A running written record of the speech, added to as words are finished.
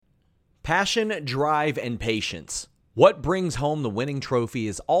Passion, drive, and patience. What brings home the winning trophy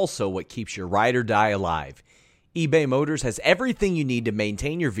is also what keeps your ride or die alive. eBay Motors has everything you need to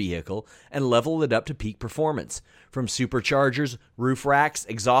maintain your vehicle and level it up to peak performance. From superchargers, roof racks,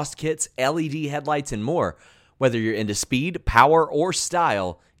 exhaust kits, LED headlights, and more. Whether you're into speed, power, or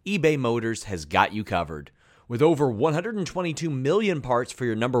style, eBay Motors has got you covered. With over 122 million parts for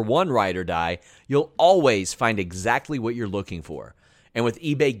your number one ride or die, you'll always find exactly what you're looking for. And with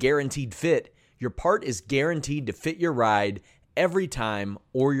eBay Guaranteed Fit, your part is guaranteed to fit your ride every time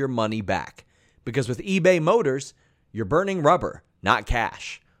or your money back. Because with eBay Motors, you're burning rubber, not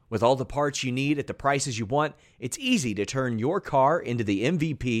cash. With all the parts you need at the prices you want, it's easy to turn your car into the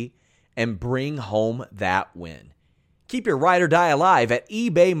MVP and bring home that win. Keep your ride or die alive at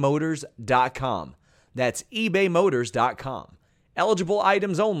ebaymotors.com. That's ebaymotors.com. Eligible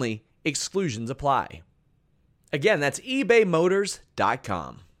items only. Exclusions apply. Again, that's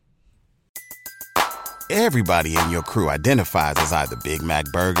ebaymotors.com. Everybody in your crew identifies as either Big Mac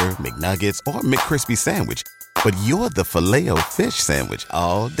Burger, McNuggets, or McCrispy Sandwich. But you're the Filet-O-Fish Sandwich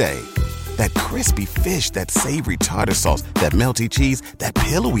all day. That crispy fish, that savory tartar sauce, that melty cheese, that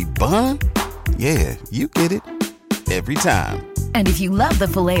pillowy bun. Yeah, you get it. Every time. And if you love the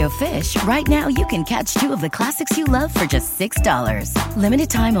Filet-O-Fish, right now you can catch two of the classics you love for just $6. Limited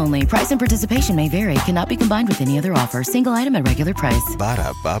time only. Price and participation may vary. Cannot be combined with any other offer. Single item at regular price.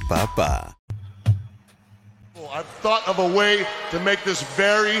 Ba-da-ba-ba-ba. I've thought of a way to make this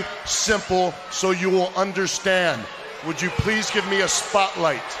very simple so you will understand. Would you please give me a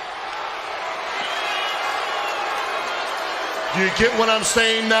spotlight? Do you get what I'm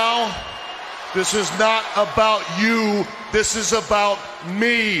saying now? This is not about you. This is about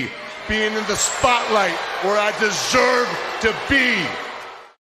me being in the spotlight where I deserve to be.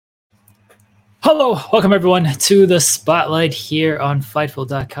 Hello, welcome everyone to the Spotlight here on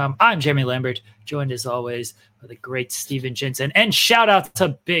Fightful.com. I'm Jeremy Lambert, joined as always by the great Steven Jensen. And shout out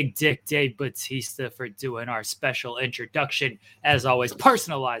to Big Dick Dave Bautista for doing our special introduction. As always,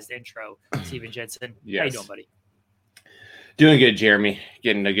 personalized intro, Steven Jensen. Yes. How you doing, buddy? Doing good, Jeremy.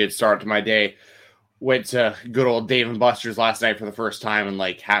 Getting a good start to my day. Went to good old Dave & Buster's last night for the first time in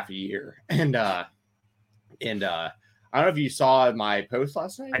like half a year. And I don't know if you saw my post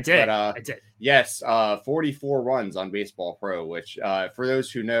last night. I did. But, I did. Yes, 44 runs on Baseball Pro, which for those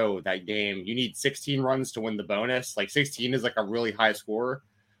who know that game, you need 16 runs to win the bonus. Like 16 is like a really high score.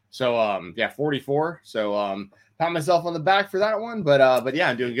 So 44. So pat myself on the back for that one. But yeah,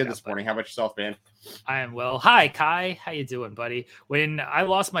 I'm doing good this morning. How about yourself, man? I am well. Hi, Kai. How you doing, buddy? When I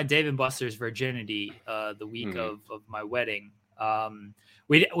lost my Dave & Buster's virginity the week of my wedding,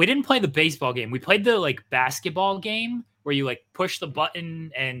 we didn't play the baseball game. We played the like basketball game where you like push the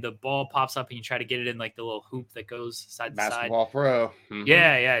button and the ball pops up and you try to get it in like the little hoop that goes side to side. Basketball Pro. Mm-hmm.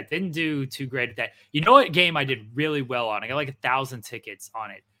 Yeah. Didn't do too great at that. You know what game I did really well on? I got like 1,000 tickets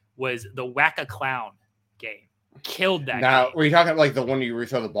on it. Was the Whack-A-Clown game. Killed that Now, game. were you talking like the one you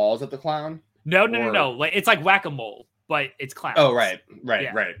throw the balls at the clown? No. Like it's like Whack-A-Mole, but it's clowns. Oh, right.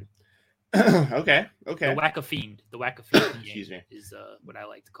 Okay. The Whack-A-Fiend. The Whack-A-Fiend Excuse me. is what I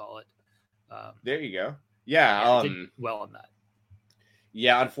like to call it. There you go. Yeah. Did well on that.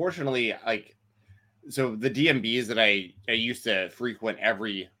 Yeah, unfortunately, like, so the DMBs that I used to frequent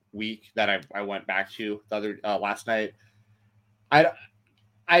every week that I went back to the other last night,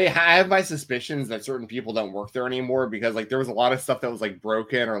 I have my suspicions that certain people don't work there anymore because like there was a lot of stuff that was like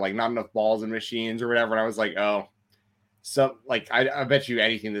broken or like not enough balls in machines or whatever, and I was like, oh. So like I bet you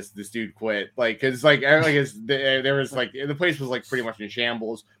anything this dude quit, like because like there was like the place was like pretty much in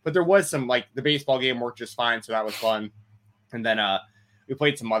shambles, but there was some like the baseball game worked just fine, so that was fun. And then we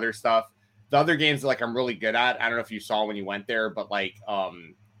played some other stuff. The other games that like I'm really good at, I don't know if you saw when you went there, but like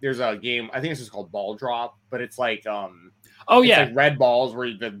there's a game, I think it's just called Ball Drop, but it's like it's like red balls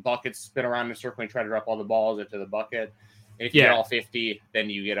where the buckets spin around in a circle and try to drop all the balls into the bucket. And if you get all 50, then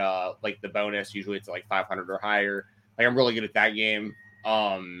you get like the bonus. Usually it's like 500 or higher. Like I'm really good at that game.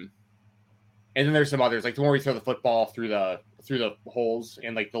 And then there's some others, like the one where you throw the football through the holes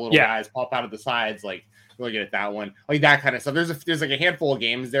and like the little guys pop out of the sides. Like really good at that one, like that kind of stuff. There's like a handful of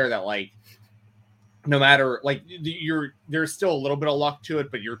games there that like no matter like there's still a little bit of luck to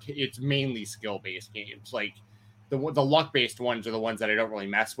it, but it's mainly skill based games. Like the luck based ones are the ones that I don't really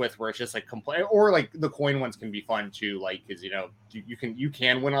mess with, where it's just like or like the coin ones can be fun too, like because you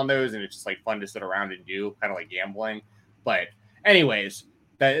can win on those and it's just like fun to sit around and do, kind of like gambling. But anyways,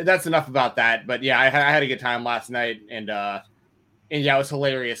 that's enough about that. But yeah, I had a good time last night, and yeah, it was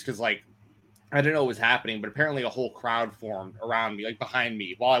hilarious because like I didn't know what was happening, but apparently a whole crowd formed around me, like behind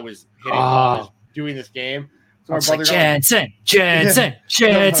me, while I was hitting, while I was doing this game. So my brother Jensen.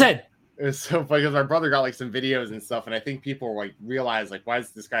 It was so funny because my brother got like some videos and stuff, and I think people were like realized like, why is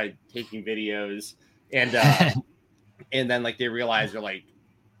this guy taking videos? And and then like they realize they're like,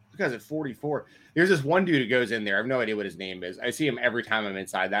 this guy's at 44. There's this one dude who goes in there. I have no idea what his name is. I see him every time I'm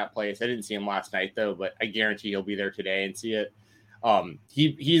inside that place. I didn't see him last night though, but I guarantee he'll be there today and see it.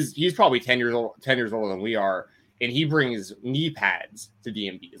 He's probably 10 years older than we are, and he brings knee pads to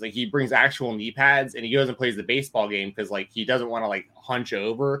DMBs. Like he brings actual knee pads, and he goes and plays the baseball game because like he doesn't want to like hunch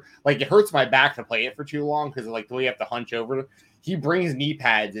over. Like it hurts my back to play it for too long because like the way you have to hunch over. He brings knee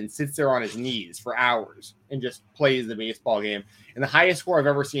pads and sits there on his knees for hours and just plays the baseball game. And the highest score I've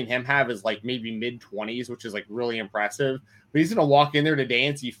ever seen him have is like maybe mid-20s, which is like really impressive. But he's gonna walk in there today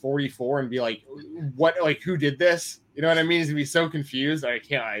and see 44 and be like, "What? Like who did this?" You know what I mean? He's gonna be so confused.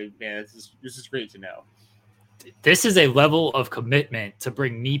 Man, this is great to know. This is a level of commitment to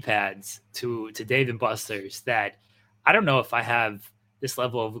bring knee pads to Dave & Buster's that I don't know if I have this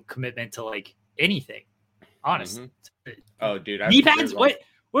level of commitment to like anything. Honestly. Mm-hmm. Oh, dude. Knee pads? What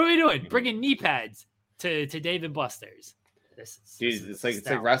are we doing? Mm-hmm. Bringing knee pads to Dave & Buster's. It's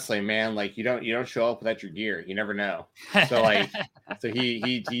like wrestling, man. Like you don't show up without your gear. You never know. So like, so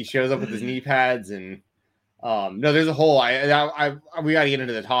he shows up with his knee pads and no, there's a whole. We got to get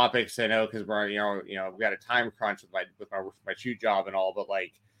into the topics. I know because we're we got a time crunch with my shoot job and all. But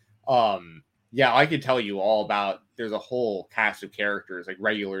like, yeah, I could tell you all about. There's a whole cast of characters like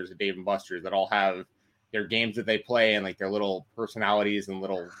regulars at Dave & Buster's that all have their games that they play and like their little personalities and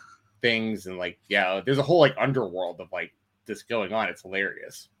little things and like there's a whole like underworld of like this going on. It's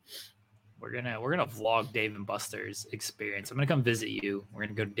hilarious. We're gonna vlog Dave & Buster's experience. I'm gonna come visit you. We're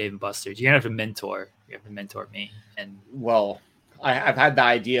gonna go to Dave & Buster's. You're gonna have to mentor. You have to mentor me. And well, I've had the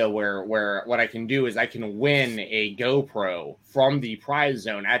idea where what I can do is I can win a GoPro from the prize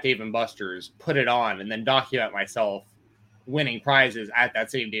zone at Dave & Buster's, put it on, and then document myself winning prizes at that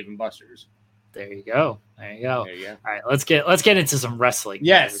same Dave & Buster's. There you go. All right, let's get into some wrestling.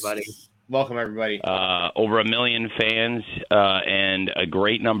 Yes, everybody. Welcome everybody. Over 1 million fans and a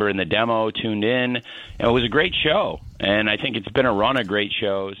great number in the demo tuned in. It was a great show, and I think it's been a run of great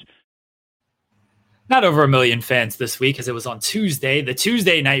shows. Not over 1 million fans this week because it was on Tuesday. The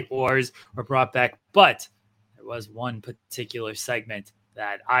Tuesday Night Wars were brought back, but there was one particular segment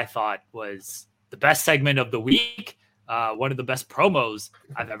that I thought was the best segment of the week. One of the best promos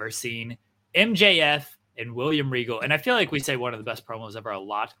I've ever seen. MJF and William Regal. And I feel like we say one of the best promos ever a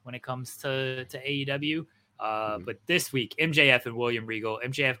lot when it comes to AEW. But this week, MJF and William Regal,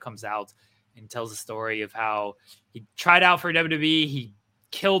 MJF comes out and tells a story of how he tried out for WWE. He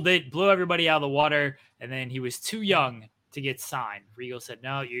killed it, blew everybody out of the water, and then he was too young to get signed. Regal said,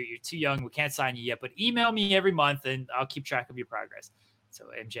 no, you're too young. We can't sign you yet, but email me every month and I'll keep track of your progress. So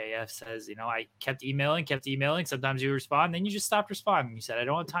MJF says, I kept emailing. Sometimes you respond, then you just stopped responding. You said, I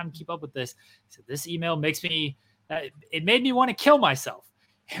don't have time to keep up with this. He said, this email makes me, it made me want to kill myself.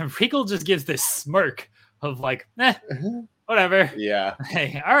 And Regal just gives this smirk of like, whatever. Yeah.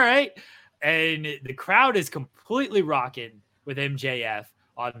 Hey, all right. And the crowd is completely rocking with MJF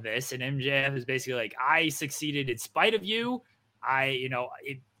on this. And MJF is basically like, I succeeded in spite of you. I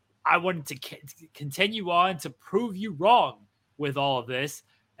wanted to continue on to prove you wrong with all of this.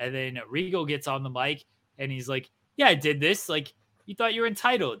 And then Regal gets on the mic and he's like, yeah, I did this. Like, you thought you were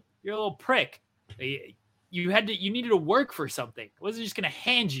entitled. You're a little prick. You needed to work for something. I wasn't just going to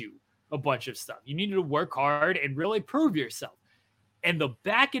hand you a bunch of stuff. You needed to work hard and really prove yourself. And the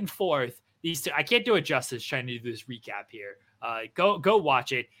back and forth, these two, I can't do it justice trying to do this recap here. Go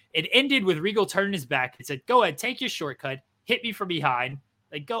watch it. It ended with Regal turning his back and said, go ahead, take your shortcut, hit me from behind.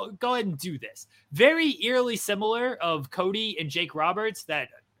 Like, go ahead and do this. Very eerily similar of Cody and Jake Roberts that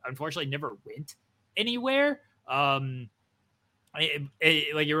unfortunately never went anywhere.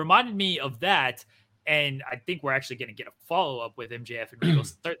 It reminded me of that. And I think we're actually going to get a follow-up with MJF and Regal.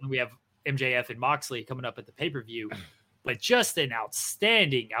 Certainly we have MJF and Moxley coming up at the pay-per-view. But just an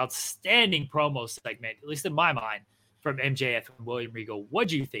outstanding promo segment, at least in my mind, from MJF and William Regal. What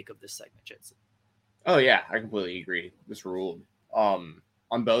do you think of this segment, Jensen? Oh, yeah, I completely agree. This ruled.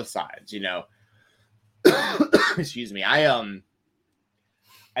 On both sides, excuse me. If I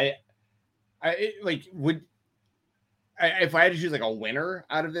had to choose like a winner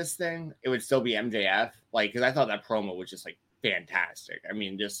out of this thing, it would still be MJF. Like, because I thought that promo was just like fantastic. I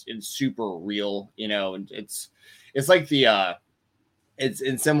mean, just it's super real, and it's like it's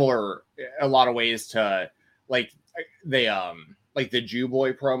in similar a lot of ways to like the Jew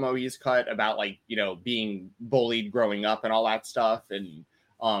Boy promo he's cut about like, being bullied growing up and all that stuff. And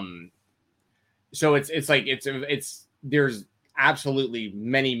so it's there's absolutely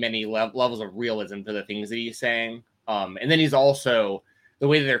many levels of realism to the things that he's saying. And then he's also the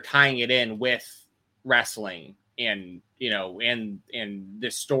way that they're tying it in with wrestling and, and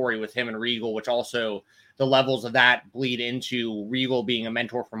this story with him and Regal, which also the levels of that bleed into Regal being a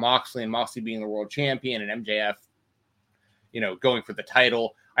mentor for Moxley and Moxley being the world champion and MJF, going for the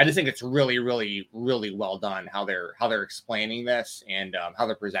title. I just think it's really, really, really well done how they're explaining this and how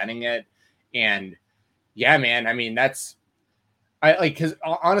they're presenting it. And yeah, man, I mean, because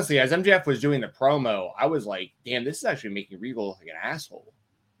honestly, as MJF was doing the promo, I was like, damn, this is actually making Regal look like an asshole.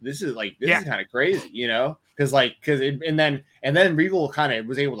 This is kind of crazy, because and then Regal kind of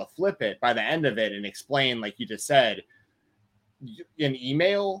was able to flip it by the end of it and explain, like you just said, an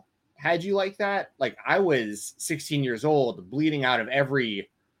email had you like that. Like, I was 16 years old, bleeding out of every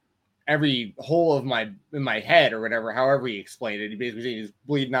hole of in my head or whatever, however he explained it. He basically was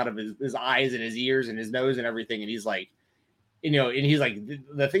bleeding out of his eyes and his ears and his nose and everything. And he's like, and he's like,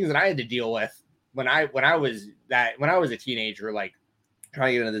 the things that I had to deal with when I was a teenager, like trying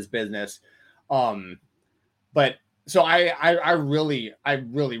to get into this business. But so I really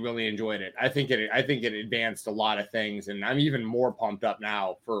enjoyed it. I think it advanced a lot of things, and I'm even more pumped up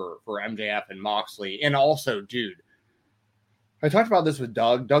now for MJF and Moxley. And also, dude, I talked about this with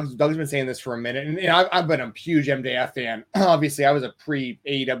Doug. Doug's been saying this for a minute, and I've been a huge MJF fan. Obviously, I was a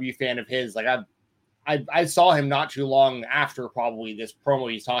pre-AEW fan of his. Like, I saw him not too long after probably this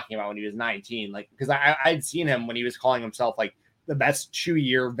promo he's talking about when he was 19. Like, because I'd seen him when he was calling himself like the best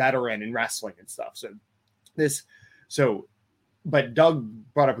 2-year veteran in wrestling and stuff. But Doug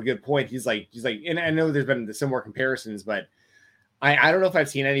brought up a good point. He's like, and I know there's been similar comparisons, but I don't know if I've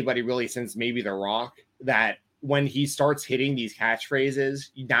seen anybody really since maybe The Rock that when he starts hitting these catchphrases,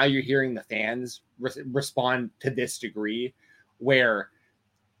 now you're hearing the fans respond to this degree where,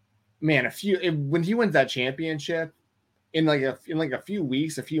 man, when he wins that championship in a few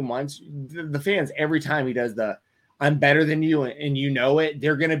weeks, a few months, the fans, every time he does the "I'm better than you" and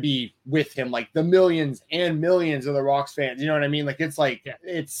they're going to be with him, like the millions and millions of the Rock's fans. You know what I mean? Like,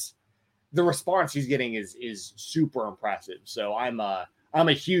 it's the response he's getting is super impressive. So I'm a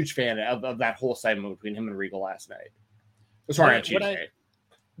huge fan of that whole segment between him and Regal last night. Sorry, on Tuesday.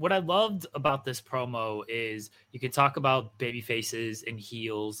 What I loved about this promo is you could talk about baby faces and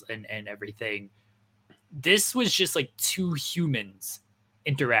heels and everything. This was just like two humans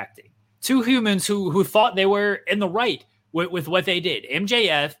interacting. Two humans who thought they were in the right with what they did.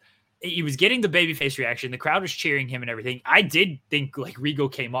 MJF, he was getting the babyface reaction. The crowd was cheering him and everything. I did think like Regal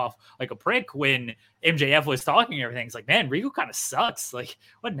came off like a prick when MJF was talking and everything. It's like, man, Regal kind of sucks. Like,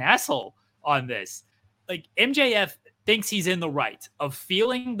 what an asshole on this. Like, MJF thinks he's in the right of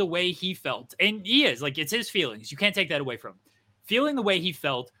feeling the way he felt. And he is. Like, it's his feelings. You can't take that away from him. Feeling the way he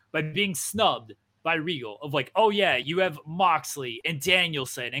felt by being snubbed by Regal of like, oh yeah, you have Moxley and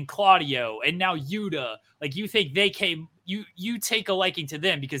Danielson and Claudio and now Yuta. Like, you think you take a liking to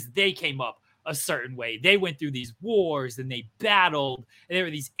them because they came up a certain way. They went through these wars and they battled and they were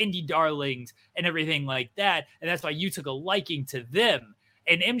these indie darlings and everything like that. And that's why you took a liking to them.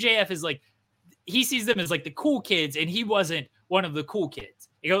 And MJF is like, he sees them as like the cool kids, and he wasn't one of the cool kids.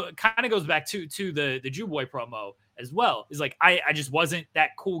 It kind of goes back to the Jew Boy promo as well. It's like, I just wasn't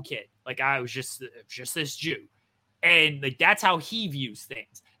that cool kid. Like, I was just this Jew. And like, that's how he views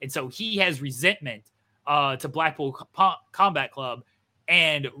things. And so he has resentment to Blackpool Combat Club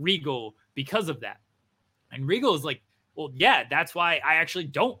and Regal because of that. And Regal is like, well, yeah, that's why I actually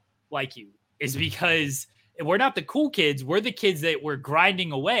don't like you, is because we're not the cool kids. We're the kids that were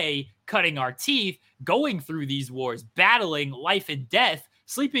grinding away, cutting our teeth, going through these wars, battling life and death,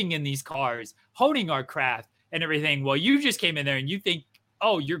 sleeping in these cars, honing our craft and everything. Well, you just came in there and you think,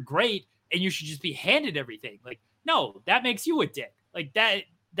 oh, you're great and you should just be handed everything. Like, no, that makes you a dick. Like,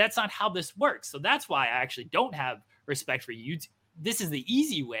 that's not how this works. So that's why I actually don't have respect for you. This is the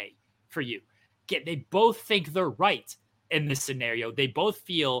easy way for you. They both think they're right in this scenario. They both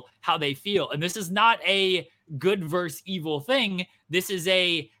feel how they feel. And this is not a good versus evil thing. This is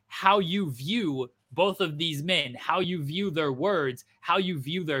how you view both of these men, how you view their words, how you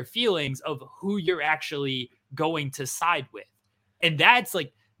view their feelings of who you're actually going to side with. And that's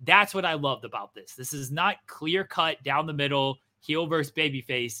what I loved about this. This is not clear cut down the middle, heel versus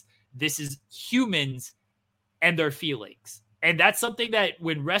babyface. This is humans and their feelings. And that's something that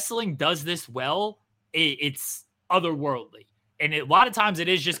when wrestling does this well, it's otherworldly. And a lot of times it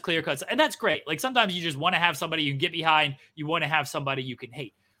is just clear cuts. And that's great. Like, sometimes you just want to have somebody you can get behind. You want to have somebody you can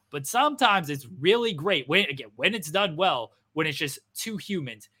hate. But sometimes it's really great when it's done well, when it's just two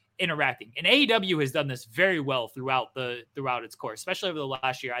humans interacting. And AEW has done this very well throughout its course, especially over the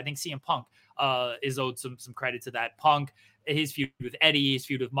last year. I think CM Punk is owed some credit to that. Punk, his feud with Eddie, his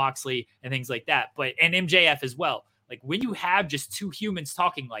feud with Moxley, and things like that. And MJF as well. Like when you have just two humans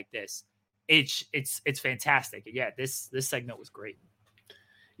talking like this, it's fantastic. Yeah, this segment was great.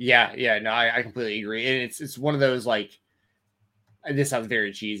 Yeah, no, I completely agree. And it's one of those, like, this sounds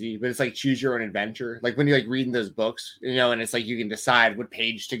very cheesy, but it's like choose your own adventure. Like when you're like reading those books, and it's like you can decide what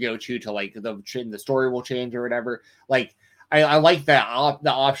page to go to like the story will change or whatever. Like I like that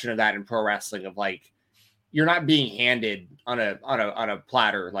the option of that in pro wrestling, of like you're not being handed on a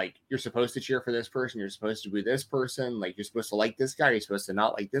platter. Like you're supposed to cheer for this person, you're supposed to be this person, like you're supposed to like this guy, you're supposed to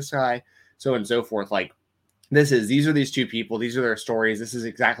not like this guy, so on and so forth. Like these are these two people, these are their stories, this is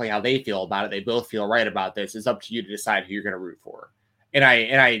exactly how they feel about it, they both feel right about this. It's up to you to decide who you're going to root for. And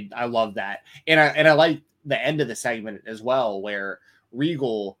I love that. And I like the end of the segment as well, where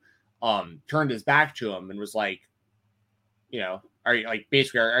Regal turned his back to him and was like, are you like,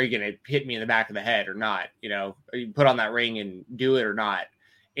 basically, are you going to hit me in the back of the head or not? Are you put on that ring and do it or not?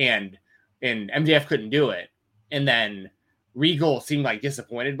 And MJF couldn't do it. And then Regal seemed like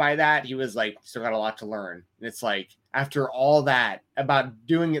disappointed by that. He was like, still got a lot to learn. And it's like, after all that about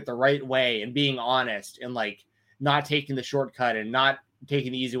doing it the right way and being honest and like not taking the shortcut and not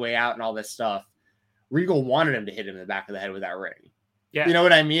taking the easy way out and all this stuff, Regal wanted him to hit him in the back of the head with that ring. Yeah. You know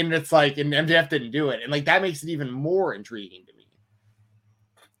what I mean? It's like, and MJF didn't do it. And like, that makes it even more intriguing to me.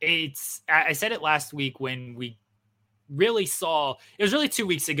 I said it last week when we really saw, it was really 2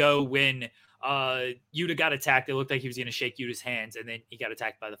 weeks ago when Yuta got attacked. It looked like he was going to shake Yuta's hands, and then he got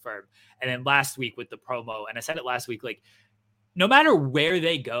attacked by the Firm. And then last week with the promo, and I said it last week, like, no matter where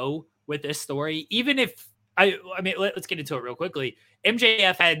they go with this story, even if, I mean, let's get into it real quickly.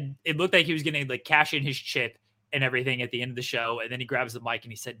 MJF it looked like he was going to like cash in his chip and everything at the end of the show. And then he grabs the mic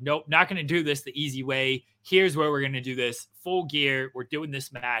and he said, nope, not going to do this the easy way. Here's where we're going to do this full gear. We're doing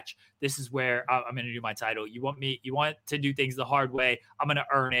this match. This is where I'm going to do my title. You want to do things the hard way. I'm going to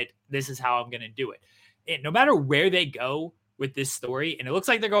earn it. This is how I'm going to do it. And no matter where they go with this story, and it looks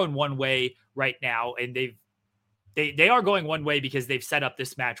like they're going one way right now, and they are going one way because they've set up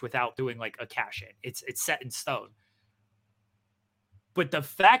this match without doing like a cash in. It's set in stone. But the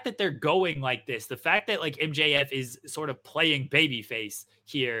fact that they're going like this, the fact that like MJF is sort of playing babyface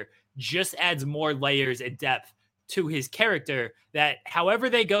here, just adds more layers and depth to his character, that however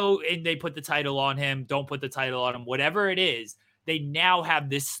they go and they put the title on him, don't put the title on him, whatever it is, they now have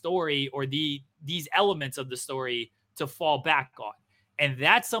this story or these elements of the story to fall back on. And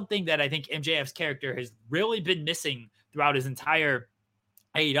that's something that I think MJF's character has really been missing throughout his entire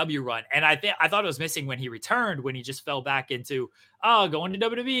AEW run. And I thought it was missing when he returned, when he just fell back into, going to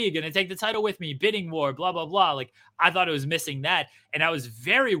WWE, going to take the title with me, bidding war, blah, blah, blah. Like, I thought it was missing that. And I was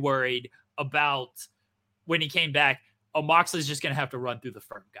very worried about when he came back, Moxley's just going to have to run through the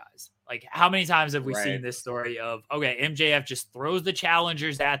Firm guys. Like, how many times have we seen this story of, okay, MJF just throws the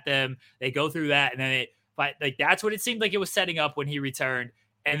challengers at them, they go through that, and then that's what it seemed like it was setting up when he returned.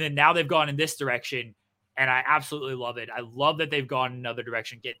 And then now they've gone in this direction. And I absolutely love it. I love that they've gone another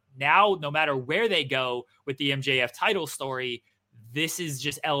direction. Now, no matter where they go with the MJF title story, this is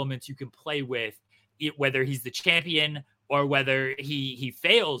just elements you can play with, whether he's the champion or whether he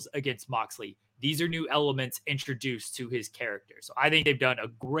fails against Moxley. These are new elements introduced to his character. So I think they've done a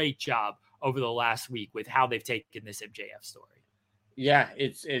great job over the last week with how they've taken this MJF story. Yeah,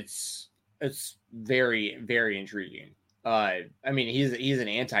 it's very, very intriguing. I mean, he's an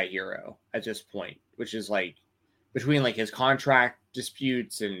anti-hero at this point, which is like between like his contract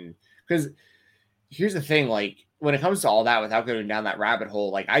disputes, and because here's the thing, like when it comes to all that, without going down that rabbit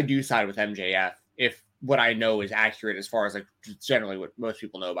hole, like I do side with MJF if what I know is accurate as far as like generally what most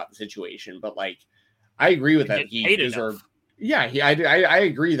people know about the situation. But like I agree with that. He deserved. Yeah, I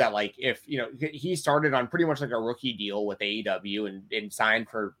agree that like if he started on pretty much like a rookie deal with AEW and signed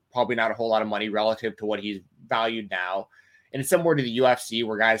for probably not a whole lot of money relative to what he's valued now, and it's similar to the UFC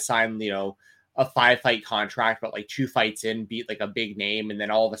where guys sign a 5-fight contract, but like 2 fights in beat like a big name, and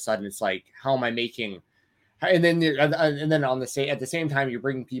then all of a sudden it's like, how am I making? And then at the same time you're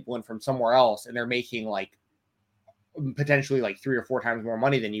bringing people in from somewhere else and they're making like potentially like 3 or 4 times more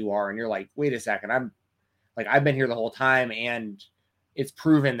money than you are, and you're like, wait a second, I've been here the whole time, and it's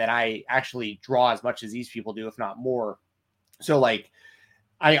proven that I actually draw as much as these people do, if not more. So like,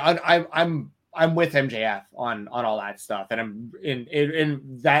 I'm with MJF on all that stuff, and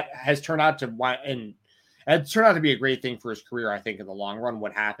that has turned out to be a great thing for his career. I think in the long run,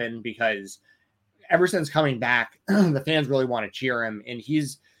 what happened, because ever since coming back, the fans really want to cheer him, and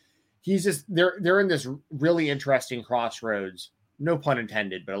he's just they're in this really interesting crossroads. No pun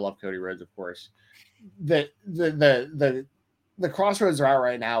intended, but I love Cody Rhodes, of course. The crossroads they're at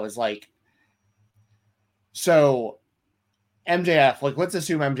right now is like, so MJF, like let's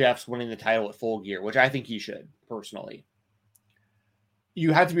assume MJF's winning the title at Full Gear, which I think he should personally,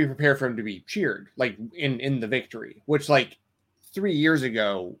 you have to be prepared for him to be cheered, like in the victory, which like 3 years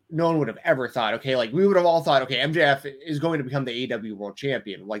ago, no one would have ever thought, okay, like we would have all thought, okay, MJF is going to become the AEW world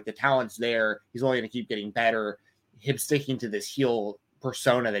champion. Like the talent's there. He's only going to keep getting better. Him sticking to this heel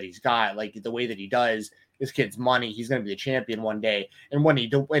persona that he's got, like the way that he does, this kid's money. He's going to be the champion one day. And when he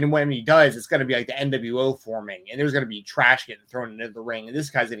does, it's going to be like the NWO forming, and there's going to be trash getting thrown into the ring. And this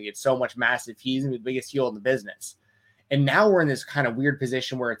guy's going to get so much massive. He's going to be the biggest heel in the business. And now we're in this kind of weird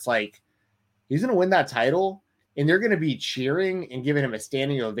position where it's like, he's going to win that title, and they're going to be cheering and giving him a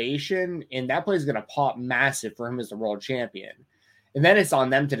standing ovation. And that play is going to pop massive for him as the world champion. And then it's on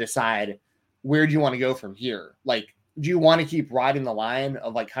them to decide, where do you want to go from here? Like, do you want to keep riding the line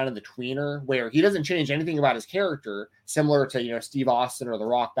of like kind of the tweener where he doesn't change anything about his character, similar to, you know, Steve Austin or The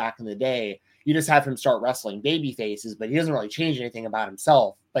Rock back in the day? You just have him start wrestling baby faces, but he doesn't really change anything about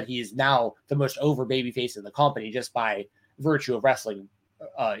himself. But he's now the most over baby face in the company just by virtue of wrestling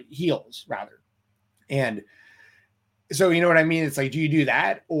heels, rather. And so, you know what I mean? It's like, do you do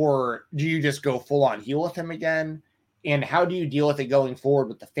that, or do you just go full on heel with him again? And how do you deal with it going forward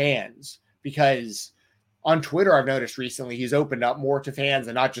with the fans? Because on Twitter, I've noticed recently he's opened up more to fans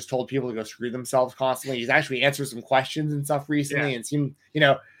and not just told people to go screw themselves constantly. He's actually answered some questions and stuff recently, and it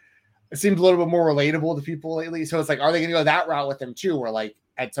seems a little bit more relatable to people lately. So it's like, are they going to go that route with him too? Or like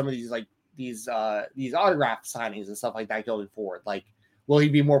at some of these autograph signings and stuff like that going forward? Like, will he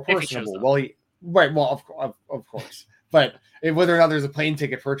be more personable? Will he? Right. Well, of course, but whether or not there's a plane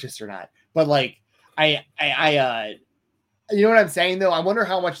ticket purchased or not. But like, I you know what I'm saying though? I wonder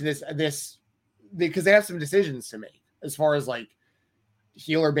how much this, because they have some decisions to make as far as like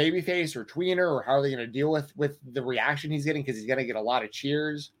heel or babyface or tweener, or how are they going to deal with the reaction he's getting? Because he's going to get a lot of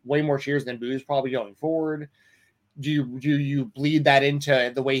cheers, way more cheers than boos probably going forward. Do you bleed that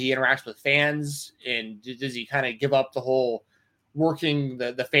into the way he interacts with fans? And does he kind of give up the whole working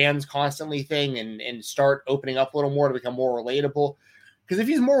the fans constantly thing and start opening up a little more to become more relatable? Because if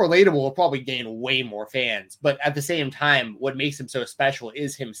he's more relatable, he'll probably gain way more fans. But at the same time, what makes him so special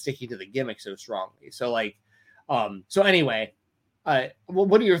is him sticking to the gimmick so strongly. So like, so anyway,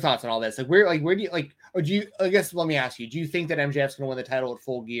 what are your thoughts on all this? Like, where do you like, or do you, I guess, let me ask you, do you think that MJF's going to win the title at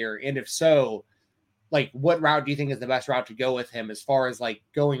Full Gear? And if so, like, what route do you think is the best route to go with him as far as like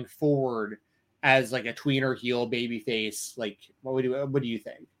going forward as like a tweener heel babyface? Like, what do you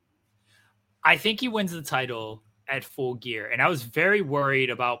think? I think he wins the title at Full Gear, and I was very worried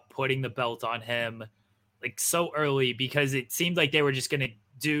about putting the belt on him like so early, because it seemed like they were just going to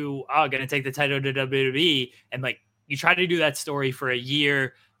take the title to WWE, and like, you try to do that story for a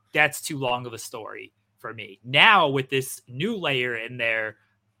year, that's too long of a story for me. Now with this new layer in there,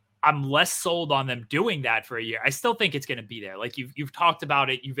 I'm less sold on them doing that for a year. I still think it's going to be there. Like you've talked about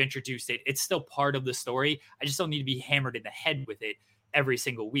it, you've introduced it. It's still part of the story. I just don't need to be hammered in the head with it every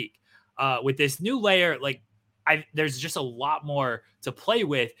single week. With this new layer, like there's just a lot more to play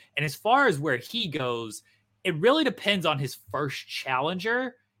with. And as far as where he goes, it really depends on his first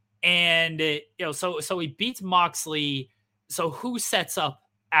challenger. And so he beats Moxley. So who sets up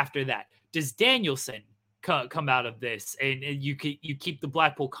after that? Does Danielson come out of this, and you keep the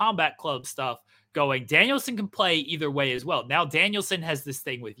Blackpool Combat Club stuff going? Danielson can play either way as well. Now Danielson has this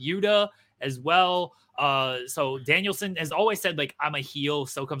thing with Yuta as well. So Danielson has always said, like, I'm a heel,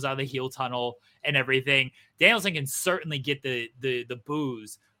 so comes out of the heel tunnel and everything. Danielson can certainly get the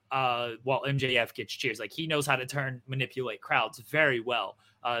boos while MJF gets cheers. Like, he knows how to manipulate crowds very well.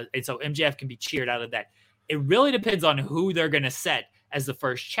 And so MJF can be cheered out of that. It really depends on who they're going to set as the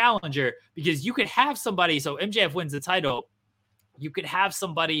first challenger, because you could have somebody, so MJF wins the title, you could have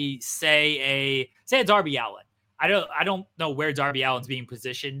somebody say a Darby Allin. I don't know where Darby Allin's being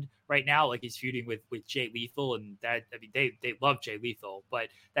positioned right now. Like, he's feuding with Jay Lethal, and that, I mean, they love Jay Lethal, but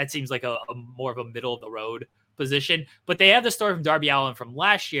that seems like a more of a middle of the road position. But they have the story from Darby Allin from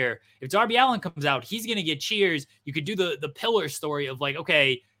last year. If Darby Allin comes out, he's going to get cheers. You could do the pillar story of like,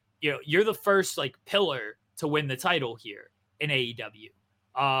 okay, you're the first like pillar to win the title here in AEW.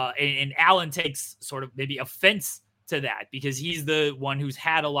 And Allen takes sort of maybe offense to that because he's the one who's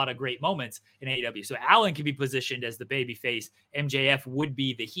had a lot of great moments in AEW. So Allen can be positioned as the babyface. MJF would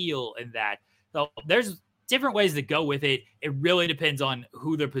be the heel in that. So there's different ways to go with it. It really depends on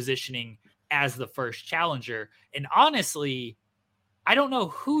who they're positioning as the first challenger. And honestly, I don't know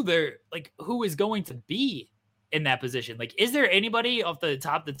who is going to be in that position. Like, is there anybody off the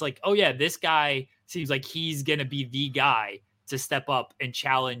top that's like, oh yeah, this guy seems like he's going to be the guy to step up and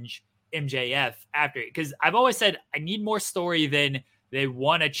challenge MJF after it? Because I've always said I need more story than they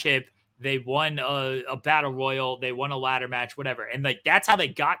won a chip, they won a battle royal, they won a ladder match, whatever. And like, that's how they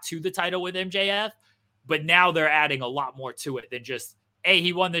got to the title with MJF. but now they're adding a lot more to it than just, hey,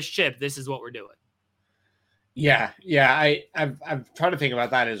 he won this chip. This is what we're doing. Yeah. I've tried to think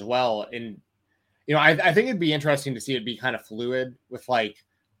about that as well. And, I think it'd be interesting to see it be kind of fluid with like,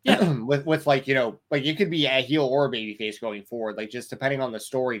 with like, like it could be a heel or a baby face going forward. Like just depending on the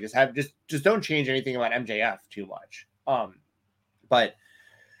story, just don't change anything about MJF too much. But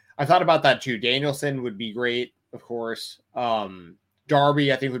I thought about that too. Danielson would be great, of course.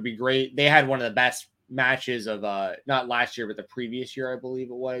 Darby, I think, would be great. They had one of the best matches of not last year, but the previous year, I believe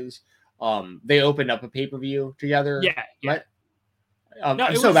it was. They opened up a pay-per-view together. Yeah.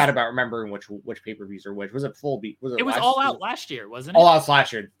 I'm so bad about remembering which pay-per-views are which. Was it full beat? It was All Out last year, wasn't it? All Out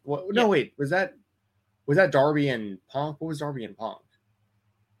last year. No, wait. Was that Darby and Punk? What was Darby and Punk?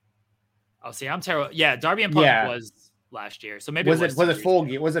 Oh, see, I'm terrible. Yeah, Darby and Punk was last year. So maybe was it full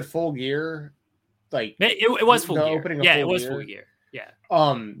gear? Was it full gear? Like it was full gear. Opening it was full gear. Yeah.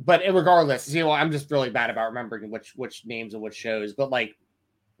 But regardless, I'm just really bad about remembering which names and which shows. But like,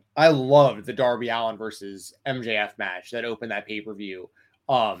 I loved the Darby Allin versus MJF match that opened that pay-per-view.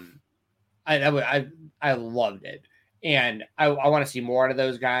 I loved it, and I want to see more out of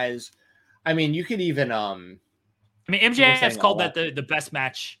those guys. I mean, you could even MJF called that the best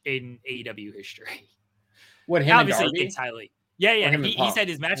match in AEW history. What him obviously and Darby? it's highly. Yeah. He said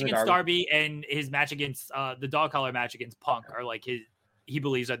his match Him and against Darby and his match against the dog collar match against Punk are like he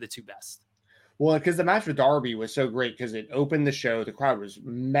believes are the two best. Well, because the match with Darby was so great because it opened the show. The crowd was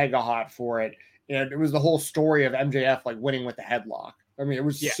mega hot for it. And it was the whole story of MJF like winning with the headlock. I mean, it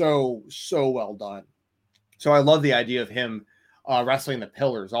was so well done. So I love the idea of him wrestling the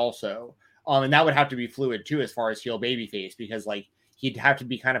pillars also. And that would have to be fluid too as far as heel babyface, because like he'd have to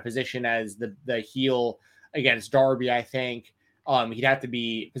be kind of positioned as the heel against Darby, I think. He'd have to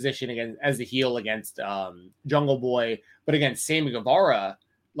be positioned as the heel against Jungle Boy, but against Sammy Guevara,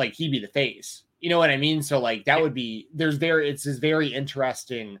 like he'd be the face. You know what I mean? So like that would be it's just very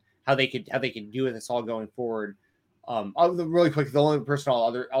interesting how they could do this all going forward. Really quick, the only person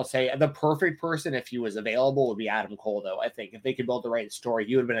I'll say the perfect person if he was available would be Adam Cole, though. I think if they could build the right story,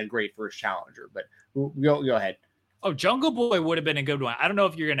 he would have been a great first challenger. But go ahead. Oh, Jungle Boy would have been a good one. I don't know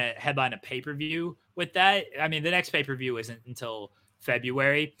if you're going to headline a pay-per-view with that. I mean, the next pay-per-view isn't until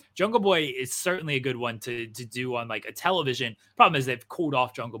February. Jungle Boy is certainly a good one to do on like a television. Problem is they've cooled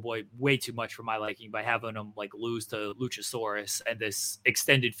off Jungle Boy way too much for my liking by having him like lose to Luchasaurus and this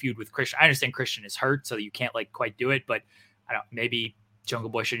extended feud with Christian. I understand Christian is hurt, so you can't like quite do it, but maybe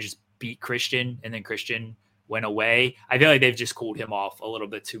Jungle Boy should just beat Christian and then Christian went away. I feel like they've just cooled him off a little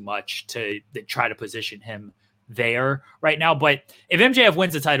bit too much to try to position him there right now. But if MJF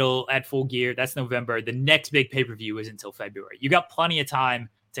wins the title at Full Gear, that's November. The next big pay-per-view is until February. You got plenty of time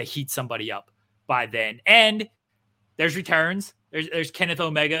to heat somebody up by then. And there's returns. There's Kenneth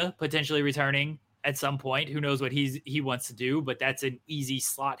Omega potentially returning at some point. Who knows what he wants to do, but that's an easy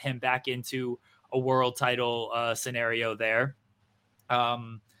slot him back into a world title scenario there.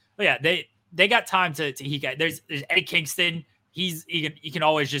 But yeah, they got time to heat. There's Eddie Kingston. He can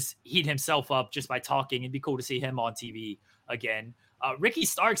always just heat himself up just by talking. It'd be cool to see him on TV again. Ricky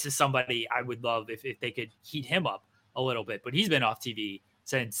Starks is somebody I would love if they could heat him up a little bit, but he's been off TV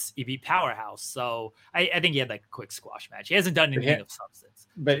since he beat Powerhouse. So I think he had like a quick squash match. He hasn't done anything of substance.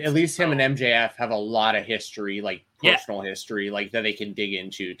 But at least him and MJF have a lot of history, like personal history, like that they can dig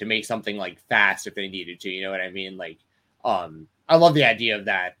into to make something like fast if they needed to. You know what I mean? Like, I love the idea of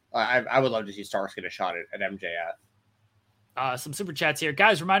that. I would love to see Starks get a shot at MJF. Some super chats here.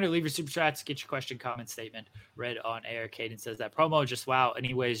 Guys, reminder, leave your super chats, get your question, comment, statement read on air. Caden says that promo, just wow.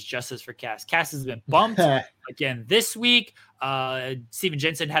 Anyways, justice for Cass. Cass has been bumped again this week. Steven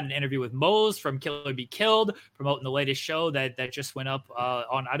Jensen had an interview with Mose from Killer Be Killed, promoting the latest show that just went up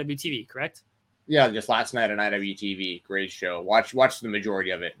on IWTV, correct? Yeah, just last night on IWTV. Great show. Watch the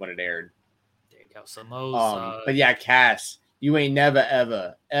majority of it when it aired. There you go. So Mose. But yeah, Cass. You ain't never,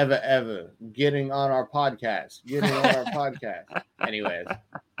 ever getting on our podcast. Anyways.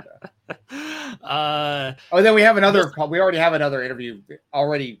 Then we have another. We already have another interview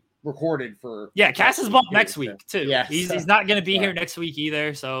already recorded for. Yeah, Cass is bumped next week too. Yeah, he's not going to be here next week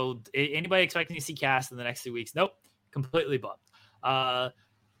either. So anybody expecting to see Cass in the next 2 weeks? Nope, completely bumped.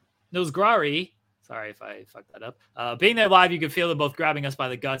 Nose Grari. Sorry if I fucked that up. Being there live, you could feel them both grabbing us by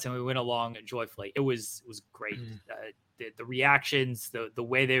the guts, and we went along joyfully. It was great. The reactions, the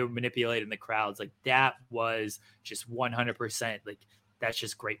way they were manipulating the crowds, like that was just 100%. Like that's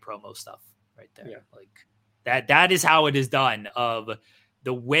just great promo stuff right there. Yeah. Like that is how it is done. Of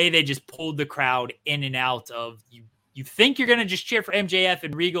the way they just pulled the crowd in and out of you. You think you're gonna just cheer for MJF,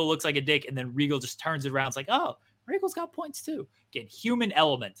 and Regal looks like a dick, and then Regal just turns it around. It's like, oh, Regal's got points too. Again, human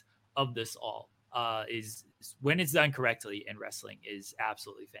element of this all. is when it's done correctly in wrestling is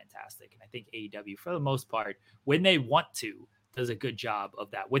absolutely fantastic. And I think AEW, for the most part, when they want to, does a good job of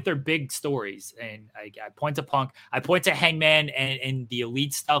that with their big stories. And I point to Punk, I point to Hangman and the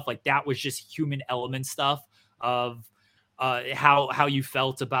Elite stuff. Like that was just human element stuff of how you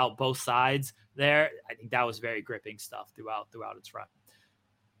felt about both sides there. I think that was very gripping stuff throughout its run.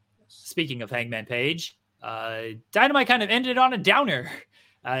 Speaking of Hangman Page, Dynamite kind of ended on a downer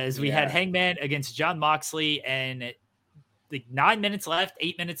as we had Hangman against Jon Moxley, and the 8 minutes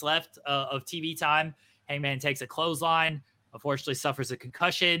left of TV time. Hangman takes a clothesline, unfortunately suffers a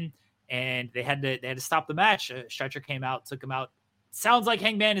concussion, and they had to stop the match. A stretcher came out, took him out. Sounds like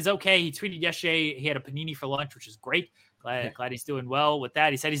Hangman is okay. He tweeted yesterday he had a panini for lunch, which is great. Glad he's doing well with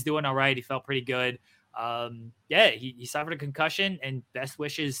that. He said he's doing all right. He felt pretty good. He suffered a concussion, and best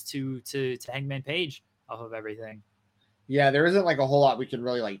wishes to Hangman Page off of everything. Yeah, there isn't like a whole lot we can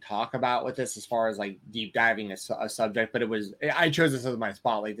really like talk about with this as far as like deep diving a subject, but I chose this as my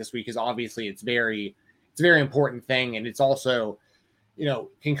spotlight this week because obviously it's a very important thing, and it's also,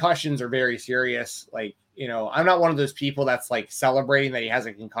 concussions are very serious. Like, I'm not one of those people that's like celebrating that he has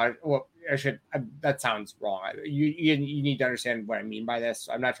a concussion. Well, that sounds wrong. You need to understand what I mean by this.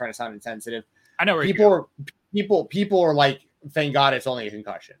 I'm not trying to sound insensitive. I know where people are like, thank God it's only a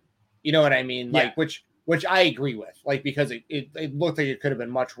concussion. You know what I mean? Yeah. Like, which I agree with, like, because it looked like it could have been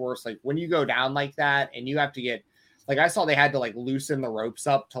much worse. Like when you go down like that and you have to get, like, I saw they had to like loosen the ropes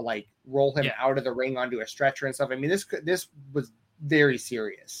up to like roll him out of the ring onto a stretcher and stuff. I mean, this was very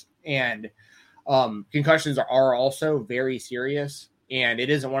serious, and concussions are also very serious. And it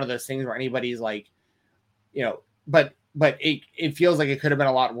isn't one of those things where anybody's like, but it feels like it could have been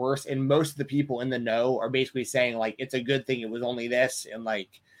a lot worse. And most of the people in the know are basically saying like, it's a good thing it was only this. And like,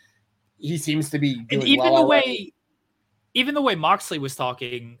 he seems to be doing even the way Moxley was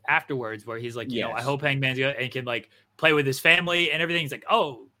talking afterwards, where he's like, I hope Hangman's good and can like play with his family and everything. He's like,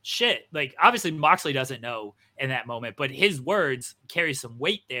 oh shit. Like obviously Moxley doesn't know in that moment, but his words carry some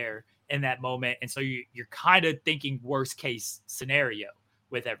weight there in that moment. And so you're kind of thinking worst case scenario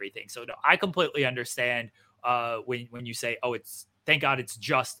with everything. So no, I completely understand when you say, oh, thank God it's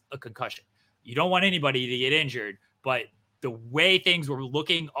just a concussion. You don't want anybody to get injured, but the way things were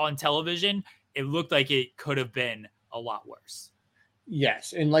looking on television, it looked like it could have been a lot worse.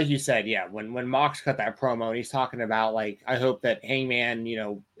 Yes. And like you said, when Mox cut that promo and he's talking about like, I hope that Hangman,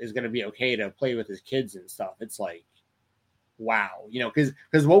 is going to be okay to play with his kids and stuff. It's like, wow,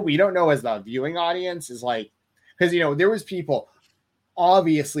 because what we don't know as the viewing audience is like, because, there was people,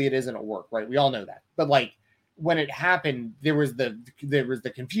 obviously it isn't at work, right? We all know that. But like, when it happened, there was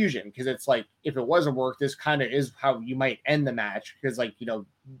the confusion because it's like, if it wasn't work, this kind of is how you might end the match because like,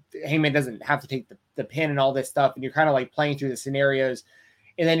 Hangman doesn't have to take the pin and all this stuff. And you're kind of like playing through the scenarios.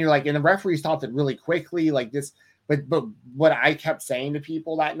 And then you're like, and the referee stopped it really quickly like this. But what I kept saying to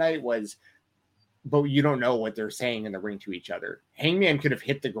people that night was, but you don't know what they're saying in the ring to each other. Hangman could have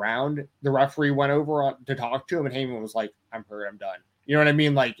hit the ground. The referee went over to talk to him and Hangman was like, I'm hurt, I'm done. You know what I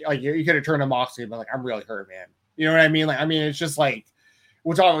mean? Like you could have turned to Moxley and been like, I'm really hurt, man. You know what I mean? Like, I mean, it's just like,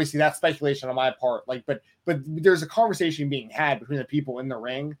 which obviously that's speculation on my part. Like, but there's a conversation being had between the people in the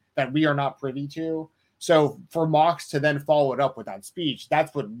ring that we are not privy to. So for Mox to then follow it up with that speech,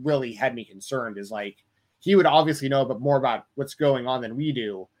 that's what really had me concerned is like, he would obviously know more about what's going on than we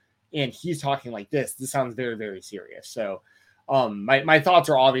do. And he's talking like this. This sounds very, very serious. So my thoughts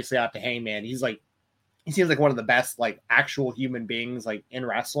are obviously out to Hangman. He seems like one of the best, like actual human beings, like in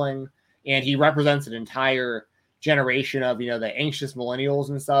wrestling. And he represents an entire generation of, the anxious millennials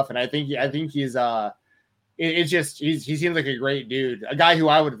and stuff. And I think he's, he seems like a great dude, a guy who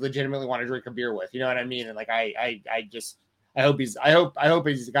I would legitimately want to drink a beer with, you know what I mean? And like, I hope he's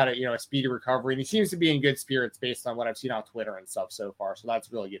got a speedy recovery, and he seems to be in good spirits based on what I've seen on Twitter and stuff so far. So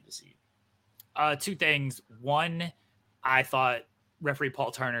that's really good to see. Two things. One, I thought referee Paul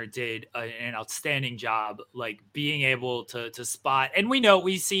Turner did an outstanding job, like being able to spot. And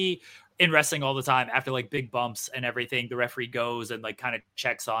we see in wrestling all the time after like big bumps and everything, the referee goes and like kind of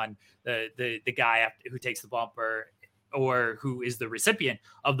checks on the guy who takes the bump or who is the recipient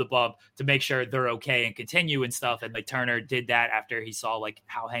of the bump to make sure they're okay and continue and stuff. And like Turner did that after he saw like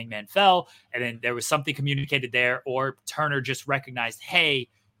how Hangman fell. And then there was something communicated there, or Turner just recognized, hey,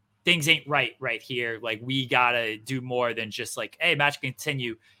 things ain't right here. Like we gotta do more than just like, hey, match can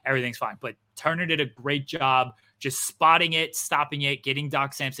continue, everything's fine. But Turner did a great job just spotting it, stopping it, getting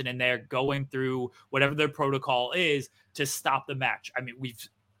Doc Samson in there, going through whatever their protocol is to stop the match. I mean,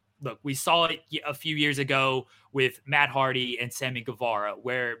 we saw it a few years ago with Matt Hardy and Sammy Guevara,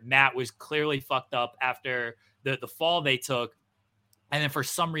 where Matt was clearly fucked up after the fall they took. And then for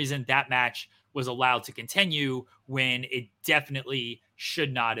some reason that match was allowed to continue when it definitely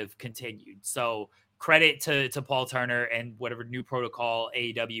should not have continued. So credit to Paul Turner and whatever new protocol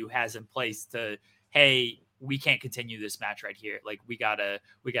AEW has in place to, hey, we can't continue this match right here. Like we gotta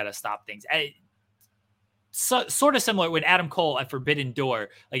stop things. So, sort of similar when Adam Cole at Forbidden Door,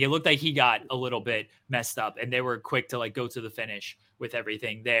 like it looked like he got a little bit messed up, and they were quick to like go to the finish with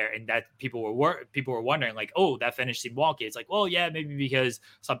everything there, and that people were wondering like, oh, that finish seemed wonky. It's like, well, yeah, maybe because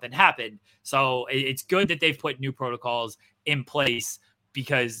something happened. So it's good that they've put new protocols in place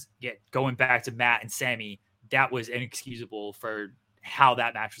because going back to Matt and Sammy, that was inexcusable for how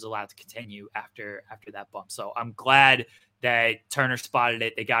that match was allowed to continue after that bump. So I'm glad that Turner spotted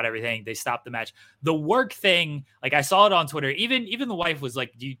it. They got everything. They stopped the match. The work thing, like I saw it on Twitter. Even the wife was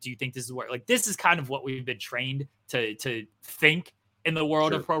like, "Do you think this is work?" Like this is kind of what we've been trained to think in the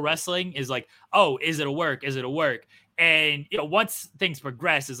world of pro wrestling is like, "Oh, is it a work? Is it a work?" And once things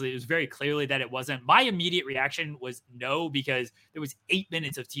progressed, it was very clearly that it wasn't. My immediate reaction was no, because there was 8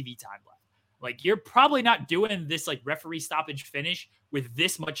 minutes of TV time left. Like you're probably not doing this like referee stoppage finish with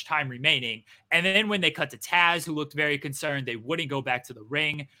this much time remaining. And then when they cut to Taz, who looked very concerned, they wouldn't go back to the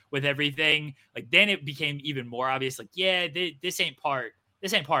ring with everything. Like then it became even more obvious. Like, yeah, this ain't part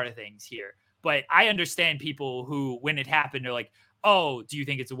of things here. But I understand people who, when it happened, they're like, oh, do you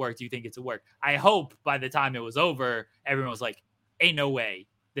think it's a work? Do you think it's a work? I hope by the time it was over, everyone was like, ain't no way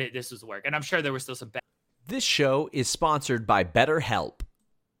that this was a work. And I'm sure there was still some bad. This show is sponsored by BetterHelp.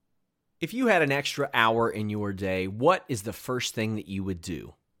 If you had an extra hour in your day, what is the first thing that you would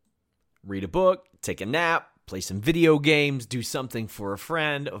do? Read a book, take a nap, play some video games, do something for a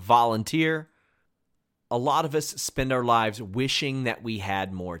friend, volunteer. A lot of us spend our lives wishing that we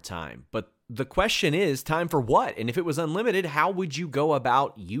had more time. But the question is, time for what? And if it was unlimited, how would you go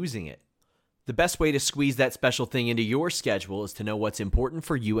about using it? The best way to squeeze that special thing into your schedule is to know what's important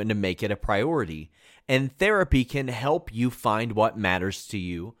for you and to make it a priority. And therapy can help you find what matters to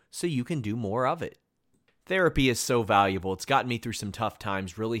you so you can do more of it. Therapy is so valuable. It's gotten me through some tough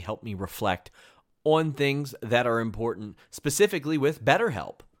times, really helped me reflect on things that are important, specifically with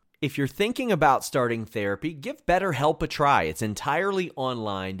BetterHelp. If you're thinking about starting therapy, give BetterHelp a try. It's entirely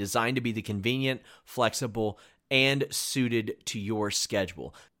online, designed to be the convenient, flexible, and suited to your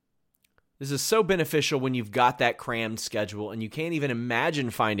schedule. This is so beneficial when you've got that crammed schedule and you can't even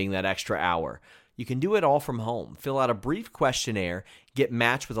imagine finding that extra hour. You can do it all from home. Fill out a brief questionnaire, get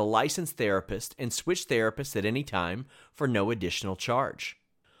matched with a licensed therapist, and switch therapists at any time for no additional charge.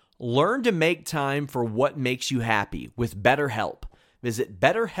 Learn to make time for what makes you happy with BetterHelp. Visit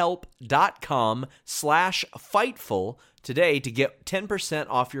BetterHelp.com/Fightful today to get 10%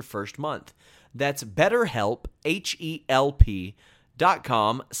 off your first month. That's BetterHelp,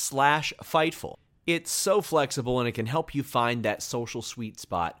 HELP.com/Fightful. It's so flexible and it can help you find that social sweet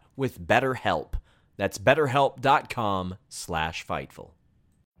spot with BetterHelp. That's BetterHelp.com/Fightful.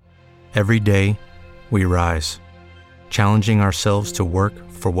 Every day, we rise, challenging ourselves to work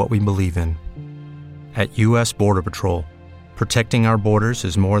for what we believe in. At U.S. Border Patrol, protecting our borders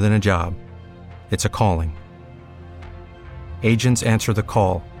is more than a job. It's a calling. Agents answer the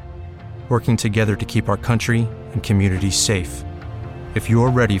call, working together to keep our country and communities safe. If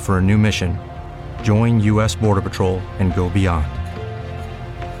you're ready for a new mission, join U.S. Border Patrol and go beyond.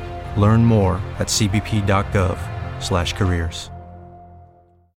 Learn more at cbp.gov/careers.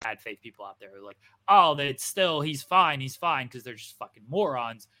 Bad faith people out there who are like, oh, he's fine, because they're just fucking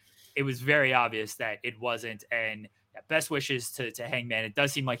morons. It was very obvious that it wasn't, and best wishes to Hangman. It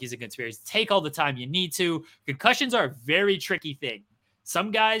does seem like he's in good spirits. Take all the time you need to. Concussions are a very tricky thing.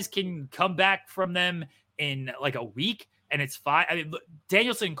 Some guys can come back from them in like a week, and it's fine. I mean,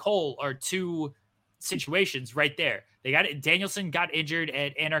 Danielson and Cole are two situations right there. Danielson got injured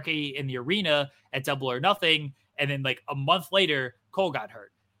at Anarchy in the Arena at Double or Nothing, and then like a month later, Cole got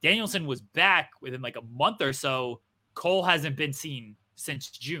hurt. Danielson was back within like a month or so. Cole hasn't been seen since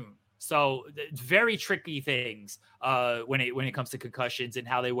June. So very tricky things when it comes to concussions and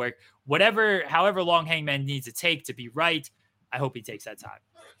how they work. However long Hangman needs to take to be right, I hope he takes that time.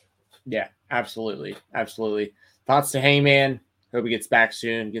 Yeah, absolutely. Absolutely. Thoughts to Hangman. Hope he gets back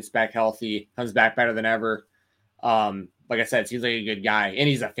soon, gets back healthy, comes back better than ever. Like I said, seems like a good guy, and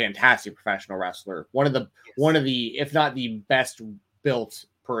he's a fantastic professional wrestler. One of the, if not the best built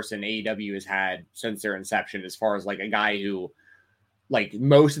person AEW has had since their inception, as far as like a guy who, like,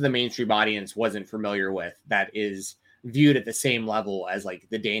 most of the mainstream audience wasn't familiar with, that is viewed at the same level as like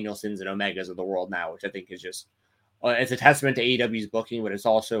the Danielsons and Omegas of the world now, which I think is just, it's a testament to AEW's booking, but it's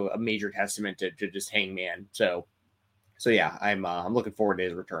also a major testament to just Hangman. So yeah, I'm looking forward to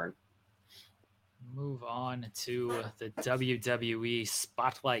his return. Move on to the WWE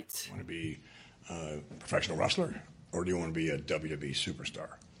Spotlight. Want to be professional wrestler, or do you want to be a WWE superstar?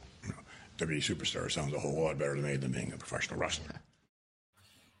 WWE superstar sounds a whole lot better to me than being a professional wrestler.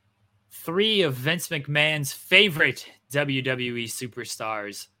 3 of Vince McMahon's favorite WWE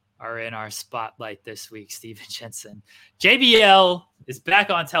superstars are in our spotlight this week. Steven Jensen. JBL is back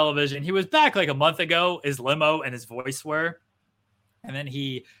on television. He was back like a month ago. His limo and his voice were. And then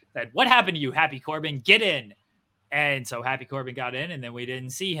he said, "What happened to you, Happy Corbin? Get in." And so Happy Corbin got in, and then we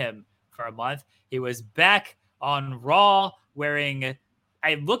didn't see him for a month. He was back on Raw wearing,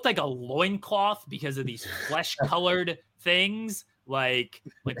 it looked like a loincloth because of these flesh-colored things. Like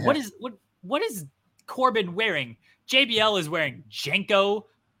what is Corbin wearing? JBL is wearing Jenko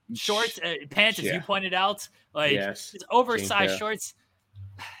shorts, pants, as you pointed out. Like, it's oversized shorts.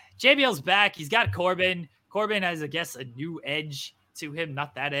 JBL's back. He's got Corbin. Corbin has, I guess, a new edge to him.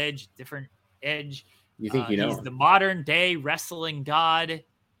 Not that edge, different edge. You think he's the modern day wrestling god.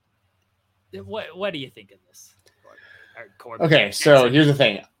 What do you think of this, Corbin? Okay, so here's the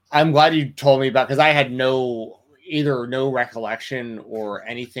thing. I'm glad you told me about, because I had no recollection or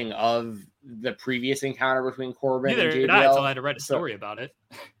anything of the previous encounter between Corbin and JBL. Neither until I had to write a story about it.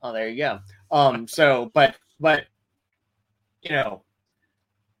 Oh, there you go. But you know,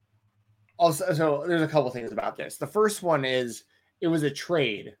 also, so there's a couple things about this. The first one is it was a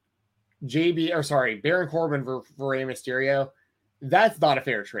trade. Baron Corbin for Rey Mysterio. That's not a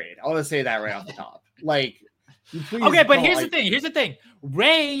fair trade. I'll just say that right off the top. Like, okay, but here's the thing.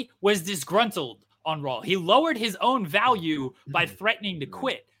 Rey was disgruntled on Raw. He lowered his own value by threatening to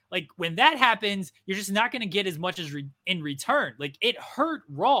quit. Like, when that happens, you're just not going to get as much as in return. Like, it hurt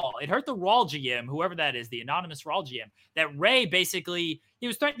Raw. It hurt the Raw GM, whoever that is, the anonymous Raw GM, that Rey basically, he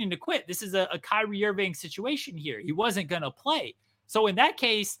was threatening to quit. This is a Kyrie Irving situation here. He wasn't going to play. So in that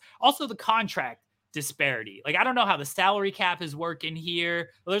case, also the contract disparity. Like, I don't know how the salary cap is working here.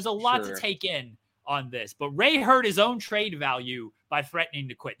 There's a lot to take in on this. But Rey hurt his own trade value by threatening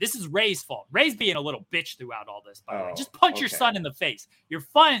to quit. This is Rey's fault. Rey's being a little bitch throughout all this, by the way. Just punch your son in the face. Your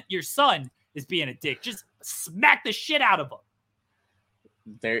son is being a dick. Just smack the shit out of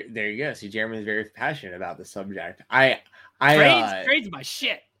him. There you go. See, Jeremy is very passionate about the subject. Trade's my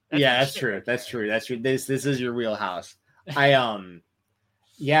shit. That's true. That's true. This is your wheelhouse.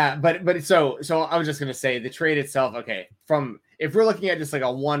 Yeah, but so I was just gonna say the trade itself. Okay, if we're looking at just like a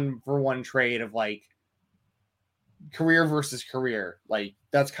 1-for-1 trade of like career versus career, like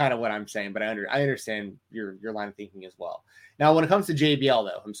that's kind of what I'm saying. But I understand your line of thinking as well. Now, when it comes to JBL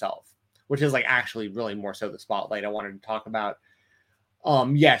though himself, which is like actually really more so the spotlight I wanted to talk about.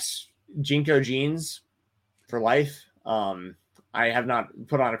 Yes, Jinko jeans for life. I have not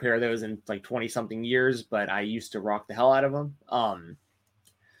put on a pair of those in like 20 something years, but I used to rock the hell out of them.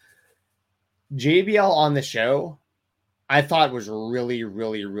 JBL on the show, I thought was really,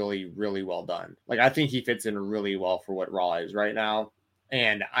 really, really, really well done. Like, I think he fits in really well for what Raw is right now.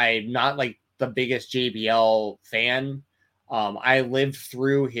 And I'm not like the biggest JBL fan. I lived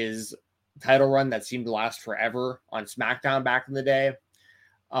through his title run that seemed to last forever on SmackDown back in the day.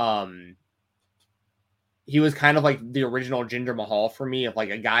 He was kind of like the original Jinder Mahal for me, of like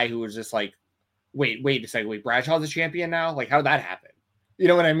a guy who was just like, wait a second, Bradshaw's a champion now? Like, how'd that happen? You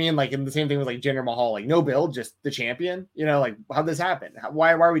know what I mean? Like, and the same thing with like Jinder Mahal, like no build, just the champion. You know, like how'd this happen?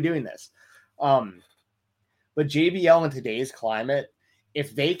 Why are we doing this? But JBL in today's climate,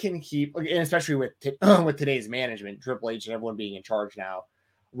 if they can keep, and especially with today's management, Triple H and everyone being in charge now,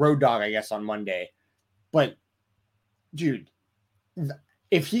 Road Dogg, I guess, on Monday. But dude,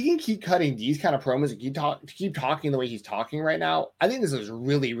 if he can keep cutting these kind of promos and keep talking the way he's talking right now, I think this is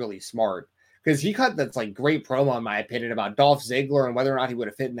really, really smart. Because he cut that's like great promo, in my opinion, about Dolph Ziggler and whether or not he would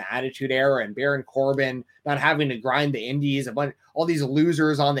have fit in the Attitude Era, and Baron Corbin not having to grind the indies, all these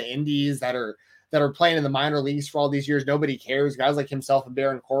losers on the indies that are playing in the minor leagues for all these years. Nobody cares. Guys like himself and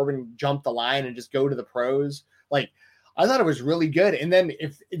Baron Corbin jump the line and just go to the pros. Like, I thought it was really good. And then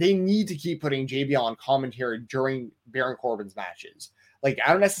if they need to keep putting JBL on commentary during Baron Corbin's matches, like,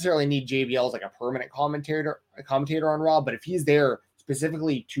 I don't necessarily need JBL as like a permanent commentator on Raw, but if he's there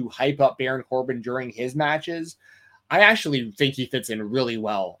specifically to hype up Baron Corbin during his matches, I actually think he fits in really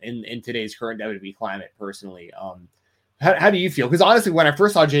well in today's current WWE climate, personally. How do you feel? Because honestly, when I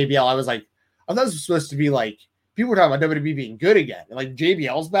first saw JBL, I was like, I thought this was supposed to be like, people were talking about WWE being good again, and like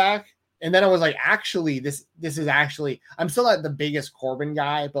JBL's back. And then I was like, actually, this is actually, I'm still not the biggest Corbin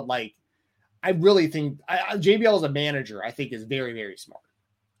guy, but like, I really think JBL as a manager, I think, is very, very smart.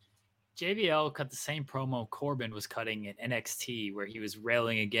 JBL cut the same promo Corbin was cutting at NXT, where he was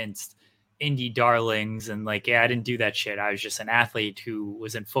railing against indie darlings and like, yeah, I didn't do that shit. I was just an athlete who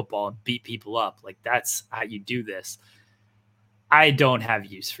was in football and beat people up. Like, that's how you do this. I don't have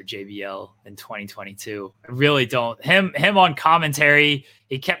use for JBL in 2022. I really don't. Him on commentary,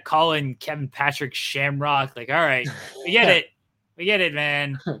 he kept calling Kevin Patrick Shamrock. Like, all right, we get it. We get it,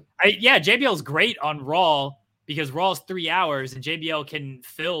 man. JBL's great on Raw because Raw is 3 hours and JBL can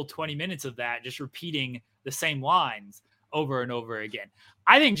fill 20 minutes of that just repeating the same lines over and over again.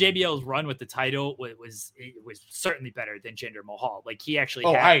 I think JBL's run with the title was certainly better than Jinder Mahal. Like, he actually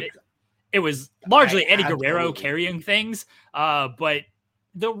had it. It was largely Eddie Guerrero carrying things, but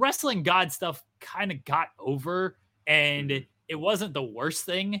the wrestling god stuff kind of got over, and it wasn't the worst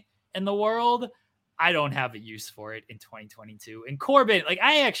thing in the world. I don't have a use for it in 2022. And Corbin, like,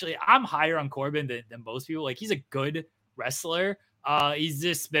 I'm higher on Corbin than most people. Like, he's a good wrestler. He's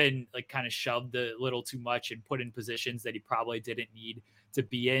just been like kind of shoved a little too much and put in positions that he probably didn't need to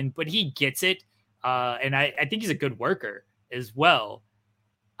be in, but he gets it. And I think he's a good worker as well.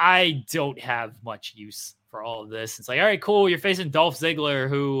 I don't have much use for all of this. It's like, all right, cool. You're facing Dolph Ziggler,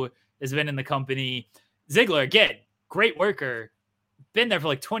 who has been in the company. Ziggler, again, great worker, been there for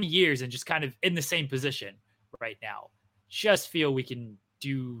like 20 years and just kind of in the same position right now. Just feel we can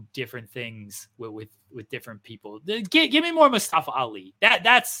do different things with different people. Give me more Mustafa Ali.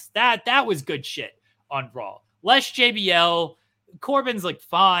 That was good shit on Raw. Less JBL. Corbin's like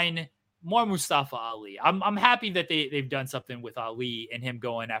fine. More Mustafa Ali. I'm happy that they've done something with Ali and him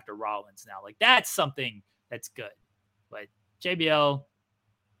going after Rollins now. Like, that's something that's good. But JBL,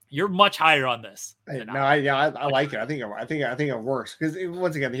 you're much higher on this. I like it. I think it works because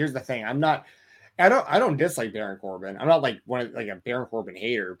once again, here's the thing. I don't dislike Baron Corbin. I'm not like a Baron Corbin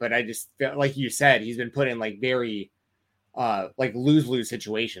hater, but I just feel like you said, he's been put in like very like lose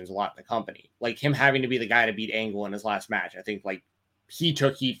situations a lot in the company. Like him having to be the guy to beat Angle in his last match. I think like he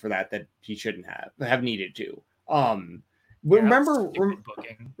took heat for that he shouldn't have needed to. Remember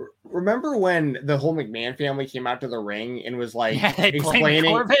when the whole McMahon family came out to the ring and was like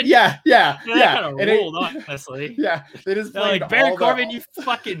explaining? Yeah. Kind of rolled, honestly. Yeah, they just like, Baron Corbin, you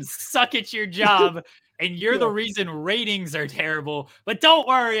fucking suck at your job, and you're the reason ratings are terrible. But don't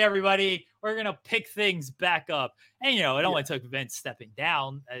worry, everybody, we're gonna pick things back up. And it only took Vince stepping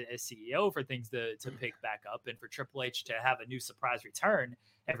down as CEO for things to pick back up, and for Triple H to have a new surprise return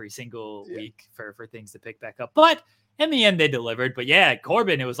every single week for things to pick back up. But in the end, they delivered. But yeah,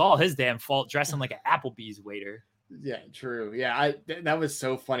 Corbin, it was all his damn fault dressing like an Applebee's waiter. Yeah, true. Yeah, that was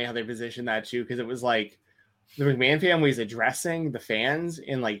so funny how they positioned that too, because it was like the McMahon family is addressing the fans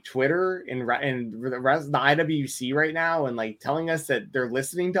in like Twitter and the rest of the IWC right now, and like telling us that they're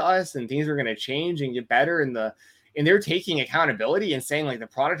listening to us and things are going to change and get better, and they're taking accountability and saying like the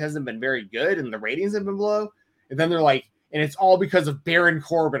product hasn't been very good and the ratings have been low, and then they're like, and it's all because of Baron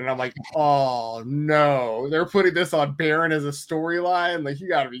Corbin. And I'm like, oh no, they're putting this on Baron as a storyline. Like, you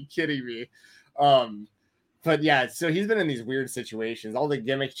gotta be kidding me. But yeah, so he's been in these weird situations, all the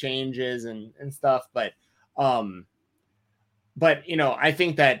gimmick changes and stuff. But I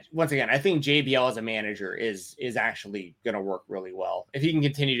think that once again, I think JBL as a manager is actually going to work really well. If he can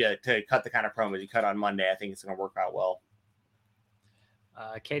continue to cut the kind of promos he cut on Monday, I think it's going to work out well.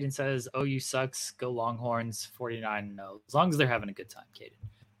 Caden says, OU sucks. Go Longhorns. 49-0. As long as they're having a good time, Caden.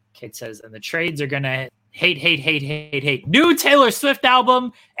 Kate says, and the trades are going to hate. New Taylor Swift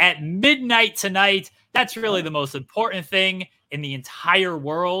album at midnight tonight. That's really the most important thing in the entire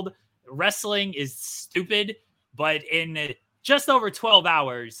world. Wrestling is stupid, but in just over 12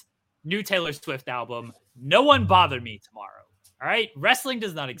 hours, new Taylor Swift album. No one bother me tomorrow. All right? Wrestling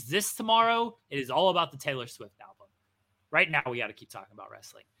does not exist tomorrow. It is all about the Taylor Swift album. Right now, we got to keep talking about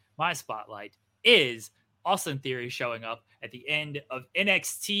wrestling. My spotlight is Austin Theory showing up at the end of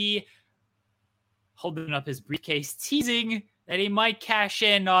NXT, holding up his briefcase, teasing that he might cash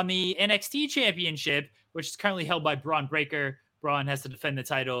in on the NXT championship, which is currently held by Braun Breaker. Braun has to defend the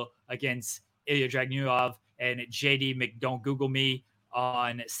title against Ilya Dragunov and JD McDon'tGoogleMe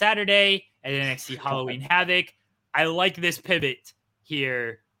on Saturday at NXT Halloween Havoc. I like this pivot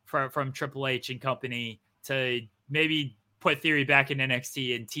here from Triple H and company to maybe put Theory back in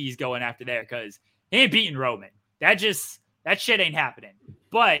NXT and tease going after there, because he ain't beating Roman. That shit ain't happening.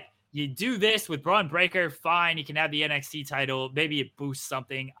 But you do this with Braun Breaker, fine. He can have the NXT title. Maybe it boosts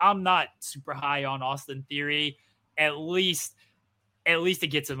something. I'm not super high on Austin Theory. At least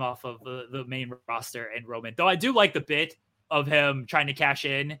it gets him off of the main roster and Roman. Though I do like the bit of him trying to cash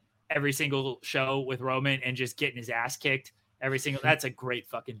in every single show with Roman and just getting his ass kicked every single. That's a great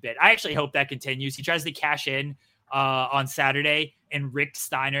fucking bit. I actually hope that continues. He tries to cash in on Saturday, and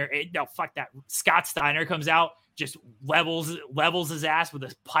Scott Steiner comes out, just levels his ass with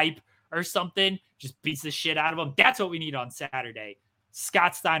a pipe or something, just beats the shit out of him. That's what we need on Saturday.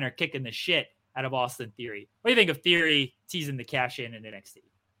 Scott Steiner kicking the shit out of Austin Theory. What do you think of Theory teasing the cash in NXT?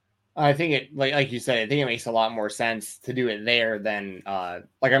 I think it, like you said, I think it makes a lot more sense to do it there than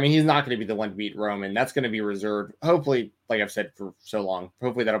like, I mean, he's not going to be the one to beat Roman. That's going to be reserved. Hopefully, like I've said for so long,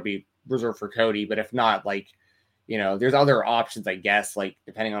 hopefully that'll be reserved for Cody. But if not, like, you know, there's other options, I guess, like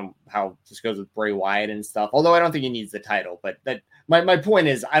depending on how this goes with Bray Wyatt and stuff. Although I don't think he needs the title, but that my point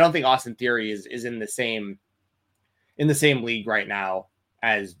is, I don't think Austin Theory is in the same league right now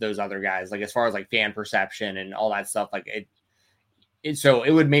as those other guys. Like as far as like fan perception and all that stuff, like so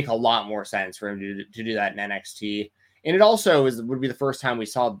it would make a lot more sense for him to do that in NXT. And it also would be the first time we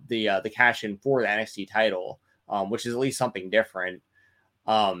saw the cash in for the NXT title, which is at least something different.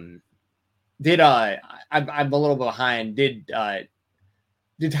 I'm a little behind. Did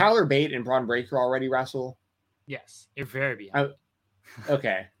Tyler Bate and Braun Breaker already wrestle? Yes, you're very behind.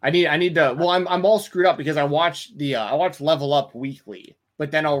 Okay. I need to, well, I'm all screwed up because I watch Level Up weekly, but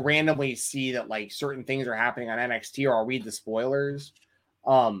then I'll randomly see that like certain things are happening on NXT or I'll read the spoilers.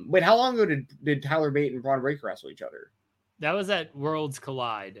 Wait, how long ago did Tyler Bate and Braun Breaker wrestle each other? That was at Worlds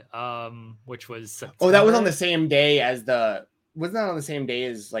Collide, which was September. Oh, that was on the same day as wasn't that on the same day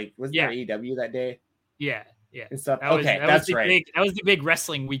as like, wasn't there AEW that day? Yeah. And stuff. That's right. That was the big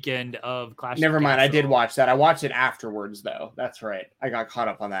wrestling weekend of Clash. Never mind. I did watch that. I watched it afterwards, though. That's right. I got caught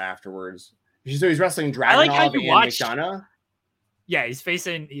up on that afterwards. So he's wrestling Dragunov and McDonough. Yeah, he's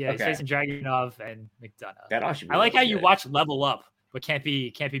facing Dragunov and McDonough. I like how you watch Level Up, but can't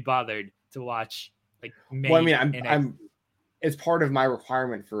be bothered to watch like. Well, I mean, it's part of my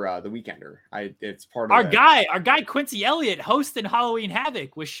requirement for the Weekender. It's part of our guy Quincy Elliott hosting Halloween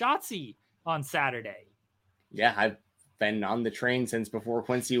Havoc with Shotzi on Saturday. Yeah, I've been on the train since before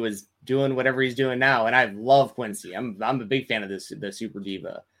Quincy was doing whatever he's doing now, and I love Quincy. I'm a big fan of the Super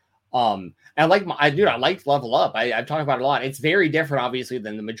Diva. And I like Level Up. I've talked about it a lot. It's very different, obviously,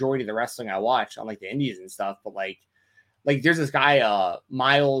 than the majority of the wrestling I watch on like the indies and stuff. But like there's this guy,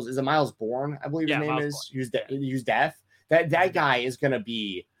 Miles. Is it Miles Bourne? I believe his name is. Who's deaf. That guy is gonna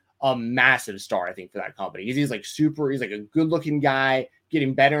be a massive star, I think, for that company. He's like a good looking guy,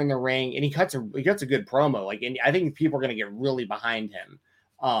 getting better in the ring, and he cuts a good promo. Like, and I think people are gonna get really behind him.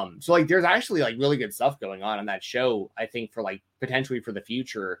 So like there's actually like really good stuff going on that show, I think, for like potentially for the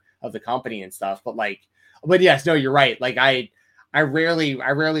future of the company and stuff. But yes, no, you're right. Like I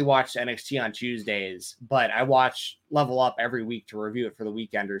rarely watch NXT on Tuesdays, but I watch Level Up every week to review it for the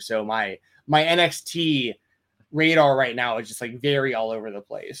Weekender. So my NXT radar right now is just like very all over the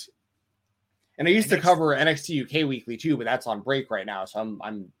place. And I used to cover NXT UK weekly too, but that's on break right now. So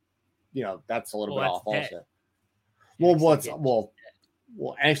I'm that's a little bit off also. Well,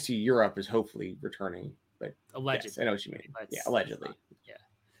 NXT Europe is hopefully returning, but allegedly, yes, I know what you mean. Yeah, allegedly. Yeah,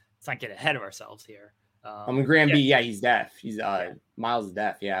 let's not get ahead of ourselves here. Graham B, he's deaf. He's Miles is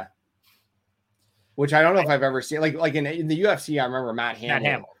deaf. Yeah, which I don't know if I've ever seen. Like in the UFC, I remember Matt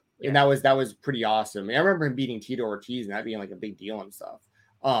Hamill. And that was pretty awesome. I remember him beating Tito Ortiz and that being like a big deal and stuff.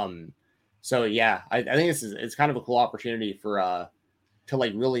 So yeah, I think it's kind of a cool opportunity for to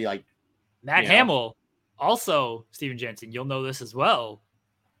like really like Matt Hamill. Also, Steven Jensen, you'll know this as well.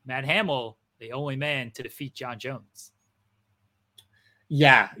 Matt Hamill, the only man to defeat John Jones.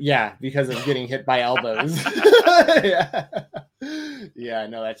 Yeah, because of getting hit by elbows. Yeah,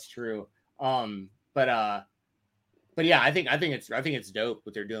 no, that's true. But yeah, I think it's dope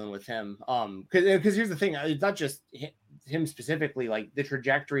what they're doing with him. Because here's the thing, it's not just him specifically, like the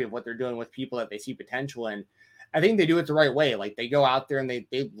trajectory of what they're doing with people that they see potential in. I think they do it the right way. Like they go out there and they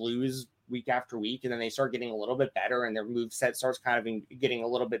lose week after week, and then they start getting a little bit better, and their move set starts kind of getting a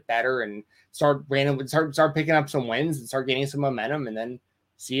little bit better, and start picking up some wins and start gaining some momentum, and then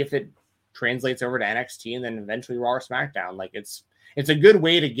see if it translates over to NXT and then eventually Raw or SmackDown. Like it's a good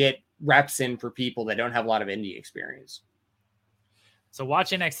way to get reps in for people that don't have a lot of indie experience. So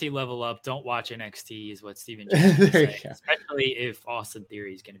watch NXT Level Up. Don't watch NXT is what Steven James said, especially if Austin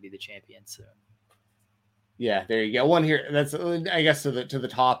Theory is going to be the champion soon. Yeah, there you go. One here. That's, I guess, to the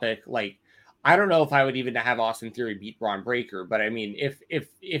topic. Like, I don't know if I would even have Austin Theory beat Braun Breaker, but I mean,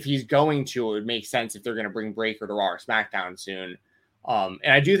 if he's going to, it would make sense if they're going to bring Breaker to Raw or SmackDown soon.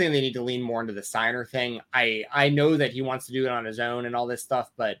 And I do think they need to lean more into the Steiner thing. I know that he wants to do it on his own and all this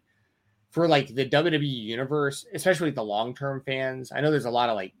stuff, but for like the WWE universe, especially like the long-term fans, I know there's a lot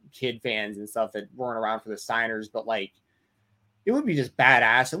of like kid fans and stuff that weren't around for the Steiners, but like it would be just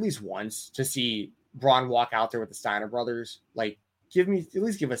badass at least once to see Braun walk out there with the Steiner brothers. Like at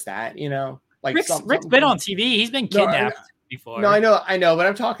least give us that, you know? Like Rick's been on TV. He's been kidnapped before. No, I know, but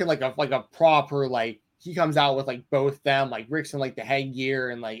I'm talking like a proper, like he comes out with like both them, like Rick's in like the headgear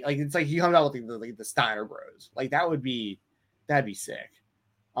and like it's like he comes out with the Steiner bros. Like that'd be sick.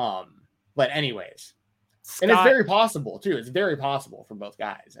 But anyways, Scott, and it's very possible too. It's very possible for both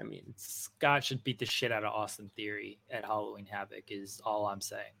guys. I mean, Scott should beat the shit out of Austin Theory at Halloween Havoc is all I'm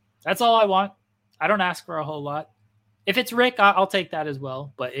saying. That's all I want. I don't ask for a whole lot. If it's Rick, I'll take that as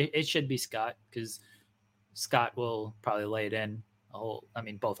well. But it should be Scott because Scott will probably lay it in.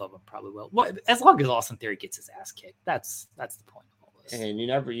 Both of them probably will. Well, as long as Austin Theory gets his ass kicked, that's the point of all this. And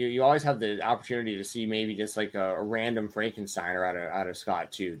you always have the opportunity to see maybe just like a random Frankensteiner out of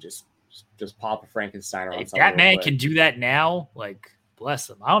Scott too. Just pop a Frankensteiner on something. That man can do that now. Like, bless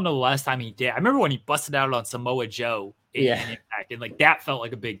him. I don't know the last time he did. I remember when he busted out on Samoa Joe in Impact, and like that felt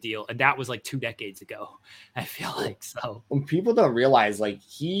like a big deal. And that was like 2 decades ago. I feel like so. When people don't realize, like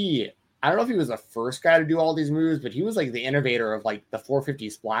I don't know if he was the first guy to do all these moves, but he was like the innovator of like the 450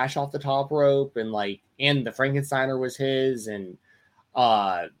 splash off the top rope, and the Frankensteiner was his, and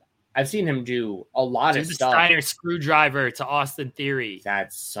I've seen him do a lot of stuff. Steiner screwdriver to Austin Theory.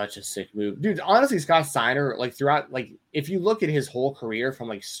 That's such a sick move, dude. Honestly, Scott Steiner, like throughout, like if you look at his whole career from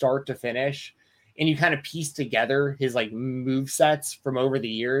like start to finish, and you kind of piece together his like move sets from over the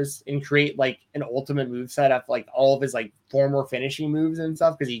years and create like an ultimate move set of like all of his like former finishing moves and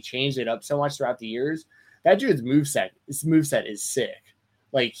stuff, because he changed it up so much throughout the years. That dude's move set is sick.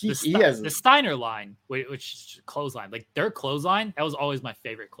 Like he has the Steiner line, which is clothesline, like their clothesline. That was always my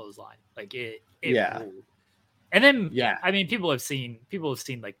favorite clothesline. Like it ruled. And then I mean, people have seen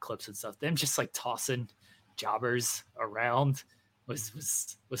like clips and stuff. Them just like tossing jobbers around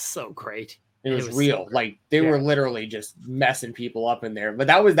was so great. It was real. So like they were literally just messing people up in there. But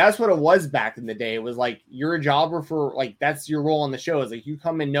that's what it was back in the day. It was like you're a jobber for like that's your role on the show. Is like you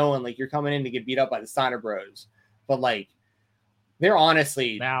come in knowing like you're coming in to get beat up by the Steiner Bros. But like they're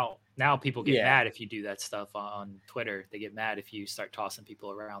honestly now people get mad if you do that stuff on Twitter. They get mad if you start tossing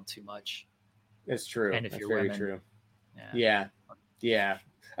people around too much. It's true. And if you're very women. True. Yeah.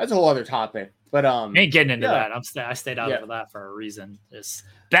 That's a whole other topic. But ain't getting into that. I stayed out of that for a reason. Just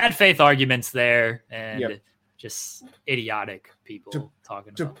bad faith arguments there, and just idiotic people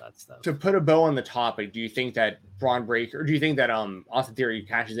talking about that stuff. To put a bow on the topic, do you think that Braun Breaker, or do you think that Austin Theory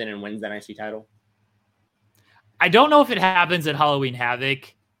cashes in and wins the NXT title? I don't know if it happens at Halloween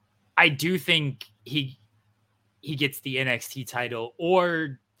Havoc. I do think he gets the NXT title,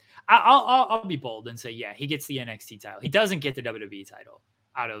 or I'll be bold and say he gets the NXT title. He doesn't get the WWE title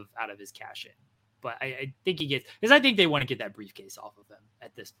out of his cash in, but I think he gets, because I think they want to get that briefcase off of him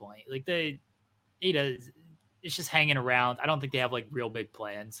at this point. Like it's just hanging around. I don't think they have like real big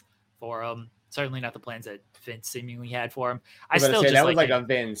plans for him. Certainly not the plans that Vince seemingly had for him. That was like a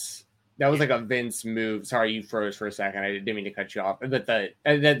Vince. That was like a Vince move. Sorry, you froze for a second. I didn't mean to cut you off. But that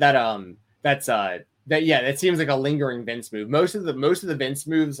seems like a lingering Vince move. Most of the Vince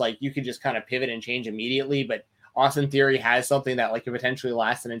moves, like you could just kind of pivot and change immediately. But Austin Theory has something that like could potentially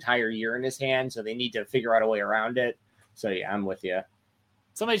last an entire year in his hand, so they need to figure out a way around it. So yeah, I'm with you.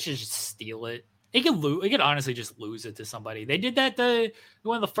 Somebody should just steal it. He could honestly just lose it to somebody. They did that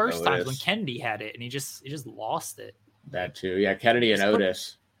one of the first times when Kennedy had it, and he just lost it. That too, yeah. Kennedy and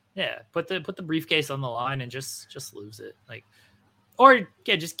Otis. Put the briefcase on the line and just lose it,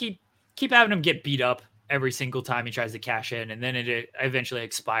 just keep having him get beat up every single time he tries to cash in, and then it eventually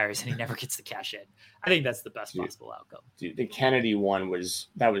expires and he never gets to cash in. I think that's the best possible outcome. Dude, the Kennedy one was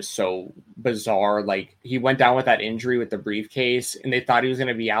so bizarre. Like he went down with that injury with the briefcase, and they thought he was going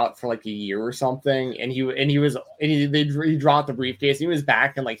to be out for like a year or something. And he dropped the briefcase. And he was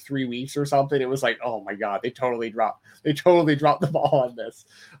back in like 3 weeks or something. It was like, oh my god, they totally dropped the ball on this.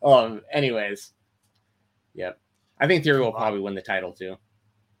 Anyways, yep. I think Theory will probably win the title too.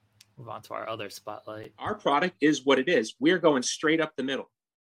 Move on to our other spotlight. Our product is what it is. We're going straight up the middle.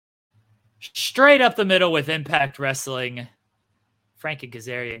 Straight up the middle with Impact Wrestling. Frankie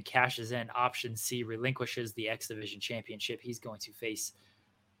Kazarian cashes in. Option C relinquishes the X Division Championship. He's going to face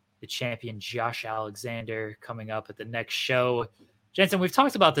the champion Josh Alexander coming up at the next show. Jensen, we've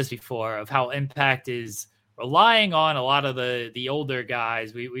talked about this before, of how Impact is relying on a lot of the older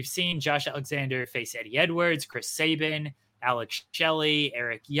guys. We've seen Josh Alexander face Eddie Edwards, Chris Sabin, Alex Shelley,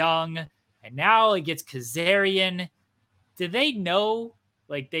 Eric Young, and now it gets Kazarian. Do they know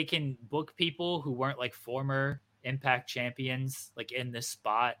like they can book people who weren't like former Impact champions like in this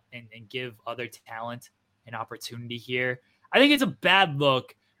spot and give other talent an opportunity here? I think it's a bad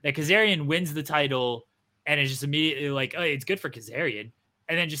look that Kazarian wins the title and it's just immediately like, oh, it's good for Kazarian,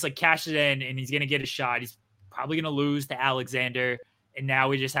 and then just like cash it in and he's gonna get a shot. He's probably gonna lose to Alexander, and now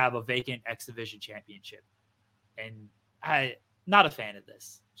we just have a vacant X Division championship. And I'm not a fan of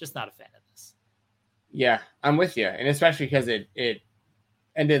this. Just not a fan of this. Yeah, I'm with you. And especially because it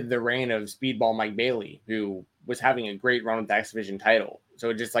ended the reign of Speedball Mike Bailey, who was having a great run with the X Division title.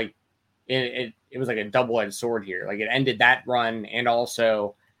 So it it was like a double-edged sword here. Like it ended that run, and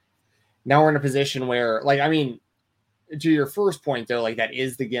also now we're in a position where, like, I mean, to your first point though, like that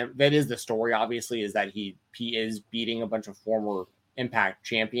is the story. Obviously, is that he is beating a bunch of former Impact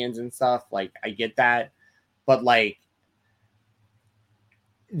champions and stuff. Like I get that, but like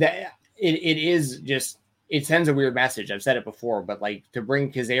that it is just, it sends a weird message. I've said it before, but like to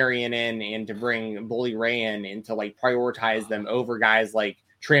bring Kazarian in and to bring Bully Ray in and to like prioritize them over guys like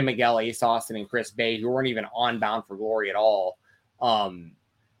Trey Miguel, Ace Austin, and Chris Bay, who weren't even on Bound for Glory at all.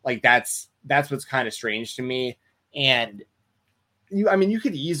 Like that's what's kind of strange to me. And you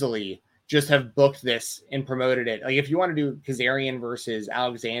could easily just have booked this and promoted it. Like if you want to do Kazarian versus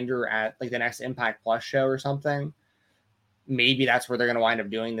Alexander at like the next Impact Plus show or something, maybe that's where they're going to wind up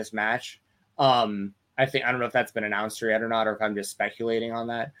doing this match. I don't know if that's been announced yet or not, or if I'm just speculating on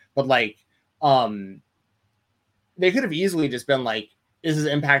that, but like, they could have easily just been like, this is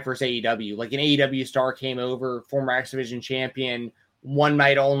Impact versus AEW. Like an AEW star came over, former X Division champion, one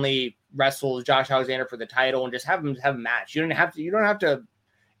night only, wrestle Josh Alexander for the title, and just have him have a match. You don't have to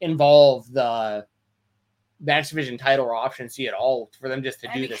involve the X Division title or option C at all for them just to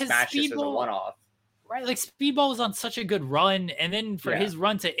do this match just as a one-off. Right, like Speedball was on such a good run, and then for his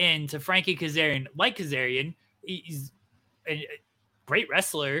run to end to Frankie Kazarian, like Kazarian, he's a great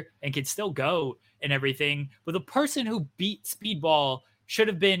wrestler and can still go and everything. But the person who beat Speedball should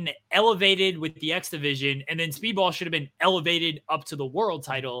have been elevated with the X Division, and then Speedball should have been elevated up to the world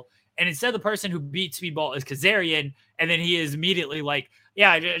title. And instead, the person who beat Speedball is Kazarian, and then he is immediately like,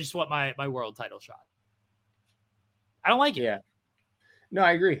 yeah, I just want my world title shot. I don't like it. Yeah. No,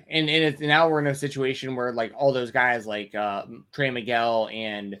 I agree. And now we're in a situation where like all those guys like Trey Miguel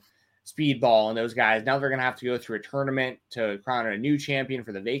and Speedball and those guys, now they're going to have to go through a tournament to crown a new champion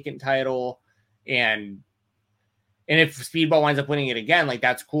for the vacant title. And if Speedball winds up winning it again, like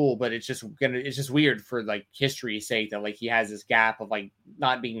that's cool, but it's just weird for like history's sake that like he has this gap of like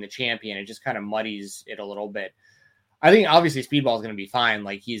not being the champion. It just kind of muddies it a little bit. I think obviously Speedball is going to be fine.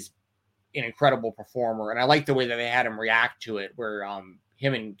 Like he's an incredible performer, and I like the way that they had him react to it, where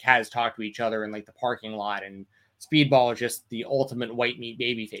him and Kaz talk to each other in like the parking lot, and Speedball is just the ultimate white meat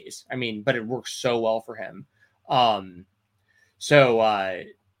baby face. I mean, but it works so well for him. So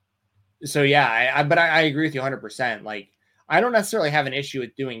yeah, but I agree with you 100%. Like I don't necessarily have an issue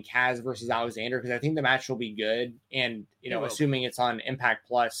with doing Kaz versus Alexander, because I think the match will be good, and assuming it's on Impact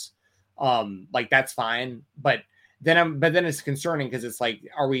Plus, like that's fine. But then it's concerning, because it's like,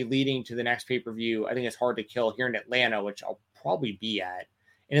 are we leading to the next pay-per-view? I think it's Hard to Kill here in Atlanta, which I'll probably be at.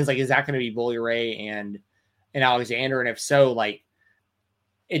 And it's like, is that going to be Bully Ray and Alexander? And if so, like,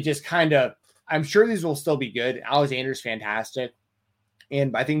 it just kind of, I'm sure these will still be good. Alexander's fantastic.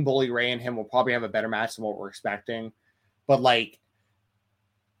 And I think Bully Ray and him will probably have a better match than what we're expecting. But like,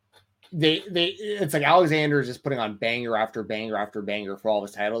 it's like Alexander is just putting on banger after banger after banger for all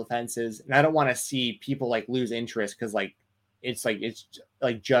his title defenses, and I don't want to see people like lose interest because it's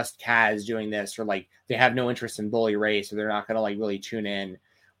just Kaz doing this, or like they have no interest in Bully Ray, so they're not going to like really tune in.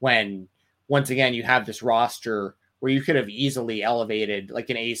 When once again you have this roster where you could have easily elevated like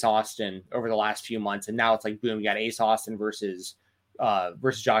an Ace Austin over the last few months, and now it's like boom, you got Ace Austin versus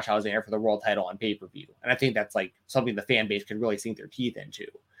Josh Alexander for the world title on pay-per-view, and I think that's like something the fan base could really sink their teeth into.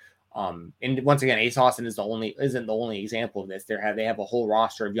 And once again, Ace Austin isn't the only example of this. They have a whole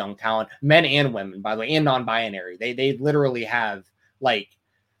roster of young talent, men and women, by the way, and non-binary. They literally have like,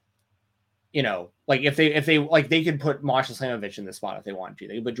 like if they like, they could put Masha Slamovich in this spot if they wanted to.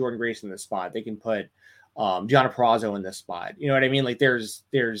 They can put Jordan Grace in this spot. They can put Gianna Perazo in this spot. You know what I mean? Like there's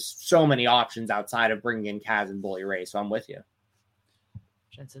so many options outside of bringing in Kaz and Bully Ray. So I'm with you.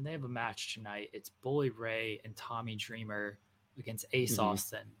 Jensen, they have a match tonight. It's Bully Ray and Tommy Dreamer against Ace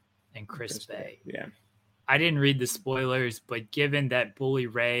Austin and Chris Bay. Yeah. I didn't read the spoilers, but given that Bully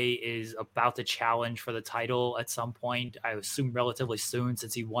Ray is about to challenge for the title at some point, I assume relatively soon,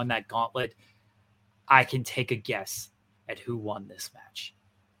 since he won that gauntlet, I can take a guess at who won this match.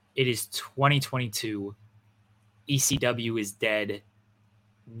 It is 2022. ECW is dead.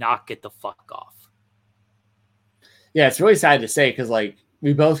 Knock it the fuck off. Yeah, it's really sad to say, because like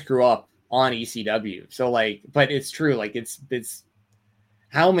we both grew up on ECW. So like, but it's true. Like it's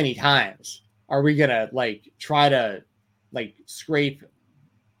how many times are we gonna like try to like scrape,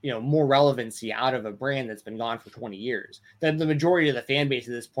 more relevancy out of a brand that's been gone for 20 years that the majority of the fan base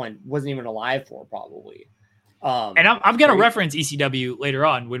at this point wasn't even alive for, probably. And I'm going to reference ECW later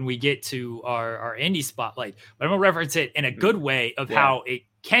on when we get to our indie spotlight, but I'm going to reference it in a good way of how it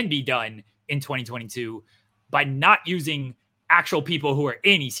can be done in 2022 by not using actual people who are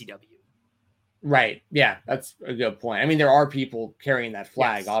in ECW. Right. Yeah, that's a good point. I mean, there are people carrying that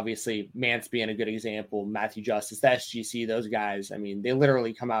flag. Yes. Obviously, Mance being a good example, Matthew Justice, the SGC, those guys. I mean, they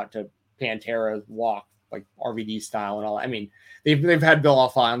literally come out to Pantera walk like RVD style and all. I mean, they've had Bill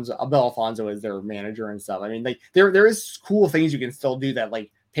Alfonso as their manager and stuff. I mean, like there is cool things you can still do that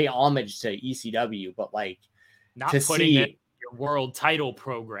like pay homage to ECW, but like not putting it in your world title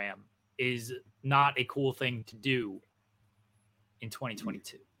program is not a cool thing to do in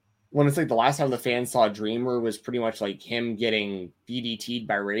 2022. When it's like the last time the fans saw Dreamer was pretty much like him getting DDT'd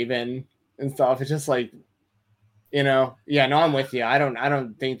by Raven and stuff. It's just like, yeah, no, I'm with you. I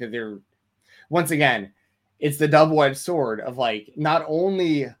don't think that they're, once again, it's the double-edged sword of like, not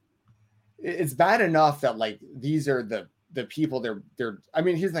only it's bad enough that like, these are the people they're, I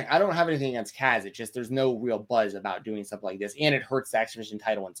mean, here's the thing. I don't have anything against Kaz. It's just, there's no real buzz about doing stuff like this. And it hurts the X Division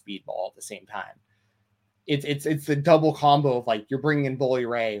title and Speedball at the same time. It's the double combo of like you're bringing in Bully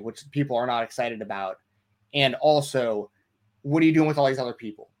Ray, which people are not excited about, and also what are you doing with all these other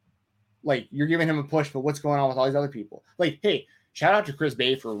people? Like you're giving him a push, but what's going on with all these other people? Like, hey, shout out to Chris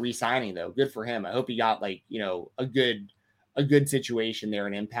Bay for re-signing though. Good for him. I hope he got like a good situation there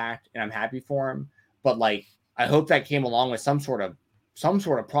in Impact, and I'm happy for him. But like I hope that came along with some sort of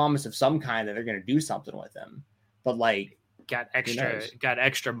promise of some kind that they're going to do something with him. But like got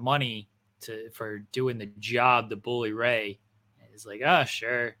extra money for doing the job, the Bully Ray is like, oh,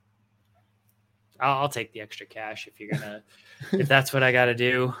 sure. I'll take the extra cash if you're gonna, if that's what I got to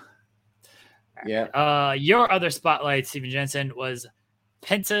do. Yeah. Your other spotlight, Steven Jensen, was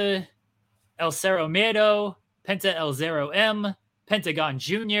Penta El Cerro Miedo, Penta El Zero M, Pentagon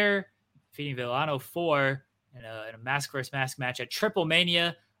Jr., defeating Villano 4 in a mask versus mask match at Triple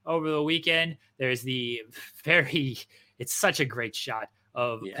Mania over the weekend. There's it's such a great shot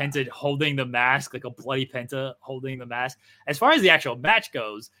of Penta holding the mask, like a bloody Penta holding the mask. As far as the actual match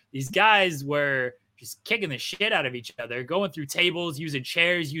goes, these guys were just kicking the shit out of each other, going through tables, using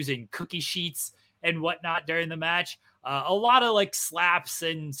chairs, using cookie sheets and whatnot during the match. A lot of like slaps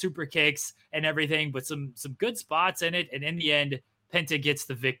and super kicks and everything, but some good spots in it. And in the end, Penta gets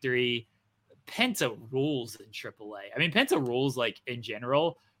the victory. Penta rules in AAA. I mean, Penta rules like in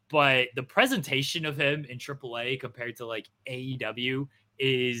general, but the presentation of him in AAA compared to like AEW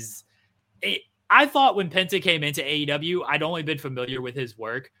I thought when Penta came into AEW, I'd only been familiar with his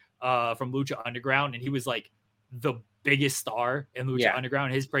work from Lucha Underground, and he was like the biggest star in Lucha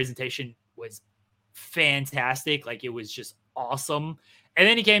Underground. His presentation was fantastic. Like it was just awesome. And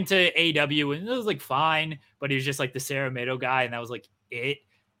then he came to AEW and it was like fine, but he was just like the Cerro Miedo guy, and that was like it.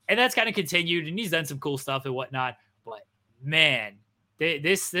 And that's kind of continued, and he's done some cool stuff and whatnot. But man,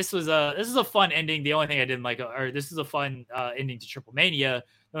 this was a fun ending. The only thing I didn't like, or this is a fun ending to Triple Mania.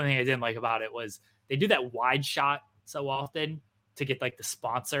 The only thing I didn't like about it was they do that wide shot so often to get like the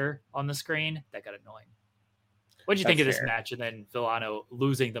sponsor on the screen. That got annoying. What did you think of this match? And then Villano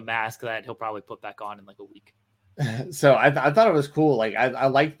losing the mask that he'll probably put back on in like a week. So I thought it was cool. Like I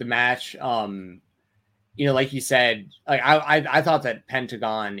liked the match. Like you said, like I thought that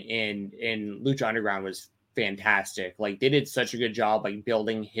Pentagon in Lucha Underground was fantastic. Like they did such a good job like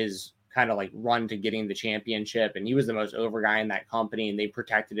building his kind of like run to getting the championship, and he was the most over guy in that company, and they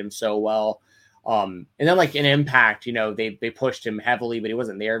protected him so well. And then like in Impact, they pushed him heavily, but he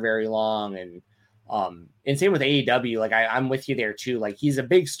wasn't there very long. And same with AEW, like I'm with you there too. Like he's a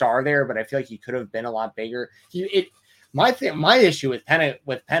big star there, but I feel like he could have been a lot bigger. My issue with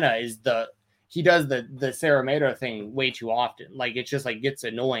Penta is he does the Cerro Miedo thing way too often. Like it just like gets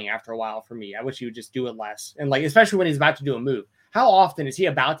annoying after a while for me. I wish he would just do it less. And like, especially when he's about to do a move, how often is he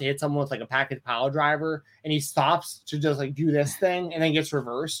about to hit someone with like a package pile driver and he stops to just like do this thing and then gets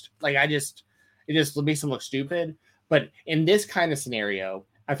reversed? Like it just makes him look stupid. But in this kind of scenario,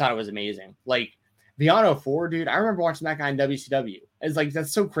 I thought it was amazing. Like Villano 4, dude, I remember watching that guy in WCW. It's like,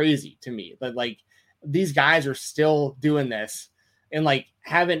 that's so crazy to me that like these guys are still doing this and like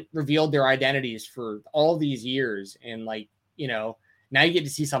haven't revealed their identities for all these years. And like, now you get to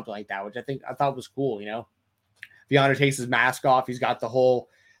see something like that, which I thought was cool. Villano takes his mask off. He's got the whole,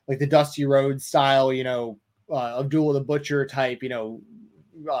 like the Dusty Rhodes style, Abdullah the Butcher type,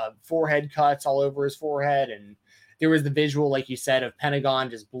 forehead cuts all over his forehead. And there was the visual, like you said, of Pentagon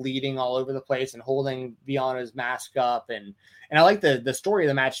just bleeding all over the place and holding Villano's mask up. And I like the story of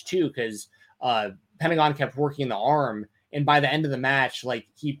the match too, because Pentagon kept working the arm. And by the end of the match, like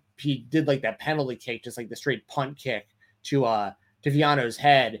he did like that penalty kick, just like the straight punt kick to Villano's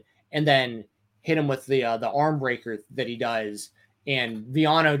head, and then hit him with the arm breaker that he does. And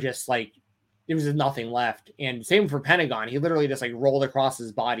Villano just like, there was nothing left. And same for Pentagon. He literally just like rolled across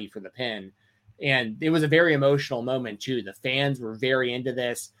his body for the pin. And it was a very emotional moment too. The fans were very into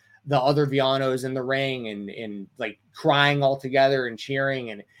this. the other Villanos in the ring and like crying all together and cheering.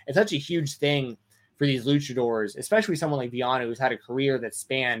 And it's such a huge thing for these luchadors, especially someone like Villano, who's had a career that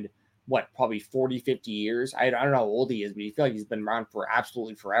spanned probably 40, 50 years. I don't know how old he is, but I feel like he's been around for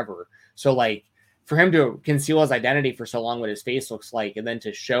absolutely forever. So like for him to conceal his identity for so long, what his face looks like, and then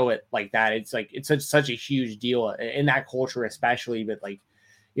to show it like that, it's like, it's such a huge deal in that culture, especially, but like,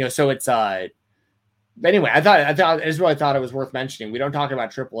 so it's, anyway, I just really thought it was worth mentioning. We don't talk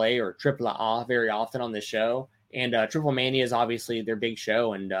about AAA or AAA very often on this show, and Triple Mania is obviously their big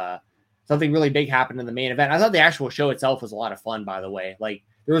show, and something really big happened in the main event. I thought the actual show itself was a lot of fun, by the way. Like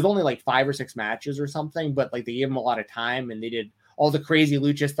there was only like 5 or 6 matches or something, but like they gave them a lot of time, and they did all the crazy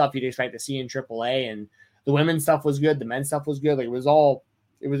lucha stuff you'd expect to see in AAA, and the women's stuff was good, the men's stuff was good. Like it was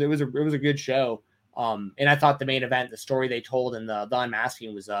a good show. And I thought the main event, the story they told, and the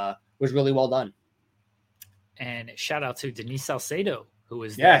unmasking was really well done. And shout out to Denise Salcedo, who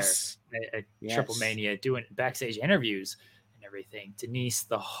was yes. there at Triple Mania doing backstage interviews and everything. Denise,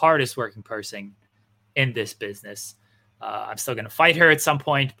 the hardest working person in this business. I'm still going to fight her at some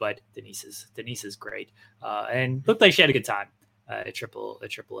point, but Denise is great. And looked like she had a good time at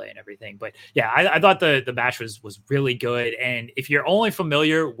AAA and everything. But yeah, I thought the match was really good. And if you're only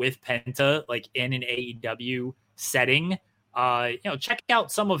familiar with Penta, like in an AEW setting, check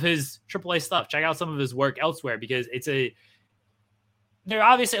out some of his AAA stuff. Check out some of his work elsewhere, because there are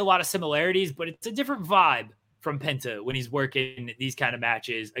obviously a lot of similarities, but it's a different vibe from Penta when he's working these kind of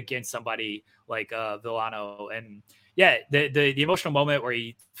matches against somebody like Villano. And yeah, the emotional moment where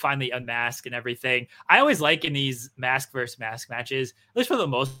he finally unmasked and everything. I always like in these mask versus mask matches, at least for the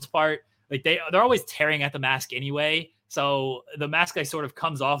most part, like they're always tearing at the mask anyway. So the mask like sort of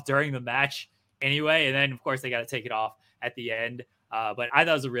comes off during the match anyway, and then of course they got to take it off at the end. But I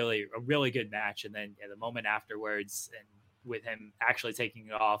thought it was a really good match. And then the moment afterwards, and with him actually taking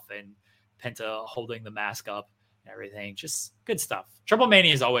it off and Penta holding the mask up and everything, just good stuff. Triple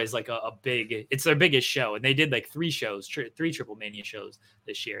Mania is always like it's their biggest show, and they did like 3 Triple Mania shows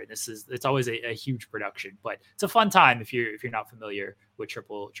this year. It's always a huge production, but it's a fun time if you're not familiar with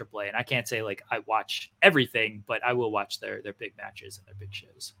AAA. And I can't say like I watch everything, but I will watch their big matches and their big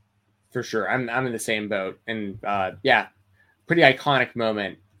shows. For sure. I'm in the same boat. And pretty iconic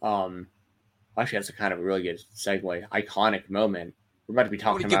moment. Actually, that's a kind of a really good segue. Iconic moment. We're about to be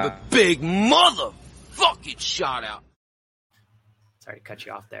talking about. Give a big motherfucking shout out. Sorry to cut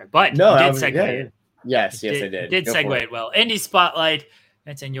you off there, but no, you did segue it. Yes, I did. Did segue it well. Indie Spotlight.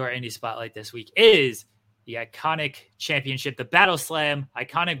 That's in your Indie Spotlight this week is the iconic championship, the Battle Slam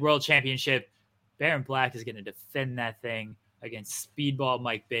Iconic World Championship. Baron Black is going to defend that thing against Speedball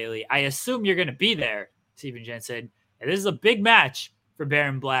Mike Bailey. I assume you're going to be there, Steven Jensen. And this is a big match for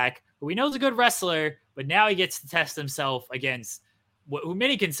Baron Black, who we know is a good wrestler, but now he gets to test himself against who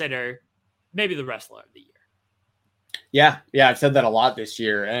many consider maybe the wrestler of the year. Yeah, I've said that a lot this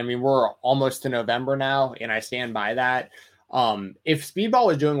year. And I mean, we're almost to November now, and I stand by that. If Speedball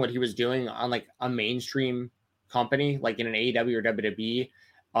was doing what he was doing on like a mainstream company, like in an AEW or WWE,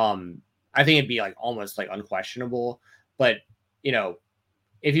 I think it'd be like almost like unquestionable. But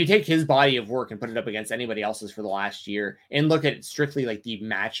if you take his body of work and put it up against anybody else's for the last year and look at strictly like the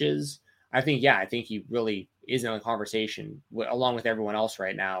matches, I think he really is in a conversation along with everyone else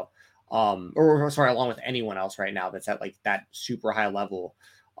right now. Along with anyone else right now that's at like that super high level.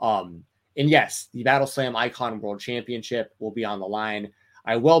 And yes, the Battle Slam Icon World Championship will be on the line.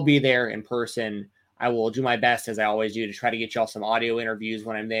 I will be there in person. I will do my best, as I always do, to try to get y'all some audio interviews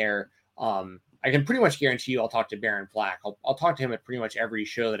when I'm there. I can pretty much guarantee you I'll talk to Baron Black. I'll talk to him at pretty much every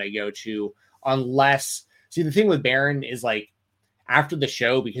show that I go to, unless... See, the thing with Baron is, like, after the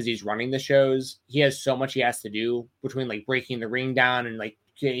show, because he's running the shows, he has so much he has to do between, like, breaking the ring down and, like,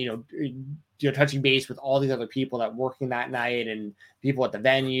 touching base with all these other people that working that night and people at the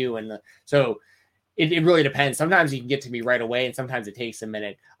venue. So it really depends. Sometimes he can get to me right away, and sometimes it takes a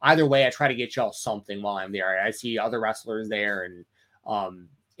minute. Either way, I try to get y'all something while I'm there. I see other wrestlers there, and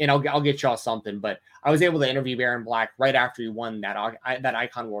I'll get y'all something. But I was able to interview Baron Black right after he won that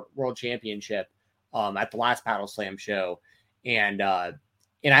Icon World Championship at the last Battle Slam show, and I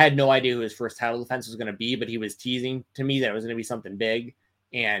had no idea who his first title defense was going to be, but he was teasing to me that it was going to be something big,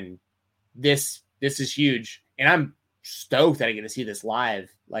 and this is huge, and I'm stoked that I get to see this live.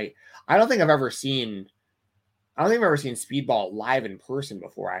 Like, I don't think I've ever seen Speedball live in person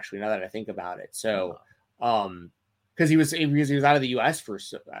before, actually, now that I think about it. So, because he was out of the US for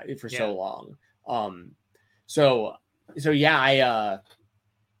so long. So yeah,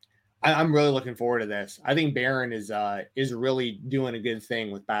 I'm really looking forward to this. I think Baron is really doing a good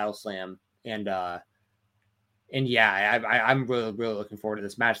thing with Battle Slam, and And yeah, I'm really, really looking forward to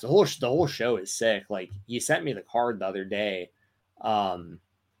this match. The whole show is sick. Like, you sent me the card the other day.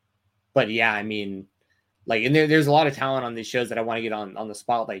 But yeah, I mean, like, and there's a lot of talent on these shows that I want to get on the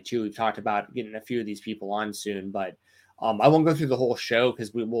spotlight too. We've talked about getting a few of these people on soon, but I won't go through the whole show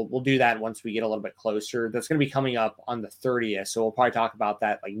because we'll do that once we get a little bit closer. That's going to be coming up on the 30th, so we'll probably talk about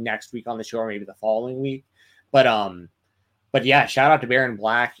that like next week on the show or maybe the following week. But yeah, shout out to Baron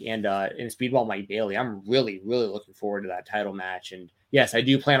Black and Speedball Mike Bailey. I'm really, really looking forward to that title match. And yes, I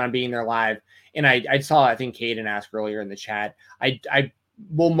do plan on being there live. And I saw, I think Caden asked earlier in the chat, I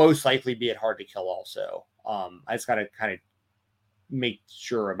will most likely be at Hard to Kill also. I just got to kind of make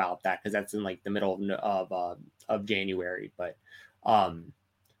sure about that because that's in like the middle of January. But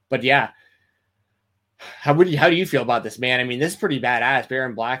yeah, how do you feel about this, man? I mean, this is pretty badass.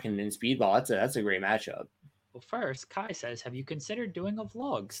 Baron Black and Speedball. That's a great matchup. Well, first, Kai says, have you considered doing a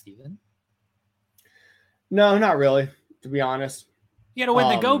vlog, Steven? No, not really, to be honest. You got to win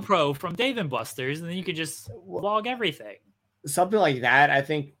the GoPro from Dave & Buster's, and then you could just vlog everything. Something like that, I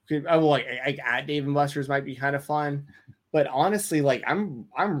think. Like at Dave & Buster's might be kind of fun, but honestly, like I'm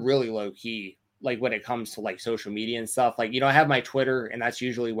really low key. Like when it comes to like social media and stuff. Like, I have my Twitter, and that's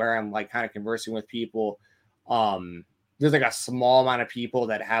usually where I'm like kind of conversing with people. There's like a small amount of people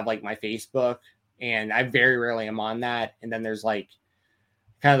that have like my Facebook. And I very rarely am on that. And then there's like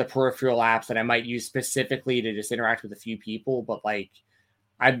kind of the peripheral apps that I might use specifically to just interact with a few people. But like,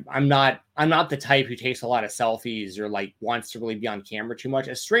 I'm not the type who takes a lot of selfies or like wants to really be on camera too much.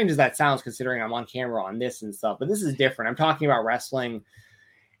 As strange as that sounds, considering I'm on camera on this and stuff, but this is different. I'm talking about wrestling.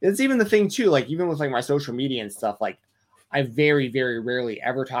 It's even the thing too, like even with like my social media and stuff, like I very, very rarely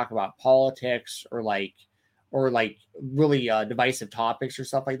ever talk about politics or like really divisive topics or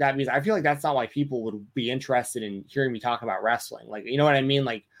stuff like that, because I feel like that's not why people would be interested in hearing me talk about wrestling. Like, you know what I mean?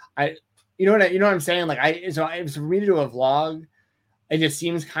 Like you know what I'm saying? Like so for me to do a vlog, it just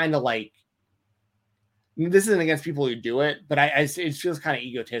seems kind of like, this isn't against people who do it, but it feels kind of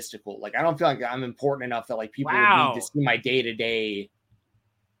egotistical. Like, I don't feel like I'm important enough that like people would need to see my day-to-day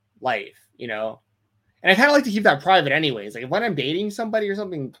life, And I kind of like to keep that private anyways. Like when I'm dating somebody or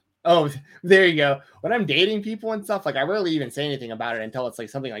something, oh, there you go. When I'm dating people and stuff, like I rarely even say anything about it until it's like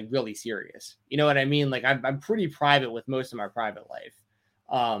something like really serious. You know what I mean? Like I'm pretty private with most of my private life.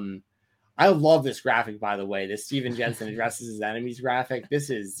 I love this graphic, by the way. This Steven Jensen addresses his enemies graphic.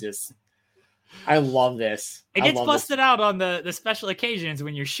 This is just, I love this. It gets busted out on the special occasions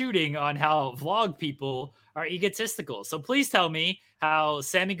when you're shooting on how vlog people are egotistical. So please tell me how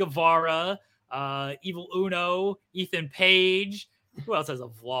Sammy Guevara, Evil Uno, Ethan Page, who else has a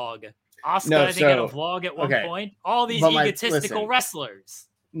vlog? Oscar, I think, had a vlog at one point. All these egotistical wrestlers.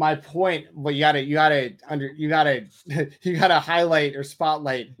 My point, well, you gotta highlight or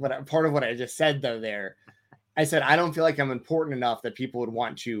spotlight part of what I just said though. There, I said I don't feel like I'm important enough that people would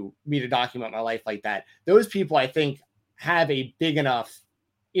want me to document my life like that. Those people, I think, have a big enough,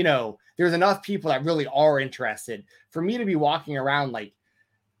 there's enough people that really are interested for me to be walking around like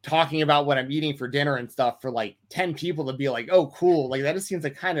talking about what I'm eating for dinner and stuff for like 10 people to be like, oh, cool. Like that just seems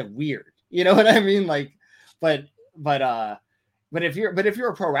like kind of weird. You know what I mean? Like, but if you're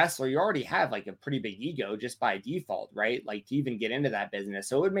a pro wrestler, you already have like a pretty big ego just by default, right? Like to even get into that business.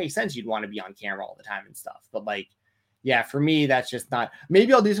 So it would make sense you'd want to be on camera all the time and stuff. But like, yeah, for me, that's just not,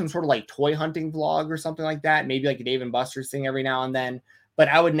 maybe I'll do some sort of like toy hunting vlog or something like that. Maybe like a Dave & Buster's thing every now and then, but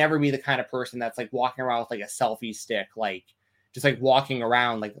I would never be the kind of person that's like walking around with like a selfie stick, like just like walking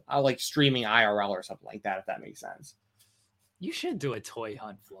around, like I like streaming IRL or something like that, if that makes sense. You should do a toy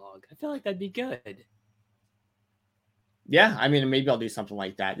hunt vlog. I feel like that'd be good. Yeah, I mean, maybe I'll do something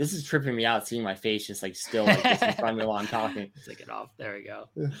like that. This is tripping me out, seeing my face just like still like this in front of me while I'm talking. Take it off. There we go.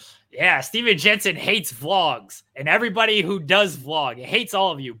 Yeah, Steven Jensen hates vlogs, and everybody who does vlog, it hates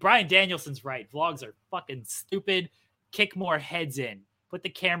all of you. Brian Danielson's right. Vlogs are fucking stupid. Kick more heads in. Put the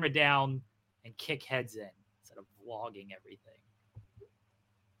camera down and kick heads in instead of vlogging everything.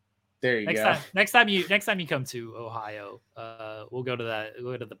 There you go. Next time you come to Ohio, we'll go to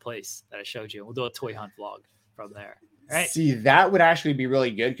the place that I showed you. We'll do a toy hunt vlog from there. Right. See, that would actually be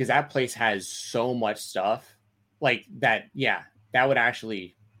really good because that place has so much stuff like that. Yeah, that would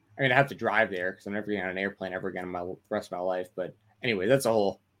actually, I'm going to have to drive there because I'm never getting on an airplane ever again in the rest of my life. But anyway, that's a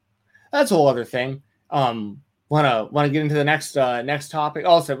whole other thing. Want to get into the next topic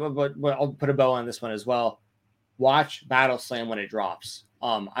also, but I'll put a bow on this one as well. Watch Battle Slam when it drops.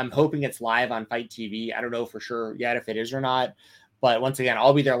 I'm hoping it's live on Fight TV. I don't know for sure yet if it is or not, but once again,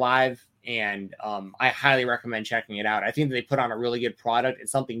 I'll be there live. And I highly recommend checking it out. I think that they put on a really good product.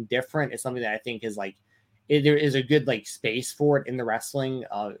 It's something different. It's something that I think is like, there is a good like space for it in the wrestling,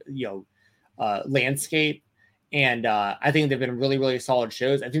 landscape. And I think they've been really, really solid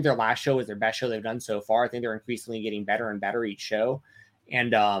shows. I think their last show was their best show they've done so far. I think they're increasingly getting better and better each show.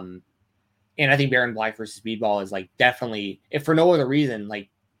 And I think Baron Black versus Speedball is like definitely, if for no other reason, like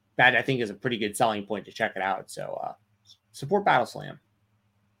that I think is a pretty good selling point to check it out. So support Battle Slam.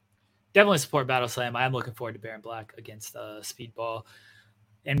 Definitely support Battle Slam. I am looking forward to Baron Black against Speedball.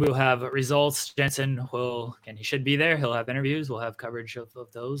 And we'll have results. Jensen he should be there. He'll have interviews. We'll have coverage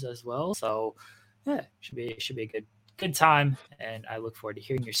of those as well. So yeah, should be a good time. And I look forward to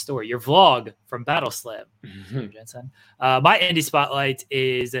hearing your story, your vlog from Battle Slam, Jensen. My indie spotlight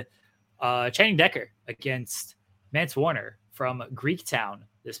is Channing Decker against Mance Warner from Greektown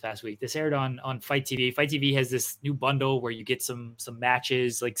this past week. This aired on Fight TV. Fight TV has this new bundle where you get some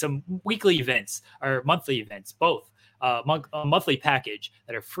matches, like some weekly events or monthly events, both a monthly package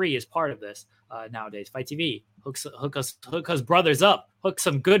that are free as part of this nowadays. Fight TV hook us brothers up, hook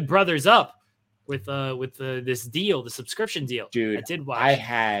some good brothers up with this deal, the subscription deal. Dude, I did watch.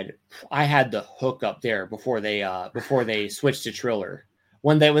 I had the hook up there before they switched to Triller.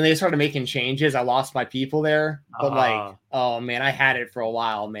 When they started making changes, I lost my people there. But oh man, I had it for a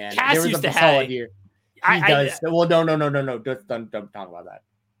while, man. Cass there was used to solid have year. He does. Well, no. Don't talk about that.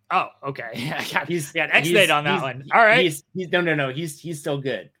 Oh, okay. He's got X-Date on that one. All right. He's He's still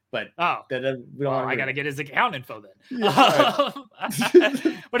good. But I got to get his account info then. Yeah,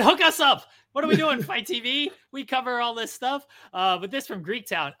 but hook us up. What are we doing, Fight TV? We cover all this stuff. But this from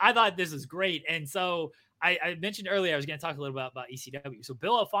Greektown, I thought this was great. And so I mentioned earlier I was going to talk a little bit about ECW. So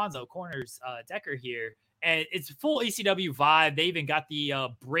Bill Alfonso corners Decker here, and it's full ECW vibe. They even got the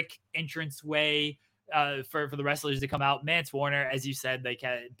brick entranceway for the wrestlers to come out. Mance Warner, as you said, they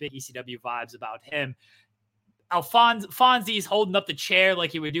had big ECW vibes about him. Fonzie's holding up the chair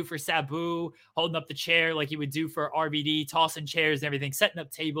like he would do for Sabu, holding up the chair like he would do for RVD, tossing chairs and everything, setting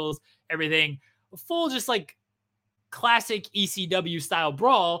up tables, everything. Full just like classic ECW style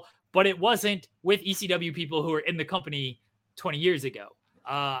brawl, but it wasn't with ECW people who were in the company 20 years ago.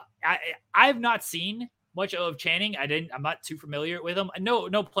 I've not seen much of Channing. I'm not too familiar with him. I know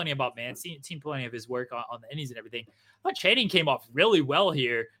plenty about Mance, seen plenty of his work on the indies and everything. But Channing came off really well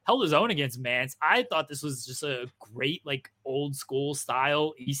here, held his own against Mance. I thought this was just a great, like, old school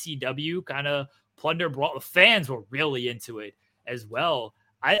style ECW kind of plunder brawl. The fans were really into it as well.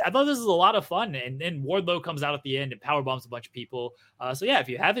 I thought this was a lot of fun. And then Wardlow comes out at the end and powerbombs a bunch of people. So yeah, if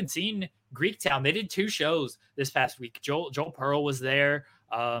you haven't seen Greektown, they did 2 shows this past week. Joel Pearl was there.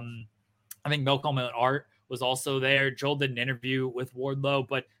 I think Malcolm and Art was also there. Joel did an interview with Wardlow,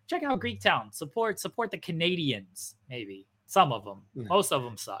 but check out Greektown. Support the Canadians, maybe. Some of them. Most of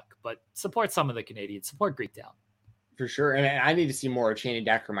them suck, but support some of the Canadians. Support Greektown. For sure. And I need to see more of Channing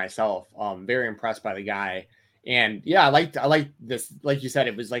Decker myself. Very impressed by the guy. And yeah, I liked this. Like you said,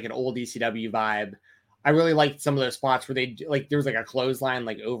 it was like an old ECW vibe. I really liked some of those spots where they like there was like a clothesline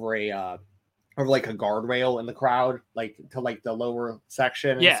like over like a guardrail in the crowd, like to like the lower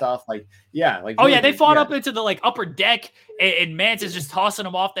section and stuff. Like, yeah, like they fought up into the like upper deck, and Mance is just tossing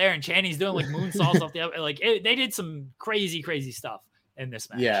them off there, and Channing's doing like moonsaults off the upper. Like they did some crazy stuff in this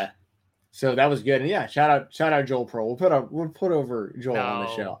match. Yeah, so that was good. And yeah, shout out Joel Pearl. We'll put over Joel on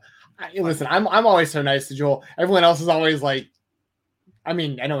the show. Listen, I'm always so nice to Joel. Everyone else is always like, I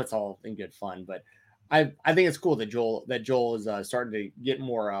mean, I know it's all in good fun, but I think it's cool that Joel is starting to get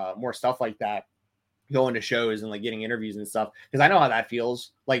more stuff like that, going to shows and like getting interviews and stuff, because I know how that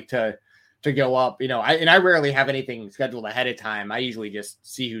feels like to go up, I rarely have anything scheduled ahead of time. I usually just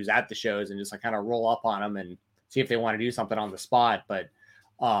see who's at the shows and just like kind of roll up on them and see if they want to do something on the spot. But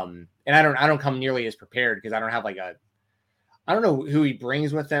and I don't come nearly as prepared because I don't have like I don't know who he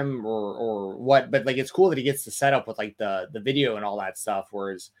brings with him or what, but like it's cool that he gets to set up with like the video and all that stuff,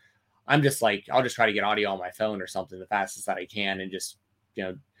 whereas I'm just like I'll just try to get audio on my phone or something the fastest that I can, and just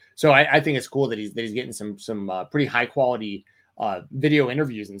so I think it's cool that he's getting some pretty high quality video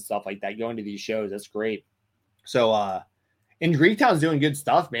interviews and stuff like that going to these shows. That's great. So and Greektown's doing good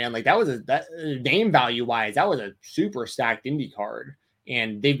stuff, man. Like that name value wise, that was a super stacked indie card.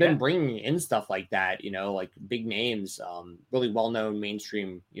 And they've been bringing in stuff like that, like big names, really well-known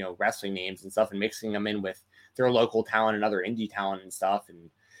mainstream, wrestling names and stuff, and mixing them in with their local talent and other indie talent and stuff. And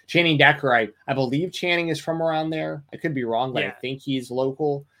Channing Decker, I believe Channing is from around there. I could be wrong, but I think he's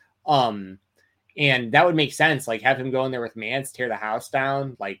local. And that would make sense. Like have him go in there with Mance, tear the house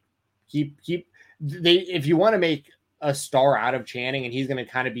down. Like if you want to make a star out of Channing, and he's going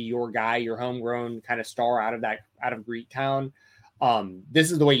to kind of be your guy, your homegrown kind of star out of Greektown.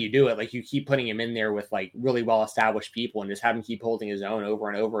 This is the way you do it. Like you keep putting him in there with like really well-established people and just have him keep holding his own over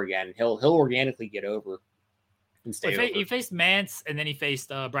and over again. He'll organically get over and stay over. He faced Mance, and then he faced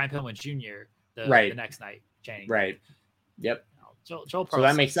Brian Pillman Jr. the next night. Channing. Right. Yep. Joel So Pearl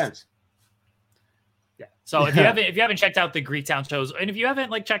that makes sense. Yeah. So if you haven't checked out the Greektown shows, and if you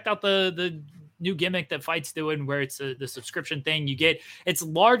haven't checked out the new gimmick that Fight's doing, where it's the subscription thing, it's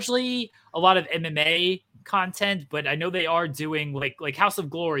largely a lot of MMA content, but I know they are doing like House of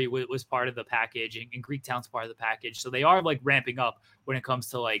Glory was part of the package, and Greektown's part of the package. So they are ramping up when it comes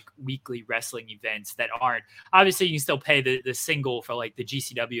to weekly wrestling events that aren't, obviously you can still pay the single for the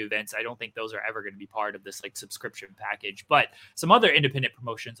GCW events. I don't think those are ever going to be part of this subscription package, but some other independent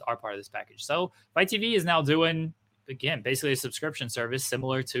promotions are part of this package. So Fight TV is now doing, again, basically a subscription service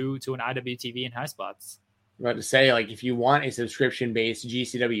similar to an IWTV and High Spots. I'm about to say, if you want a subscription-based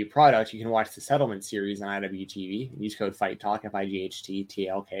GCW product, you can watch the Settlement series on IWTV. Use code FIGHTTALK,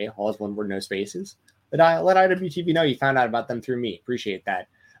 FIGHTTALK, all is one word, no spaces. Let IWTV know you found out about them through me. Appreciate that.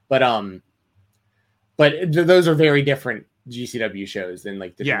 But those are very different GCW shows than the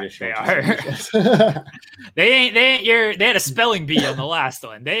traditional. They ain't they had a spelling bee on the last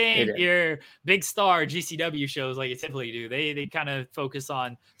one. They ain't your big star GCW shows like you typically do. They kind of focus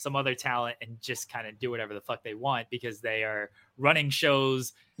on some other talent and just kind of do whatever the fuck they want because they are running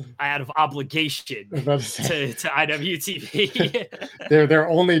shows out of obligation to IWTV. they're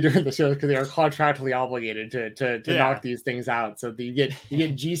only doing the shows because they are contractually obligated to knock these things out. So you get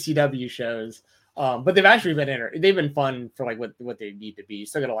GCW shows. But they've actually they've been fun for what they need to be. You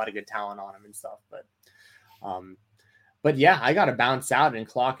still got a lot of good talent on them and stuff, but yeah, I got to bounce out and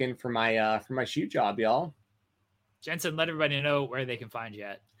clock in for my shoot job, y'all. Jensen, let everybody know where they can find you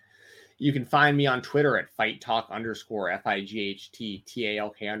at. You can find me on Twitter at FightTalk _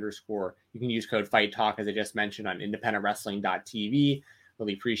 FIGHTTALK _ You can use code FightTalk, as I just mentioned, on independentwrestling.tv.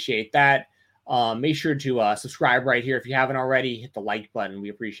 Really appreciate that. Make sure to subscribe right here if you haven't already. Hit the like button. We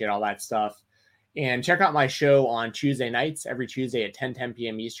appreciate all that stuff. And check out my show on Tuesday nights, every Tuesday at 10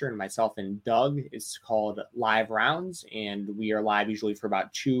 p.m. Eastern. Myself and Doug. It's called Live Rounds, and we are live usually for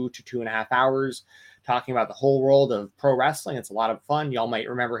about 2 to 2.5 hours, talking about the whole world of pro wrestling. It's a lot of fun. Y'all might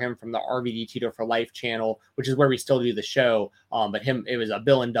remember him from the RVD Tito for Life channel, which is where we still do the show. But it was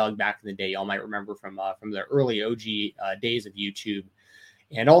Bill and Doug back in the day. Y'all might remember from the early OG days of YouTube.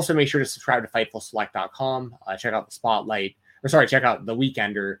 And also make sure to subscribe to FightfulSelect.com. Check out the Spotlight, check out the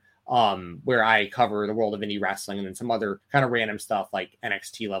Weekender, where I cover the world of indie wrestling and then some other kind of random stuff like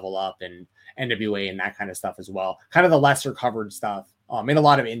NXT Level Up and NWA and that kind of stuff as well. Kind of the lesser covered stuff. And a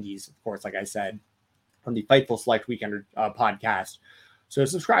lot of indies, of course, like I said, from the Fightful Select Weekender podcast. So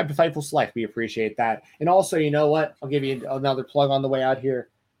subscribe to Fightful Select. We appreciate that. And also, you know what? I'll give you another plug on the way out here.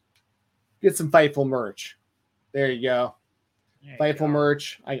 Get some Fightful merch. There you go. Fightful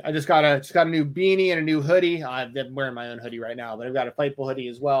merch. I just got a new beanie and a new hoodie. I'm wearing my own hoodie right now, but I've got a Fightful hoodie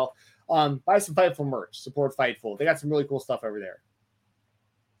as well. Buy some Fightful merch. Support Fightful. They got some really cool stuff over there.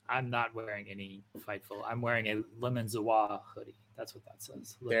 I'm not wearing any Fightful. I'm wearing a Lemon Zawa hoodie. That's what that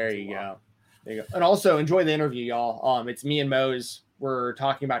says. There you go. And also enjoy the interview, y'all. It's me and Mose. We're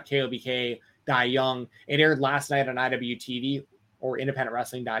talking about KOBK, Die Young. It aired last night on IWTV or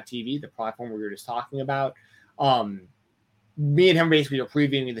independentwrestling.tv, the platform we were just talking about. Me and him basically are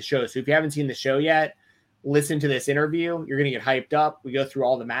previewing the show. So if you haven't seen the show yet, listen to this interview. You're going to get hyped up. We go through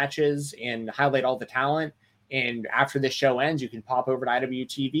all the matches and highlight all the talent. And after this show ends, you can pop over to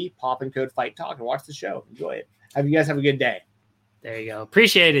IWTV, pop in code Fight Talk, and watch the show. Enjoy it. You guys have a good day. There you go.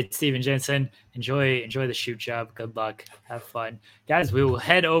 Appreciate it, Steven Jensen. Enjoy the shoot job. Good luck. Have fun. Guys, we will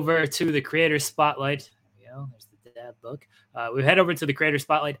head over to the Creator Spotlight. There we go. There's the dad book. We head over to the Creator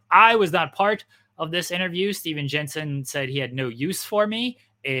Spotlight. I was not part of this interview. Steven Jensen said he had no use for me,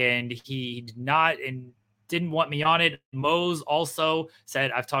 and he did not and didn't want me on it. Mose also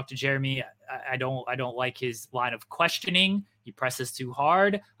said, I've talked to Jeremy. I don't like his line of questioning. He presses too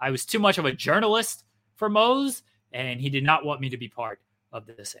hard. I was too much of a journalist for Mose, and he did not want me to be part of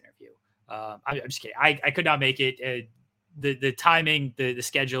this interview. I'm just kidding. I could not make it. The timing, the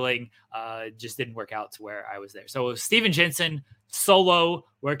scheduling just didn't work out to where I was there. So Steven Jensen solo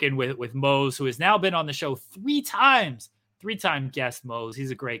working with Mose, who has now been on the show 3 times. 3-time guest Mose. He's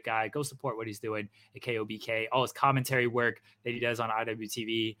a great guy. Go support what he's doing at KOBK. All his commentary work that he does on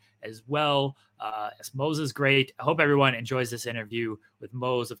IWTV as well. Mose is great. I hope everyone enjoys this interview with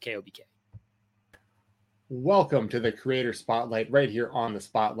Mose of KOBK. Welcome to the Creator Spotlight right here on the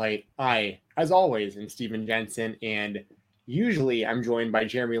Spotlight. I, as always, am Steven Jensen, and usually I'm joined by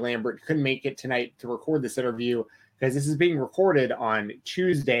Jeremy Lambert. Couldn't make it tonight to record this interview because this is being recorded on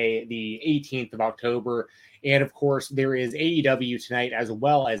Tuesday, the 18th of October. And of course, there is AEW tonight as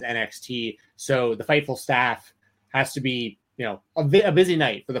well as NXT. So the Fightful staff has to be, a busy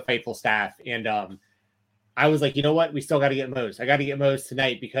night for the Fightful staff. And I was like, you know what? We still got to get Mose. I got to get Mose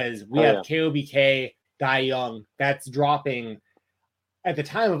tonight because we have KOBK, Die Young. That's dropping at the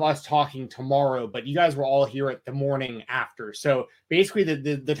time of us talking tomorrow, but you guys were all here at the morning after. So basically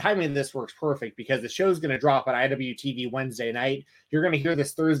the timing of this works perfect because the show's going to drop on IWTV Wednesday night. You're going to hear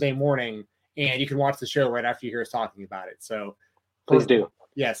this Thursday morning and you can watch the show right after you hear us talking about it. So please do.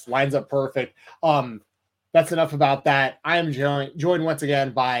 Yes, lines up perfect. That's enough about that. I am joined once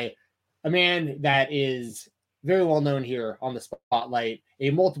again by a man that is very well known here on the Spotlight,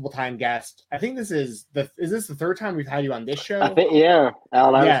 a multiple time guest. I think is this the third time we've had you on this show? I think, yeah.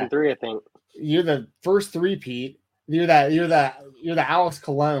 Allen Iverson 3, I think. You're the first three-peat. You're the Alex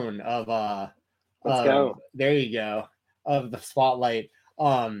Cologne of Let's go. There you go. Of the Spotlight.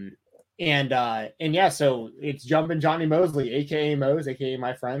 And yeah, so it's Jumpin' Johnny Mosley, aka Mose, aka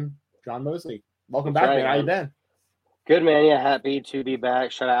my friend John Mosley. Welcome back, man. How you been? Good, man. Yeah, happy to be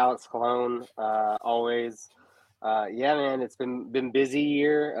back. Shout out Alex Cologne, always. Yeah, man, it's been busy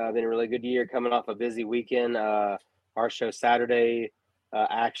year. Been a really good year, coming off a busy weekend. Our show Saturday,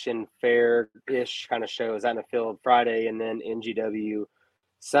 action fair-ish kind of show is out in the field Friday, and then NGW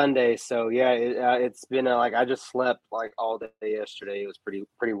Sunday. So yeah, it's been like I just slept like all day yesterday. It was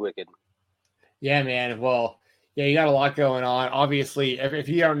pretty wicked. Yeah, man. Well, yeah, you got a lot going on. Obviously, if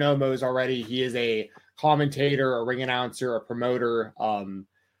you don't know Mose already, he is a commentator, a ring announcer, a promoter.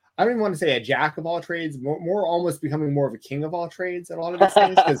 I don't even want to say a jack of all trades, more almost becoming more of a king of all trades at a lot of these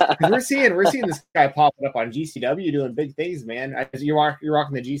things because we're seeing this guy popping up on GCW doing big things, man. You're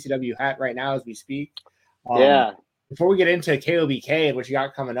rocking the GCW hat right now as we speak. Yeah. Before we get into KOBK and what you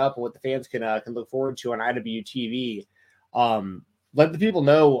got coming up and what the fans can look forward to on IWTV, let the people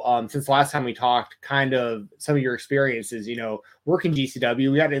know since the last time we talked, kind of some of your experiences. You know, working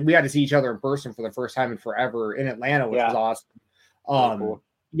GCW, we had to see each other in person for the first time in forever in Atlanta, which was awesome. Cool.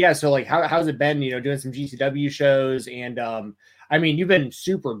 Yeah, so like how's it been, you know, doing some GCW shows? And I mean, you've been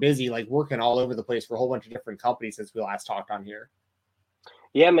super busy, like working all over the place for a whole bunch of different companies since we last talked on here.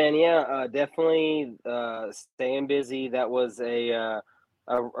 Yeah, man. Yeah, definitely staying busy. That was a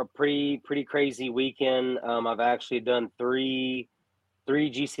pretty crazy weekend. I've actually done three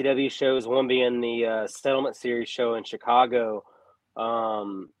GCW shows, one being the Settlement Series show in Chicago.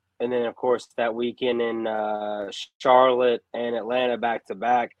 And then, of course, that weekend in Charlotte and Atlanta back to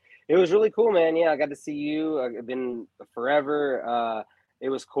back. It was really cool, man. Yeah, I got to see you. I've been forever. It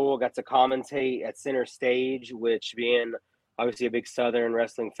was cool. Got to commentate at Center Stage, which being obviously a big Southern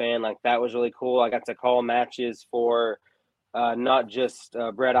wrestling fan, like that was really cool. I got to call matches for not just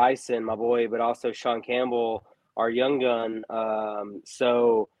Brett Eisen, my boy, but also Sean Campbell, our young gun.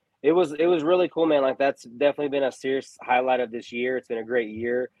 So it was really cool, man. Like that's definitely been a serious highlight of this year. It's been a great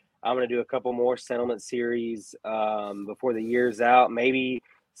year. I'm going to do a couple more Settlement Series before the year's out. Maybe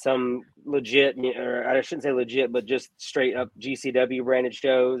some legit, or I shouldn't say legit, but just straight up GCW branded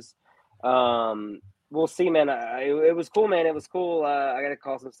shows. We'll see, man. It was cool, man. It was cool. I got to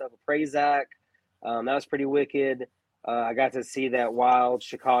call some stuff a Prazak. That was pretty wicked. I got to see that wild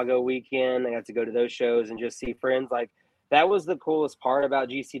Chicago weekend. I got to go to those shows and just see friends. Like that was the coolest part about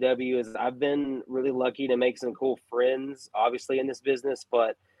GCW is I've been really lucky to make some cool friends, obviously in this business,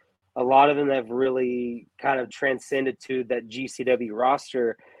 but a lot of them have really kind of transcended to that GCW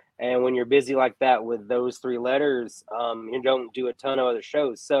roster. And when you're busy like that with those three letters, you don't do a ton of other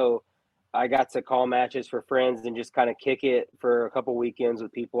shows. So I got to call matches for friends and just kind of kick it for a couple weekends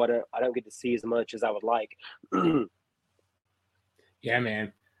with people I don't get to see as much as I would like. Yeah,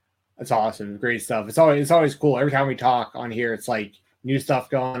 man. That's awesome. Great stuff. It's always cool. Every time we talk on here, it's like new stuff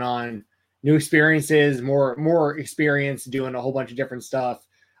going on, new experiences, more experience doing a whole bunch of different stuff.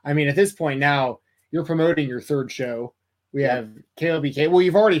 I mean, at this point now, you're promoting your third show. We have KOBK. Well,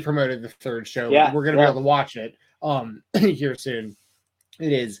 you've already promoted the third show. Yeah, we're going to be able to watch it here soon.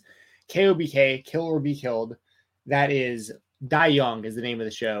 It is KOBK, Kill or Be Killed. That is Die Young is the name of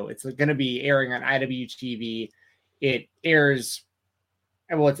the show. It's going to be airing on IWTV. It airs.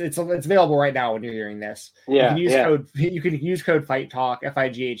 Well, it's available right now when you're hearing this. Yeah, you can use code Fight Talk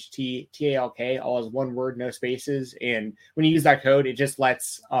FIGHT all as one word, no spaces. And when you use that code, it just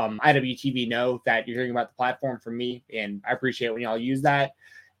lets IWTV know that you're hearing about the platform from me. And I appreciate when y'all use that.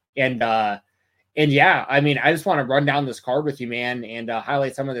 And yeah, I mean, I just want to run down this card with you, man, and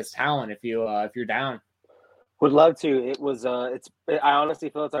highlight some of this talent if you're down. Would love to. It was I honestly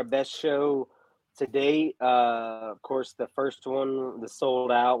feel it's our best show to date. Of course, the first one, the sold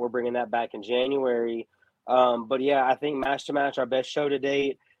out, we're bringing that back in January. But yeah, I think match to match, our best show to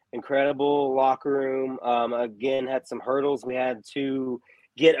date. Incredible locker room. Again, had some hurdles we had to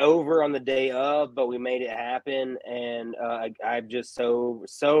get over on the day of, but we made it happen. And I'm just so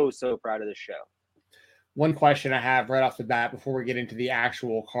proud of the show. One question I have right off the bat before we get into the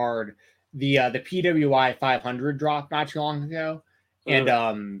actual card. the PWI 500 dropped not too long ago,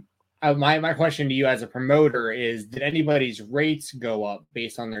 and my question to you as a promoter is: did anybody's rates go up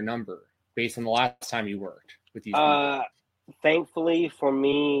based on their number, based on the last time you worked with these people? Thankfully for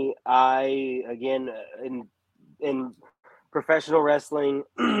me, I again in professional wrestling,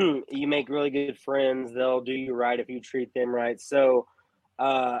 you make really good friends. They'll do you right if you treat them right. So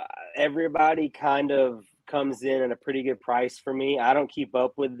everybody kind of comes in at a pretty good price for me. I don't keep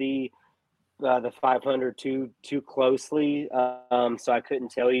up with the 500 too closely, so I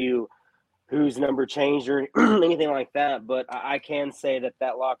couldn't tell you whose number changed or anything like that. But I can say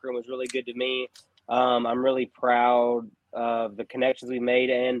that locker room was really good to me. I'm really proud of the connections we made,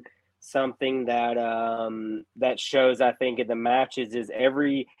 and something that that shows, I think, in the matches is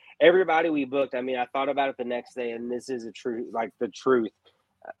everybody we booked. I mean, I thought about it the next day, and this is the truth.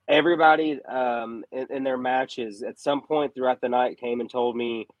 Everybody in their matches at some point throughout the night came and told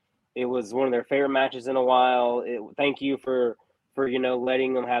me it was one of their favorite matches in a while. Thank you for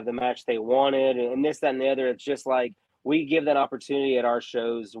letting them have the match they wanted, and this, that, and the other. It's just like we give that opportunity at our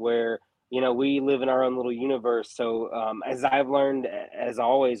shows where we live in our own little universe. So as I've learned, as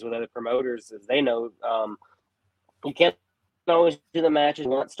always with other promoters, as they know, you can't always do the matches.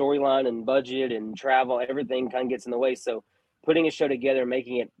 You want storyline and budget and travel. Everything kind of gets in the way. So putting a show together,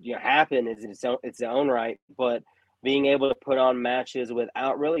 making it happen is its own right. But being able to put on matches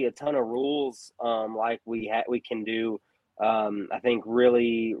without really a ton of rules, like we can do, I think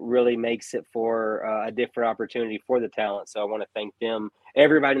really, really makes it for a different opportunity for the talent. So I want to thank them,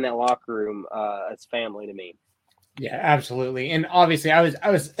 everybody in that locker room. It's family to me. Yeah, absolutely. And obviously I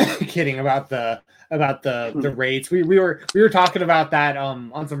was kidding about the rates. We were talking about that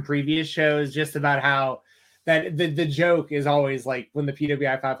on some previous shows, just about how that the joke is always like when the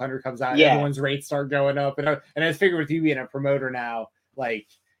PWI 500 comes out, everyone's rates start going up. And I figured with you being a promoter now, like,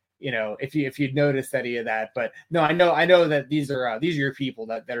 if you'd noticed any of that. But no, I know that these are your people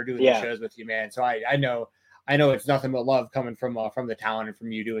that are doing these shows with you, man. So I know it's nothing but love coming from the talent and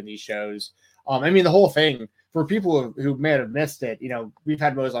from you doing these shows. I mean, the whole thing, for people who may have missed it, we've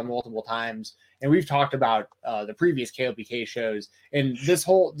had Mo's on multiple times, and we've talked about the previous KOPK shows, and this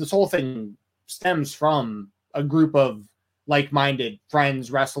whole thing stems from a group of like-minded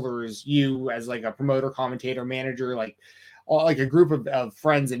friends, wrestlers, you as like a promoter, commentator, manager, like a group of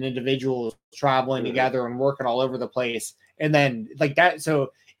friends and individuals traveling together and working all over the place. And then like that,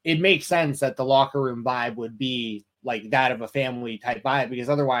 so it makes sense that the locker room vibe would be like that of a family type vibe, because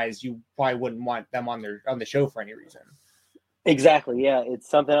otherwise you probably wouldn't want them on the show for any reason. Exactly. Yeah. It's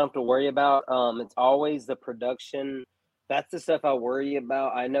something I don't have to worry about. It's always the production. That's the stuff I worry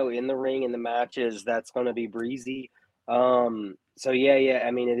about. I know in the ring, in the matches, that's going to be breezy. So yeah.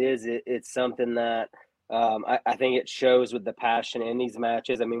 I mean, it's something that, I think it shows with the passion in these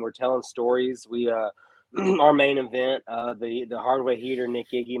matches. I mean, we're telling stories. We, our main event, the hardware heater Nick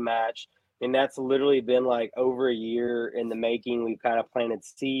Iggy match, and that's literally been like over a year in the making. We've kind of planted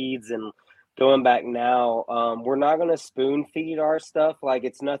seeds, and going back now, we're not going to spoon feed our stuff. Like,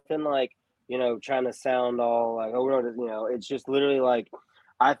 it's nothing like, trying to sound all like, oh, it's just literally like,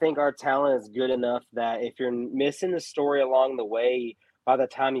 I think our talent is good enough that if you're missing the story along the way, by the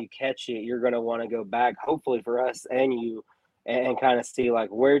time you catch it, you're going to want to go back, hopefully for us and you, and kind of see like,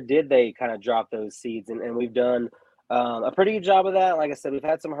 where did they kind of drop those seeds? And we've done a pretty good job of that. Like I said, we've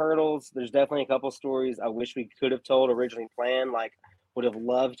had some hurdles. There's definitely a couple stories I wish we could have told, originally planned, like would have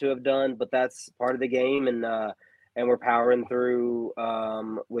loved to have done, but that's part of the game. And we're powering through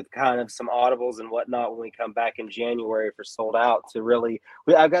with kind of some audibles and whatnot when we come back in January for Sold Out to really,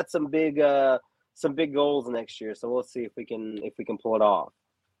 I've got some big goals next year. So we'll see if we can pull it off.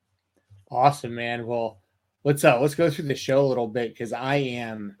 Awesome, man. Well, let's go through the show a little bit, because I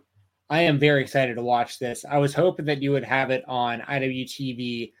am very excited to watch this. I was hoping that you would have it on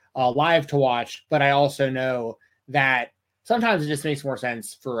IWTV live to watch, but I also know that sometimes it just makes more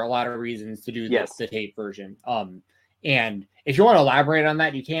sense for a lot of reasons to do the tape version. And if you want to elaborate on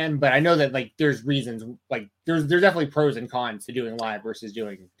that, you can, but I know that like there's reasons, like there's definitely pros and cons to doing live versus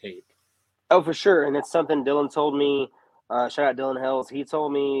doing tape. Oh, for sure. And it's something Dylan told me, shout out Dylan Hells. He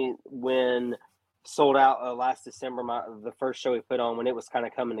told me when Sold Out last December, the first show we put on, when it was kind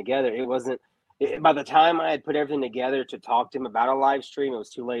of coming together, by the time I had put everything together to talk to him about a live stream, it was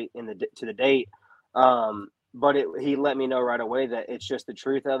too late to the date. But he let me know right away that it's just the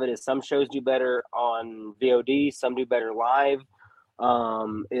truth of it is some shows do better on VOD, some do better live.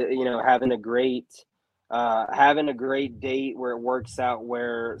 Having a great date where it works out.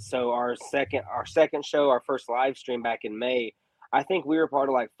 So our second show, our first live stream back in May, I think we were part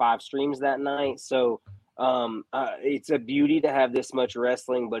of like 5 streams that night. So It's a beauty to have this much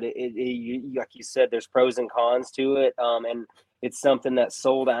wrestling, but like you said, there's pros and cons to it. And it's something that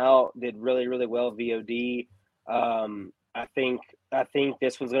sold out, did really, really well VOD. I think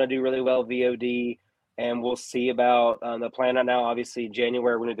this one's going to do really well VOD, and we'll see about the plan right now. Obviously,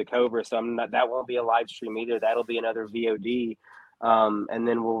 January we're going to do the Cobra, so that won't be a live stream either. That'll be another VOD, and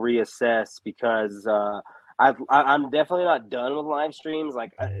then we'll reassess because I'm definitely not done with live streams.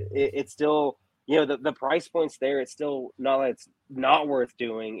 Like it's still. The price point's there. It's still not like it's not worth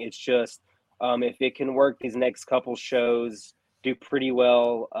doing. It's just if it can work these next couple shows, do pretty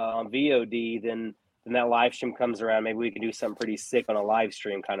well on VOD, then that live stream comes around. Maybe we can do something pretty sick on a live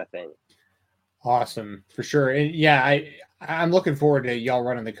stream kind of thing. Awesome, for sure. And yeah, I'm looking forward to y'all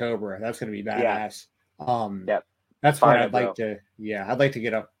running the Cobra. That's going to be badass. Yep. That's fun. I'd like to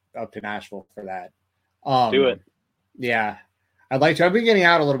get up to Nashville for that. Do it. Yeah. I'd like to. I've been getting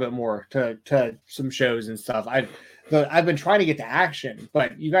out a little bit more to some shows and stuff. I've been trying to get to Action,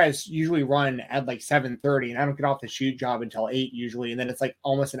 but you guys usually run at like 7:30, and I don't get off the shoot job until 8 usually, and then it's like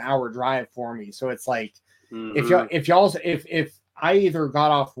almost an hour drive for me. So it's like if I either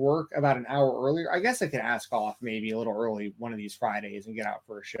got off work about an hour earlier, I guess I could ask off maybe a little early one of these Fridays and get out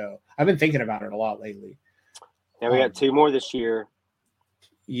for a show. I've been thinking about it a lot lately. Yeah, we got 2 more this year.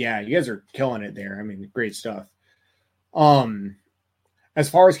 Yeah, you guys are killing it there. I mean, great stuff. As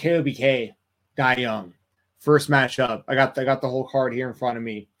far as KOBK, Die Young, first matchup, I got the whole card here in front of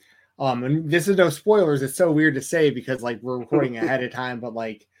me. And this is no spoilers. It's so weird to say because like we're recording ahead of time, but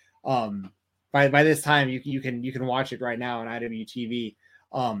like by this time you can watch it right now on IWTV.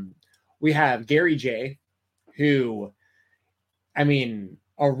 We have Gary J, who, I mean,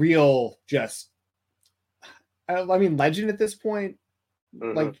 a real legend at this point.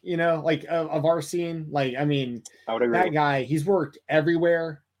 Mm-hmm. Like of our scene, like, I mean, I would agree. That guy, he's worked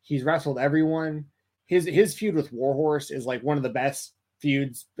everywhere. He's wrestled everyone. His feud with Warhorse is like one of the best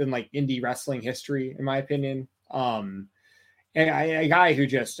feuds in like indie wrestling history, in my opinion. And a guy who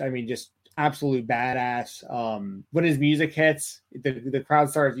just absolute badass. When his music hits, the crowd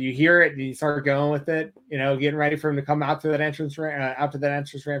starts, you hear it and you start going with it, getting ready for him to come out to that entrance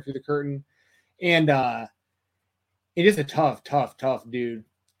ramp, through the curtain. And, it is a tough dude.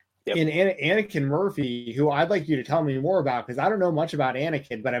 Yep. And Anakin Murphy, who I'd like you to tell me more about, because I don't know much about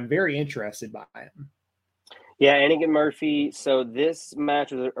Anakin, but I'm very interested by him. Yeah, Anakin Murphy. So this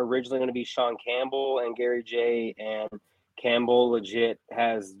match was originally going to be Sean Campbell and Gary J, and Campbell legit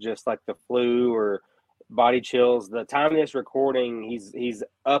has just like the flu or body chills. The time of this recording, he's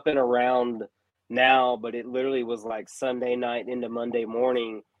up and around now, but it literally was like Sunday night into Monday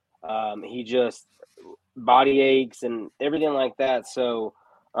morning. He just body aches and everything like that. So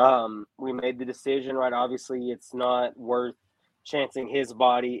we made the decision, right? Obviously, it's not worth chancing his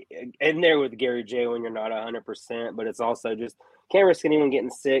body in there with Gary J when you're not 100%, but it's also just can't risk anyone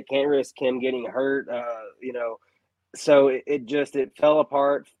getting sick, can't risk him getting hurt, So it fell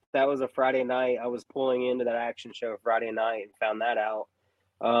apart. That was a Friday night. I was pulling into that Action show Friday night and found that out.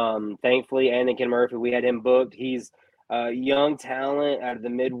 Thankfully, Anakin Murphy, we had him booked. He's a young talent out of the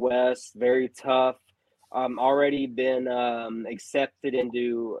Midwest, very tough. Already been accepted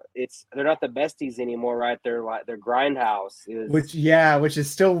into they're not the besties anymore, right? They're like their Grindhouse is, which is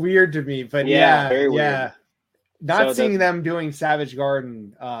still weird to me, but very weird. Not seeing them doing Savage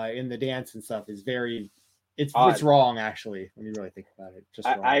Garden in the dance and stuff is it's wrong, actually, when you really think about it.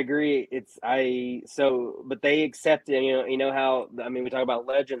 I agree. But they accepted, you know how, I mean, we talk about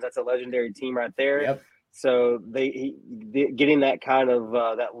legends, that's a legendary team right there. Yep. So getting that kind of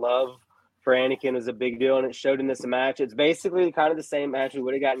that love for Anakin is a big deal, and it showed in this match. It's basically kind of the same match we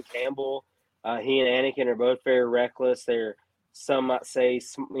would have gotten Campbell. He and Anakin are both very reckless. They're, some might say,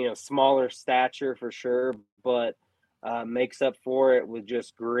 smaller stature for sure, but makes up for it with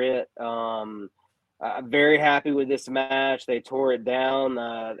just grit. I'm very happy with this match. They tore it down.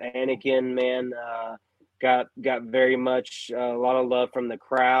 Anakin, man, got very much a lot of love from the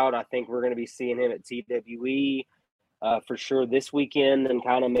crowd. I think we're going to be seeing him at TWE for sure this weekend, and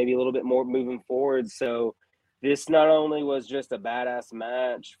kind of maybe a little bit more moving forward. So this not only was just a badass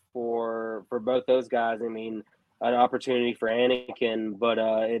match for both those guys, I mean, an opportunity for Anakin, but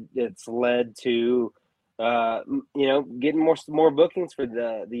it's led to getting more bookings for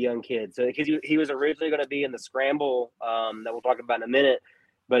the young kid. So because he was originally going to be in the scramble that we'll talk about in a minute,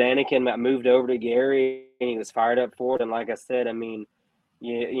 but Anakin got moved over to Gary and he was fired up for it. And like I said, I mean,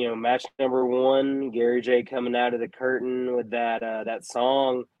 match number 1, Gary J coming out of the curtain with that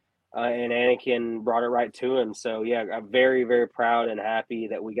song, and Anakin brought it right to him. So yeah, I'm very, very proud and happy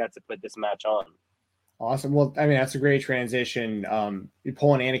that we got to put this match on. Awesome. Well, I mean, that's a great transition. You're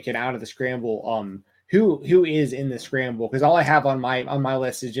pulling Anakin out of the scramble. who is in the scramble, because all I have on my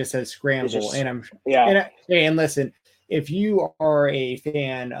list is just says scramble, and listen, if you are a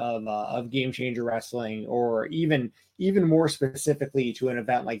fan of Game Changer Wrestling, or even more specifically to an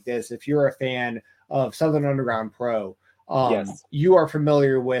event like this, if you're a fan of Southern Underground Pro, you are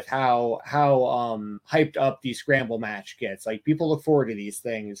familiar with how hyped up the scramble match gets. Like, people look forward to these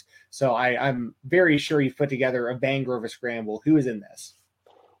things, so I'm very sure you've put together a banger of a scramble. Who is in this?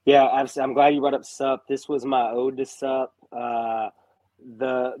 Yeah, I'm glad you brought up SUP. This was my ode to SUP.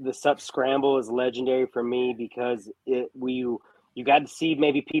 The SUP scramble is legendary for me because you got to see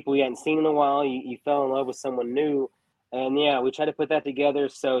maybe people you hadn't seen in a while. You fell in love with someone new, and we tried to put that together.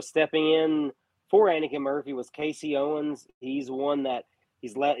 So stepping in for Anakin Murphy was Casey Owens. He's one that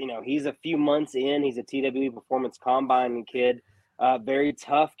he's a few months in. He's a TWE Performance Combine kid, very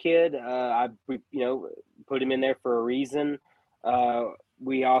tough kid. I put him in there for a reason.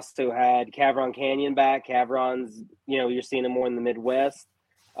 We also had Cavron Canyon back. Cavron's, you're seeing him more in the Midwest.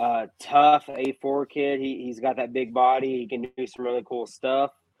 Tough A4 kid. He's got that big body. He can do some really cool stuff.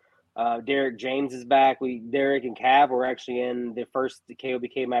 Derek James is back. Derek and Cav were actually in the first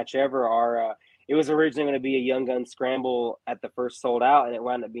KOBK match ever. It was originally going to be a Young Gun Scramble at the first sold out, and it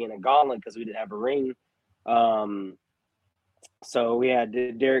wound up being a gauntlet because we didn't have a ring. So we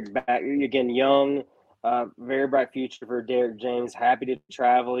had Derek back again, young. Very bright future for Derek James. Happy to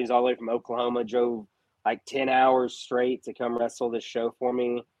travel. He's all the way from Oklahoma. Drove like 10 hours straight to come wrestle this show for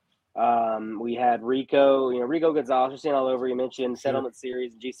me. We had Rico. Rico Gonzalez. You're seeing all over. You mentioned Settlement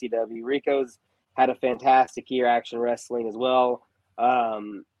Series and GCW. Rico's had a fantastic year action wrestling as well.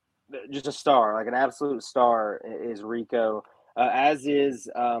 Just a star, like an absolute star is Rico. As is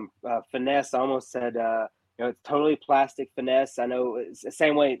Finesse. I almost said it's totally plastic Finesse. I know it's the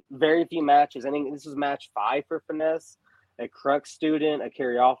same way. Very few matches. I think this was match 5 for Finesse. A Crux student, a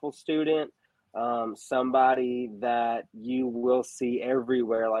Carry Awful student, somebody that you will see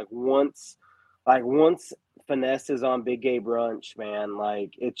everywhere. Like once Finesse is on Big Gay Brunch, man,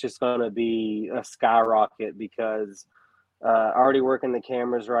 like it's just gonna be a skyrocket because already working the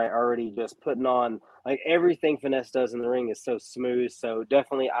cameras right, already just putting on like everything Finesse does in the ring is so smooth. So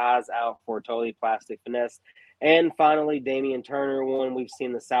definitely eyes out for Totally Plastic Finesse. And finally, Damian Turner, one we've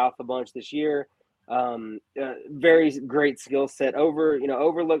seen the South a bunch this year. Very great skill set,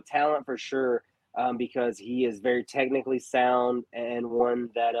 overlooked talent for sure, because he is very technically sound and one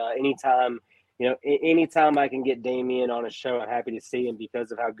that anytime I can get Damian on a show, I'm happy to see him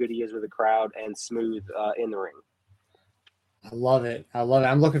because of how good he is with the crowd and smooth in the ring. I love it.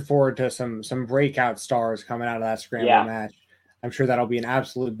 I'm looking forward to some breakout stars coming out of that scramble match. I'm sure that'll be an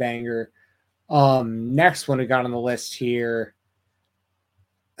absolute banger. Next one we got on the list here,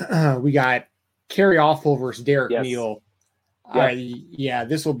 we got Carry Awful versus Derek Neal.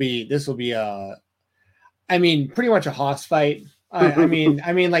 This will be pretty much a hoss fight. I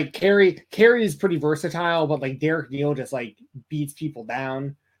mean, like Carrie is pretty versatile, but like Derek Neal just like beats people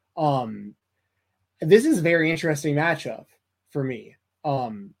down. This is a very interesting matchup for me.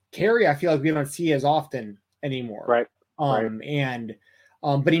 Carrie, I feel like we don't see as often anymore. Right.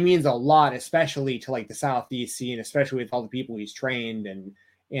 But he means a lot, especially to like the Southeast scene, especially with all the people he's trained and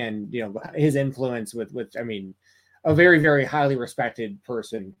his influence with a very, very highly respected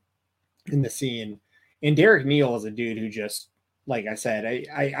person in the scene. And Derek Neal is a dude who just, like I said,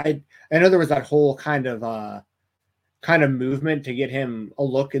 I know there was that whole kind of movement to get him a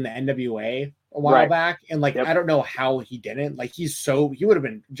look in the NWA a while back. And I don't know how he didn't. Like he would have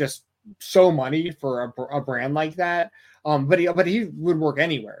been just so money for a brand like that. But he would work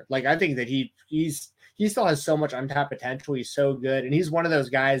anywhere. Like I think that he still has so much untapped potential. He's so good. And he's one of those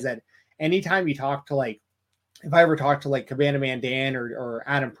guys that anytime you talk to if I ever talk to Cabana Man Dan or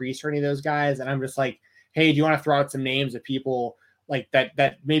Adam Priest or any of those guys, and I'm just like, hey, do you want to throw out some names of people like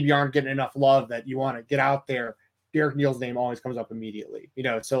that maybe aren't getting enough love that you want to get out there? Derek Neal's name always comes up immediately,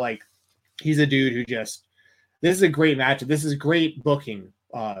 so like he's a dude who this is a great matchup. This is great booking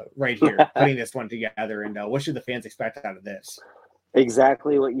right here, putting this one together. And what should the fans expect out of this?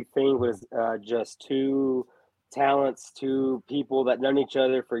 Exactly what you think was just two talents, two people that known each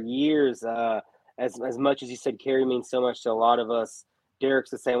other for years. As much as you said, Carrie means so much to a lot of us. Derek's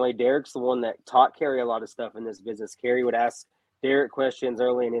the same way. Derek's the one that taught Carrie a lot of stuff in this business. Carrie would ask Derek questions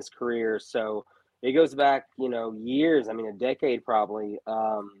early in his career. So it goes back, years, a decade probably,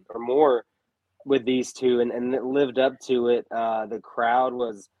 or more with these two, and it lived up to it. The crowd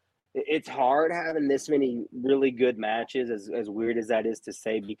it's hard having this many really good matches, as weird as that is to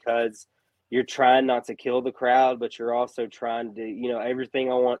say, because you're trying not to kill the crowd, but you're also trying to,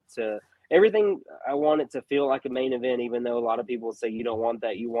 everything I want it to feel like a main event, even though a lot of people say you don't want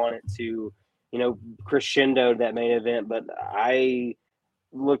that. You want it to crescendo that main event. But I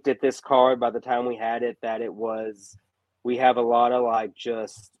looked at this card by the time we had it that we have a lot of like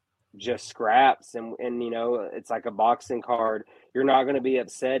just scraps, and it's like a boxing card. You're not going to be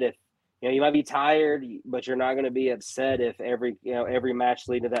upset if you might be tired, but you're not going to be upset if every match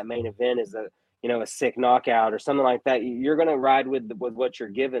leading to that main event is a sick knockout or something like that. You're going to ride with what you're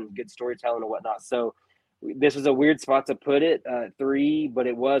given, good storytelling and whatnot. So this was a weird spot to put it, 3, but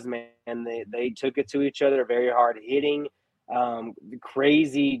it was, man. They took it to each other, very hard hitting,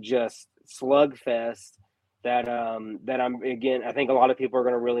 crazy, just slugfest that I think a lot of people are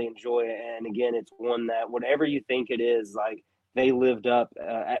going to really enjoy it. And again, it's one that whatever you think it is, like they lived up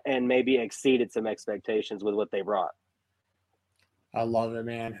and maybe exceeded some expectations with what they brought. I love it,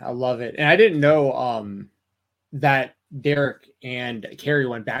 man. I love it. And I didn't know that Derek and Kerry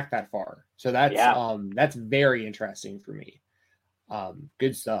went back that far. So that's very interesting for me.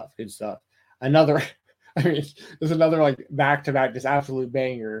 Good stuff. Another, there's another like back-to-back, just absolute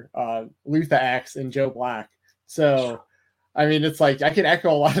banger, Luther X and Joe Black. So, it's like, I can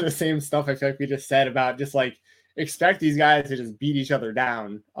echo a lot of the same stuff I feel like we just said about just like, expect these guys to just beat each other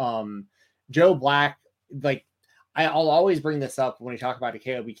down. Joe Black, like, I'll always bring this up when we talk about a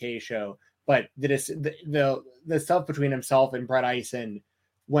KOBK show, but the stuff between himself and Brett Eisen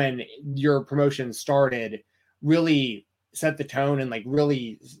when your promotion started really set the tone and like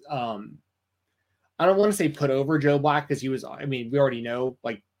really, I don't want to say put over Joe Black because he was, we already know,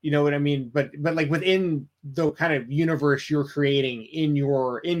 like, you know what I mean? But like within the kind of universe you're creating in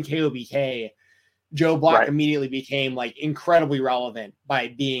KOBK, Joe Black immediately became like incredibly relevant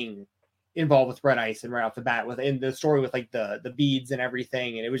by being involved with Brett Eisen right off the bat within the story with like the beads and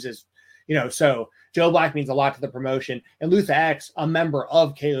everything. And it was just, so Joe Black means a lot to the promotion, and Luther X, a member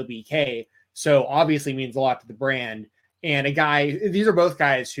of KOBK. So obviously means a lot to the brand. And these are both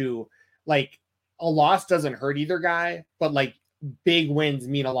guys who like a loss doesn't hurt either guy, but like big wins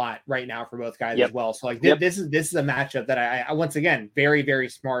mean a lot right now for both guys as well. So like this is a matchup that I once again, very, very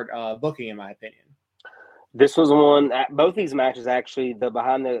smart booking in my opinion. This was one, both these matches actually, the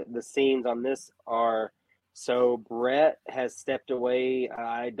behind the scenes on this are, so Brett has stepped away.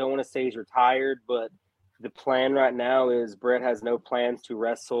 I don't want to say he's retired, but the plan right now is Brett has no plans to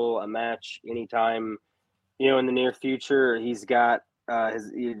wrestle a match anytime, in the near future. He's got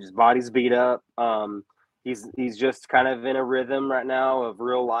his body's beat up. He's just kind of in a rhythm right now of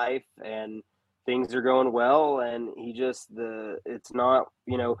real life, and things are going well. And it's not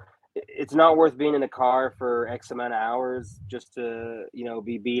worth being in a car for X amount of hours just to,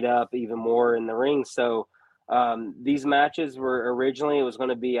 be beat up even more in the ring. So these matches were originally, it was going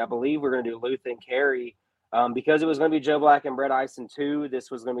to be, I believe we're going to do Luther and Kerry because it was going to be Joe Black and Brett Eisen too.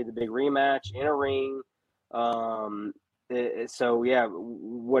 This was going to be the big rematch in a ring. What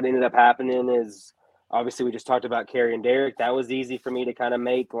ended up happening is obviously we just talked about Kerry and Derek. That was easy for me to kind of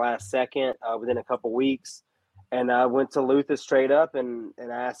make last second within a couple weeks. And I went to Luther straight up and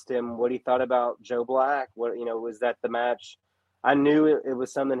asked him what he thought about Joe Black. Was that the match? I knew it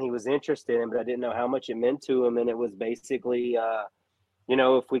was something he was interested in, but I didn't know how much it meant to him. And it was basically,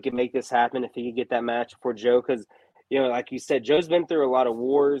 if we could make this happen, if he could get that match for Joe, because, like you said, Joe's been through a lot of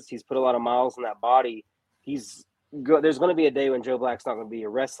wars. He's put a lot of miles in that body. There's going to be a day when Joe Black's not going to be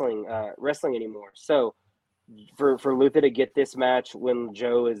wrestling anymore. So for Luther to get this match when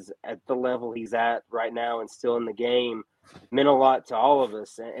Joe is at the level he's at right now and still in the game meant a lot to all of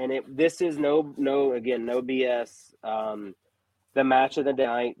us. And this is no BS. The match of the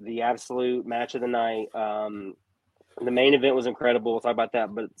night, the absolute match of the night. The main event was incredible. We'll talk about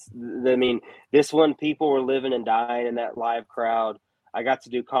that. But this one, people were living and dying in that live crowd. I got to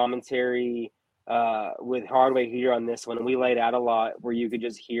do commentary with Hardway here on this one, and we laid out a lot where you could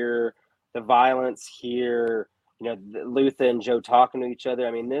just hear the violence, hear Luther and Joe talking to each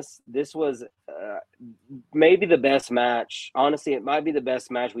other. This was maybe the best match. Honestly, it might be the best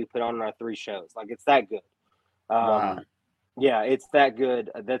match we put on in our 3 shows. Like, it's that good. Wow. Yeah, it's that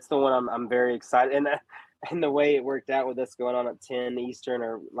good. That's the one I'm very excited. And the way it worked out with us going on at 10 Eastern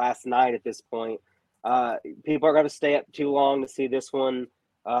or last night at this point, people are going to stay up too long to see this one.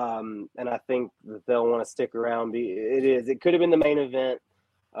 And I think that they'll want to stick around. It could have been the main event.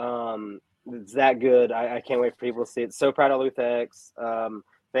 It's that good. I can't wait for people to see it. So proud of Luther X.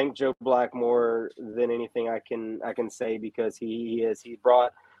 Thank Joe Black more than anything I can say, because he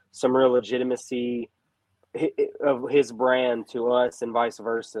brought some real legitimacy of his brand to us and vice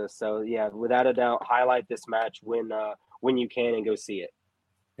versa. So yeah, without a doubt, highlight this match when you can and go see it.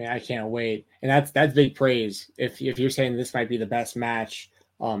 Yeah, I can't wait. And that's big praise. If you're saying this might be the best match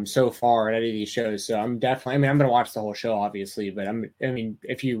so far at any of these shows. So I'm definitely, I mean, I'm going to watch the whole show, obviously, but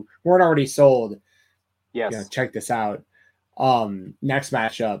if you weren't already sold, yes, check this out. Next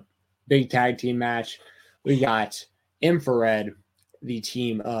matchup, big tag team match. We got Infrared, the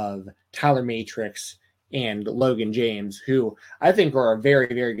team of Tyler Matrix and Logan James, who I think are a very,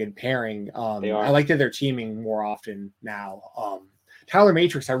 very good pairing. I like that they're teaming more often now. Tyler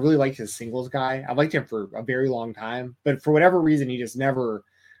Matrix, I really liked his singles guy. I've liked him for a very long time, but for whatever reason, he just never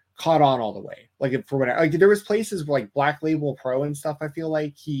caught on all the way. Like for whatever, like there was places like Black Label Pro and stuff. I feel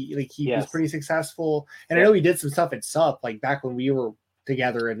like he was pretty successful, and I know he did some stuff at SUP like back when we were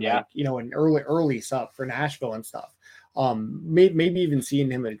together and like in early SUP for Nashville and stuff. Maybe even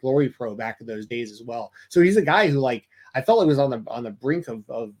seeing him at Glory Pro back in those days as well. So he's a guy who like I felt like was on the brink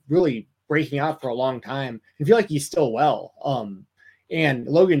of really breaking out for a long time. I feel like he's still well. And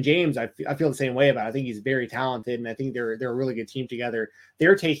Logan James, I feel the same way about. I think he's very talented, and I think they're a really good team together.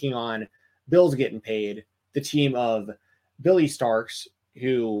 They're taking on Bill's Getting Paid, the team of Billy Starks,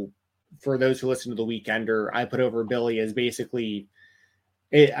 who, for those who listen to The Weekender, I put over Billy as basically,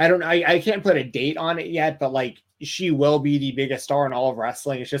 I can't put a date on it yet, but like she will be the biggest star in all of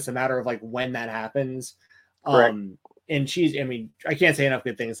wrestling. It's just a matter of like when that happens. And she's, I mean, I can't say enough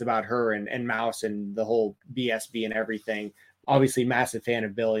good things about her and Mouse and the whole BSB and everything. Obviously massive fan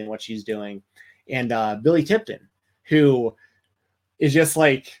of Billy and what she's doing. And Billy Tipton, who is just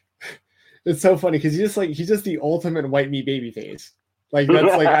like, it's so funny because he's just the ultimate white meat baby face. Like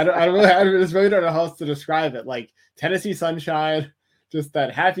that's like I just really don't know how else to describe it. Like Tennessee Sunshine, just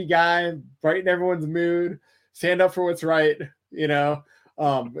that happy guy, brighten everyone's mood, stand up for what's right,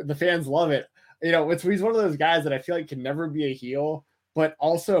 the fans love it. He's one of those guys that I feel like can never be a heel, but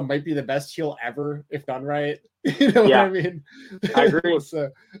also might be the best heel ever if done right. You know what I mean? I agree.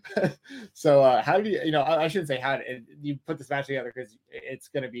 so how do you, I shouldn't say how you put this match together because it's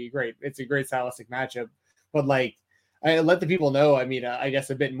going to be great. It's a great stylistic matchup, but like, I let the people know, I mean, I guess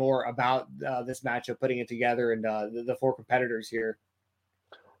a bit more about this matchup, putting it together and the four competitors here.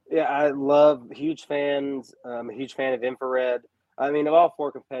 Yeah, I love huge fans. I'm a huge fan of Infrared. I mean, of all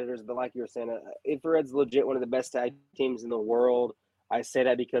four competitors, but like you were saying, Infrared's legit one of the best tag teams in the world. I say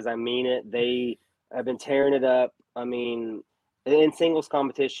that because I mean it. They have been tearing it up. I mean, in singles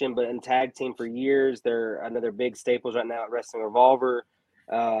competition, but in tag team for years. They're another big staples right now at Wrestling Revolver.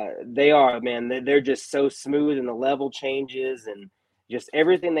 They are, man. They're just so smooth, and the level changes and just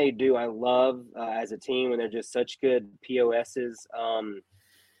everything they do. I love as a team, and they're just such good POSs.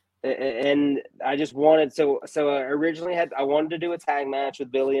 And I just wanted so I originally I wanted to do a tag match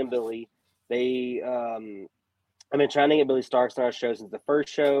with Billy and Billy. They I've been trying to get Billy Starks on our show since the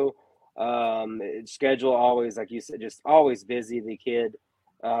first show. Schedule always, like you said, just always busy. The kid.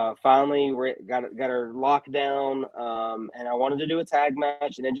 Finally, we got her locked down, and I wanted to do a tag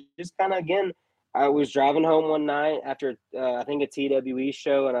match, and then just kind of again, I was driving home one night after I think a TWE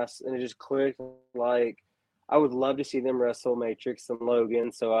show, and it just clicked. Like, I would love to see them wrestle Matrix and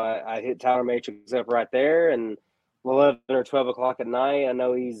Logan, so I hit Tyler Matrix up right there, and 11 or 12 o'clock at night. I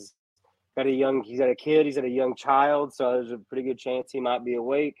know he's got a kid, he's got a young child, so there's a pretty good chance he might be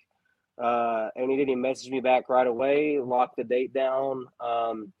awake. And he messaged me back right away, locked the date down,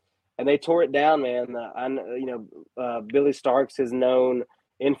 and they tore it down, man. Billy Starks has known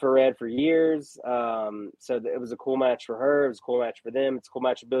Infrared for years, so it was a cool match for her. It was a cool match for them. It's a cool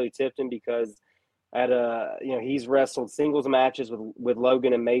match for Billy Tipton because he's wrestled singles matches with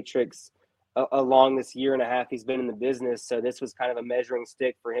Logan and Matrix along this year and a half he's been in the business. So this was kind of a measuring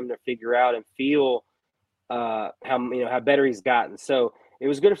stick for him to figure out and feel how better he's gotten. So it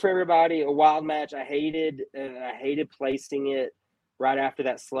was good for everybody. A wild match. I hated placing it right after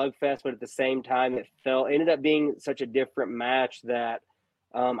that slugfest, but at the same time, it ended up being such a different match that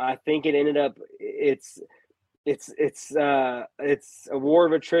I think it ended up it's a war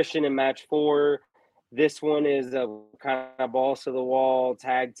of attrition in match 4. This one is a kind of balls to the wall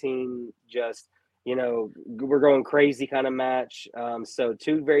tag team, just we're going crazy kind of match. So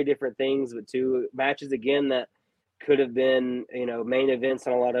two very different things, but two matches again that could have been main events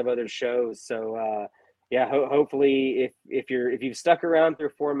on a lot of other shows. So hopefully if you've stuck around through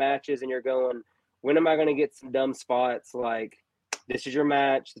 4 matches and you're going, when am I going to get some dumb spots, like this is your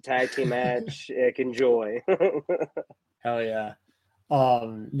match, the tag team match. Enjoy. Hell yeah.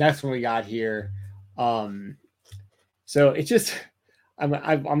 Next one we got here. So it's just I'm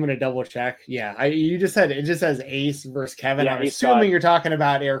gonna double check. Yeah, you just said it just says Ace versus Kevin. I'm assuming you're talking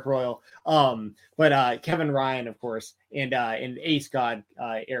about Eric Royal. But Kevin Ryan, of course, and Ace God,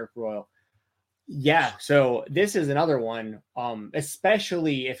 Eric Royal. Yeah, so this is another one.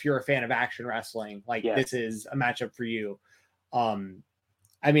 Especially if you're a fan of action wrestling, this is a matchup for you.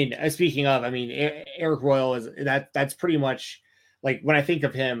 I mean, speaking of, I mean, Eric Royal that's pretty much like when I think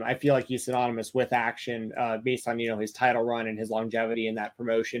of him, I feel like he's synonymous with action, based on, his title run and his longevity in that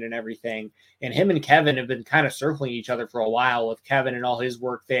promotion and everything. And him and Kevin have been kind of circling each other for a while, with Kevin and all his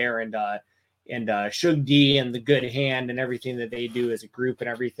work there, and Shug D and the Good Hand and everything that they do as a group and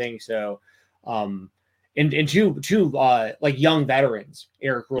everything. So, and two like young veterans,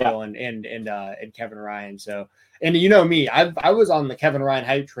 Eric Royal and Kevin Ryan. So, and me, I was on the Kevin Ryan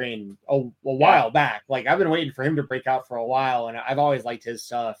hype train a while back. Like, I've been waiting for him to break out for a while, and I've always liked his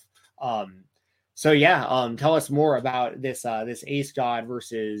stuff. So yeah, tell us more about this Ace God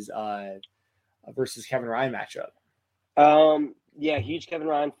versus Kevin Ryan matchup. Yeah, huge Kevin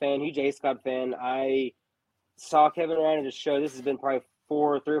Ryan fan, huge Ace God fan. I saw Kevin Ryan at a show. This has been probably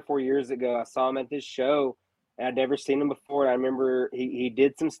 3 or 4 years ago. I saw him at this show, and I'd never seen him before. And I remember he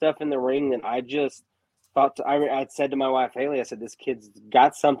did some stuff in the ring that I just thought I said to my wife, Haley, I said, this kid's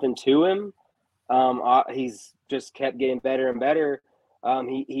got something to him. He's just kept getting better and better.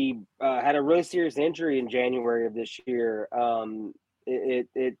 He had a really serious injury in January of this year.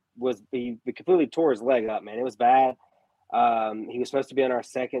 It was he completely tore his leg up, man. It was bad. He was supposed to be on our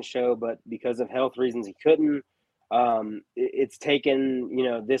second show, but because of health reasons, he couldn't. It's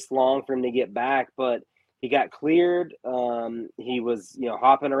taken, this long for him to get back, but he got cleared. He was,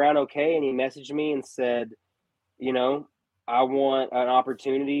 hopping around okay. And he messaged me and said, I want an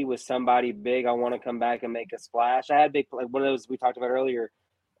opportunity with somebody big. I want to come back and make a splash. I had one of those we talked about earlier,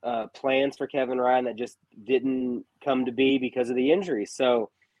 plans for Kevin Ryan that just didn't come to be because of the injury. So,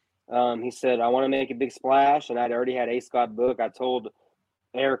 he said, I want to make a big splash. And I'd already had Ace God book. I told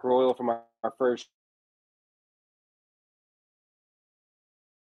Eric Royal from our first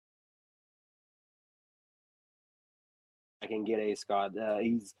I can get Ace God.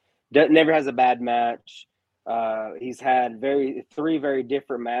 He's never has a bad match. He's had 3 very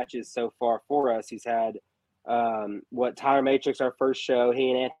different matches so far for us. He's had Tyler Matrix, our first show,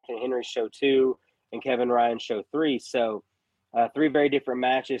 he and Anthony Henry show 2, and Kevin Ryan show 3. So 3 very different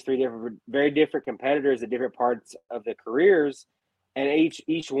matches, 3 very different competitors at different parts of their careers, and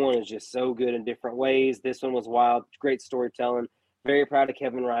each one is just so good in different ways. This one was wild, great storytelling. Very proud of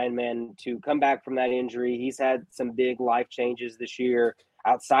Kevin Ryan, man, to come back from that injury. He's had some big life changes this year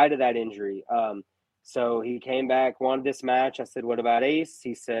outside of that injury. So he came back, wanted this match. I said, what about Ace?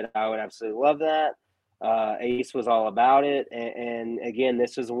 He said, I would absolutely love that. Ace was all about it. And again,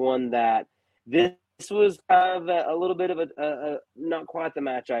 this was one that this was kind of a little bit of a not quite the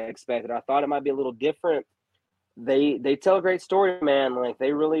match I expected. I thought it might be a little different. They tell a great story, man. Like,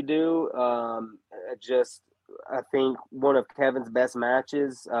 they really do. I think one of Kevin's best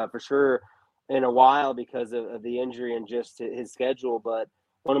matches for sure in a while because of the injury and just his schedule. But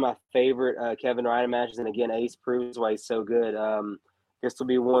one of my favorite Kevin Ryan matches. And again, Ace proves why he's so good. This will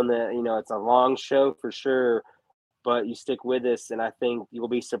be one that, it's a long show for sure, but you stick with us. And I think you'll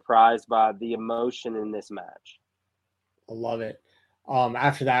be surprised by the emotion in this match. I love it.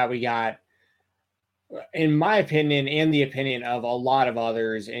 After that, we got, in my opinion, and the opinion of a lot of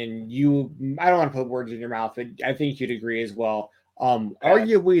others, and I don't want to put words in your mouth, but I think you'd agree as well.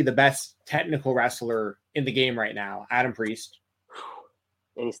 Arguably the best technical wrestler in the game right now, Adam Priest.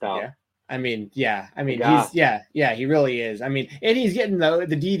 Any style. Yeah. He really is. And he's getting the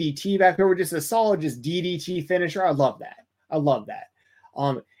DDT back there with just a solid, just DDT finisher. I love that.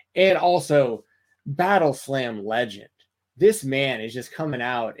 And also Battle Slam legend. This man is just coming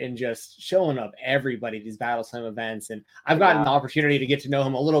out and just showing up everybody at these Battle Slam events. And I've gotten the opportunity to get to know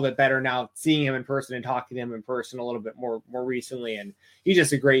him a little bit better now, seeing him in person and talking to him in person a little bit more recently. And he's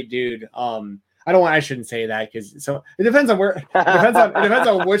just a great dude. I shouldn't say that because it depends on where, it depends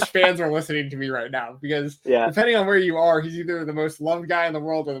on which fans are listening to me right now, because depending on where you are, he's either the most loved guy in the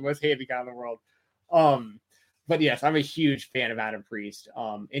world or the most hated guy in the world. But yes, I'm a huge fan of Adam Priest.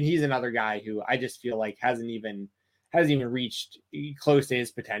 And he's another guy who I just feel like hasn't even reached close to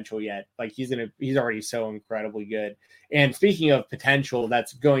his potential yet. Like, he's already so incredibly good. And speaking of potential,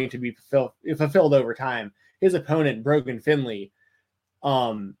 that's going to be fulfilled over time. His opponent, Brogan Finley.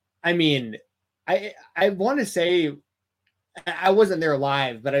 I want to say I wasn't there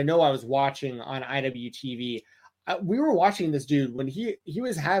live, but I know I was watching on IWTV. We were watching this dude when he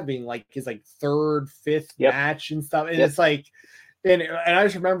was having like his third, fifth match and stuff. And it's like, and I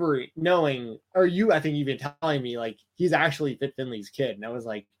just remember knowing, or you, I think, even telling me, like, he's actually Fit Finley's kid. And I was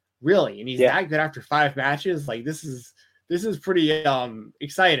like, really? And he's that good after 5 matches? Like, this is pretty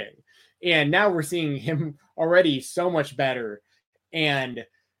exciting. And now we're seeing him already so much better. And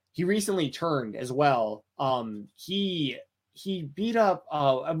he recently turned as well. He beat up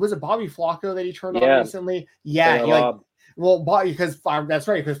was it Bobby Flacco that he turned on recently? Yeah, Well, because that's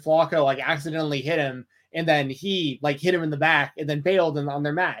right, because Flacco like accidentally hit him, and then he like hit him in the back, and then bailed on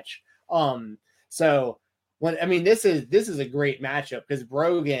their match. So this is a great matchup because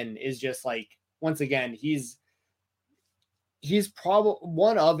Brogan is just like, once again, he's probably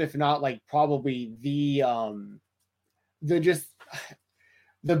one of, if not like probably the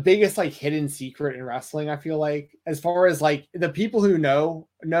biggest like hidden secret in wrestling. I feel like, as far as like the people who know,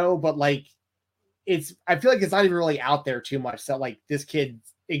 but like I feel like it's not even really out there too much that like this kid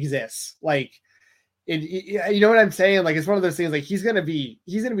exists. Like you know what I'm saying? Like, it's one of those things, like he's gonna be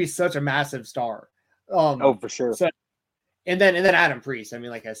such a massissive star. For sure. So, and then Adam Priest. I mean,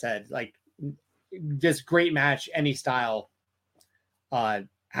 like I said, like just great match, any style. How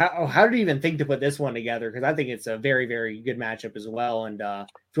did you even think to put this one together? Because I think it's a very, very good matchup as well. And if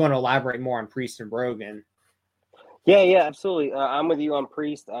you want to elaborate more on Priest and Brogan. Yeah, absolutely. I'm with you on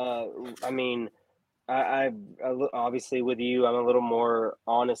Priest. I obviously with you, I'm a little more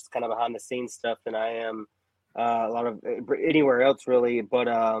honest, kind of behind the scenes stuff than I am a lot of anywhere else really. But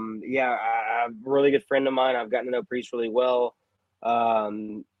I'm a really good friend of mine. I've gotten to know Priest really well,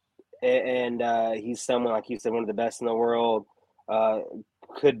 and he's someone, like you said, one of the best in the world.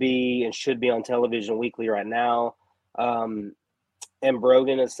 Could be and should be on television weekly right now. And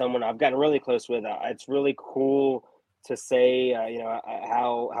Brogan is someone I've gotten really close with. It's really cool to say,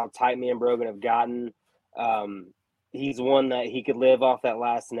 how tight me and Brogan have gotten. He's one that he could live off that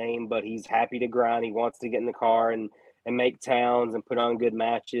last name, but he's happy to grind. He wants to get in the car and make towns and put on good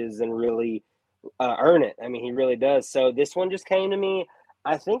matches and really earn it. I mean, he really does. So this one just came to me.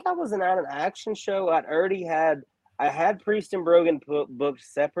 I think I was at an action show. I had Priest and Brogan booked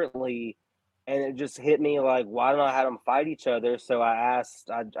separately, and it just hit me like, why don't I have them fight each other? So I asked.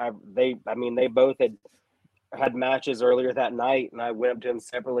 They both had matches earlier that night, and I went up to them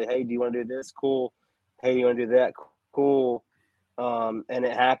separately. Hey, do you want to do this? Cool. Hey, you want to do that? Cool. And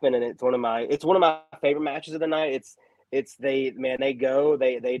it happened, and it's one of my favorite matches of the night. They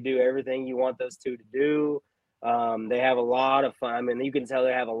do everything you want those two to do. They have a lot of fun. I mean, you can tell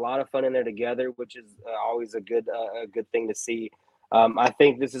they have a lot of fun in there together, which is always a good thing to see. I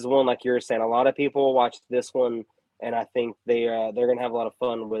think this is one, like you were saying, a lot of people will watch this one, and I think they're gonna have a lot of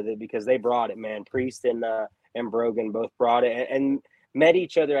fun with it because they brought it, man. Priest and Brogan both brought it and met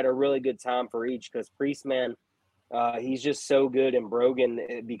each other at a really good time for each, because Priest, man, he's just so good, and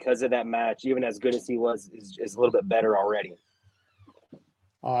Brogan, because of that match, even as good as he was, is a little bit better already.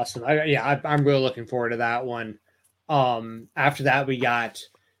 Awesome. I'm really looking forward to that one. After that, we got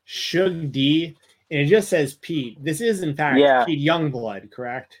Shug D, and it just says Pete. This is, in fact, Pete Youngblood,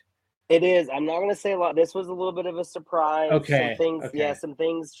 correct? It is. I'm not going to say a lot. This was a little bit of a surprise. Okay. Some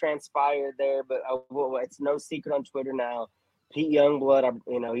things transpired there, but it's no secret on Twitter now. Pete Youngblood,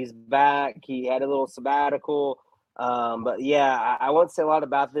 he's back. He had a little sabbatical. But yeah, I won't say a lot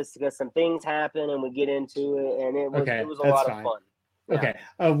about this because some things happen and we get into it, and it was a lot of fun. Yeah. Okay.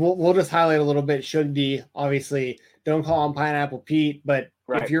 We'll just highlight a little bit. Shug D, obviously, don't call him Pineapple Pete, but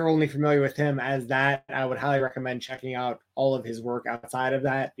if you're only familiar with him as that, I would highly recommend checking out all of his work outside of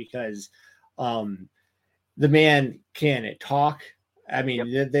that, because the man can talk. I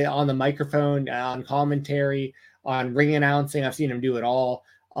mean, they on the microphone, on commentary, on ring announcing. I've seen him do it all.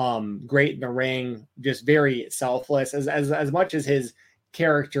 Great in the ring, just very selfless. As much as his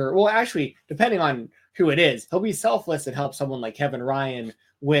character, well, actually, depending on who it is, he'll be selfless and help someone like Kevin Ryan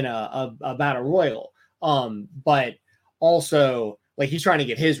win a battle royal. But also, like, he's trying to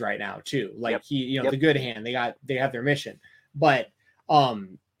get his right now too. Like the good hand, they have their mission. But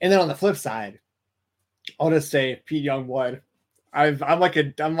and then on the flip side, I'll just say Pete Youngblood. I'm like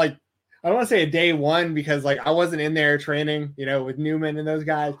I don't want to say a day one, because like I wasn't in there training, with Newman and those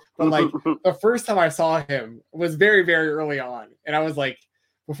guys. But like the first time I saw him was very, very early on, and I was like,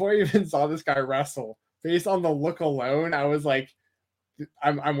 before I even saw this guy wrestle, based on the look alone, I was like,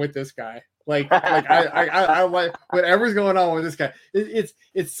 I'm with this guy. I like whatever's going on with this guy. It's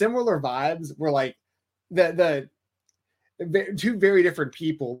similar vibes. Where like the two very different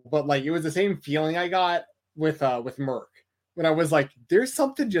people, but like it was the same feeling I got with Merc, when I was like, there's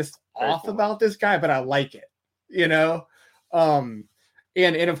something just off about this guy, but I like it,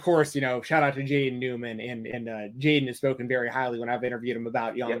 and of course, shout out to Jaden Newman, and Jaden has spoken very highly when I've interviewed him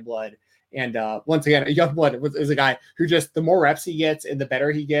about Youngblood. And once again, Youngblood is a guy who just, the more reps he gets and the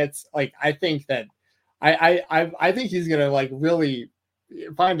better he gets. Like, I think that I think he's gonna like really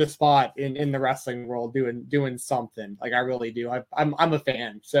find a spot in the wrestling world doing something. Like, I really do. I'm a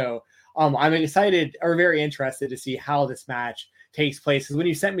fan. So I'm excited, or very interested, to see how this match takes place. Because when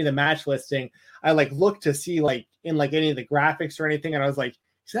you sent me the match listing, I like looked to see like in like any of the graphics or anything, and I was like,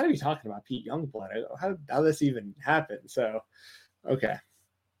 he's got to be talking about Pete Youngblood. How this even happened? So, okay.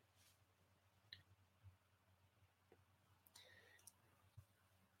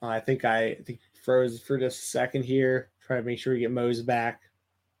 I think froze for just a second here. Try to make sure we get Mose back.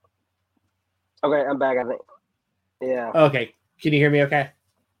 Okay, I'm back, I think. Yeah. Okay. Can you hear me okay?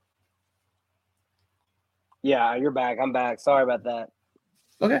 Yeah, you're back. I'm back. Sorry about that.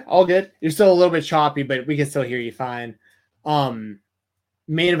 Okay, all good. You're still a little bit choppy, but we can still hear you fine.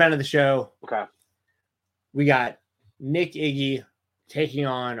 Main event of the show. Okay. We got Nick Iggy taking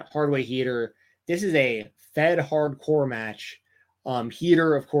on Hardway Heater. This is a Fed hardcore match.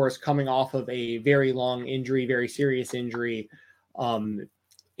 Heater, of course, coming off of a very long injury, very serious injury. And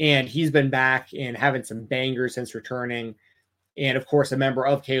he's been back and having some bangers since returning. And, of course, a member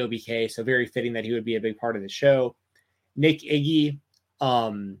of KOBK, so very fitting that he would be a big part of the show. Nick Iggy,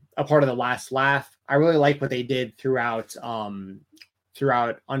 a part of the Last Laugh. I really like what they did throughout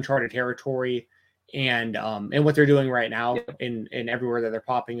Uncharted Territory and what they're doing right now in everywhere that they're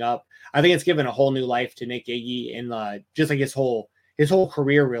popping up. I think it's given a whole new life to Nick Iggy in just like his whole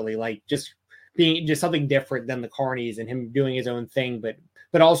career, really, like just being just something different than the Carnies and him doing his own thing,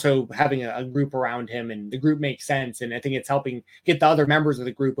 but also having a group around him, and the group makes sense. And I think it's helping get the other members of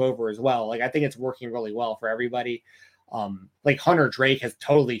the group over as well. Like, I think it's working really well for everybody. Like Hunter Drake has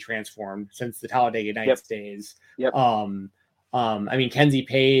totally transformed since the Talladega Nights days. Yep. I mean, Kenzie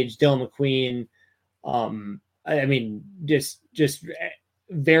Page, Dylan McQueen. I mean, just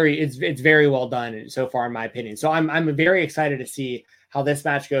it's very well done so far, in my opinion. So I'm very excited to see how this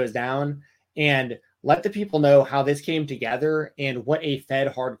match goes down and let the people know how this came together and what a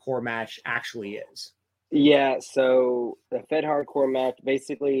Fed hardcore match actually is. Yeah, so the Fed hardcore match,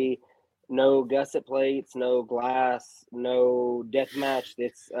 basically no gusset plates, no glass, no death match.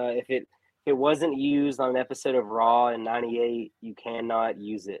 It's if it wasn't used on an episode of Raw in '98, you cannot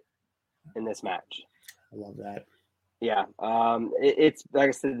use it in this match. I love that. Yeah, it's like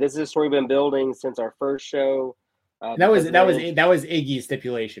I said, this is a story we've been building since our first show. That was Iggy's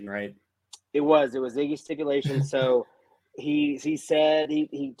stipulation, right? It was Iggy's stipulation. So he said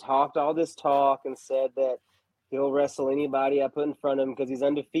he talked all this talk and said that he'll wrestle anybody I put in front of him because he's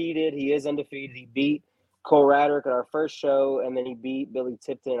undefeated. He is undefeated. He beat Cole Radrick at our first show, and then he beat Billy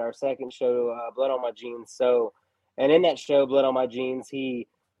Tipton at our second show, Blood on My Jeans. So, and in that show, Blood on My Jeans, he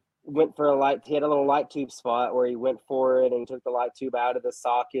went for he had a little light tube spot where he went for it and he took the light tube out of the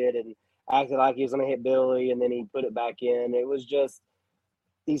socket and acted like he was going to hit Billy, and then he put it back in. It was just,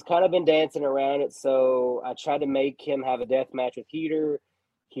 he's kind of been dancing around it. So I tried to make him have a death match with Heater.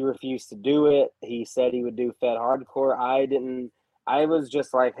 He refused to do it. He said he would do Fed hardcore. I was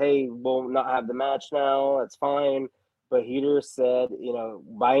just like, hey, we'll not have the match now. That's fine. But Heater said,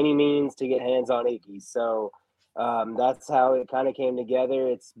 by any means to get hands on Iggy. So that's how it kind of came together.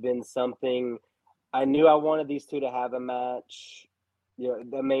 It's been something I knew I wanted these two to have a match,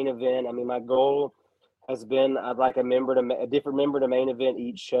 the main event. I mean, my goal has been I'd like a different member to main event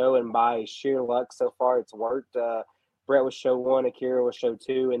each show, and by sheer luck so far it's worked. Brett was show 1, Akira was show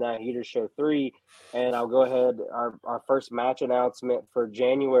 2, and now Heater show 3. And I'll go ahead, our first match announcement for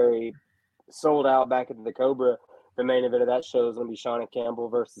January sold out back at the Cobra. The main event of that show is going to be Shauna Campbell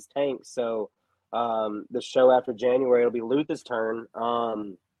versus Tank. So the show after January, it'll be Luther's turn.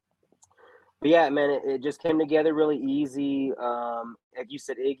 But yeah, man, it just came together really easy. Like you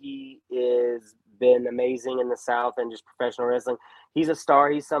said, Iggy has been amazing in the South and just professional wrestling. He's a star.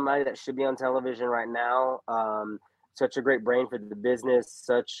 He's somebody that should be on television right now. Such a great brain for the business,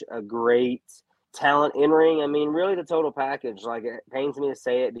 such a great talent in ring. I mean, really the total package. Like, it pains me to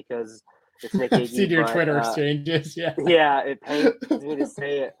say it because it's Nick Iggy. I've seen your Twitter exchanges. Yeah. Yeah, it pains me to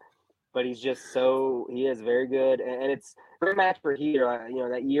say it. But he's just he is very good. And it's a great match for Heater.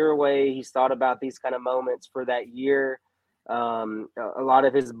 That year away, he's thought about these kind of moments for that year. A lot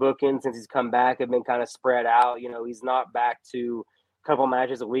of his bookings since he's come back have been kind of spread out. He's not back to a couple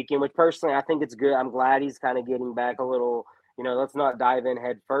matches a weekend, which personally I think it's good. I'm glad he's kind of getting back a little, let's not dive in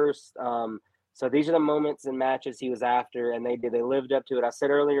head first. So these are the moments and matches he was after, and they lived up to it. I said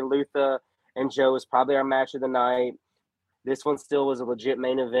earlier, Luther and Joe was probably our match of the night. This one still was a legit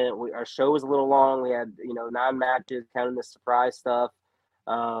main event. Our show was a little long. We had, 9 matches, counting the surprise stuff.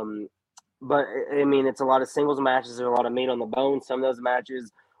 But I mean, it's a lot of singles matches. There's a lot of meat on the bone. Some of those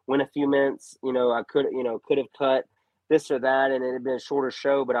matches went a few minutes. I could have cut this or that, and it had been a shorter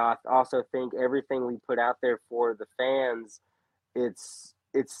show. But I also think everything we put out there for the fans, it's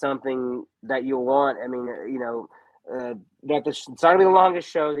something that you'll want. I mean, it's not gonna be the longest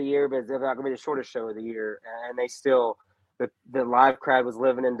show of the year, but it's not gonna be the shortest show of the year. And they still, the live crowd was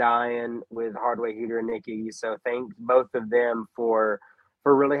living and dying with Hardway Heater and Nick Iggy. So thank both of them for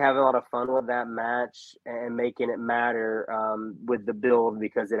really having a lot of fun with that match and making it matter with the build,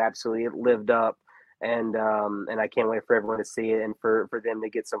 because it absolutely lived up. And I can't wait for everyone to see it and for them to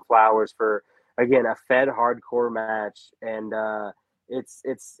get some flowers for, again, a Fed hardcore match. And it's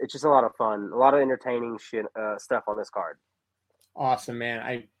just a lot of fun, a lot of entertaining stuff on this card. Awesome, man.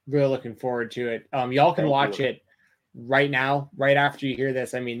 I'm really looking forward to it. Y'all can watch it right now, right after you hear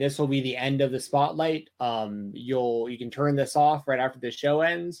this. I mean, this will be the end of the spotlight. You can turn this off right after the show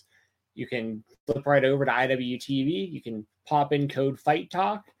ends. You can flip right over to IWTV. You can pop in code Fight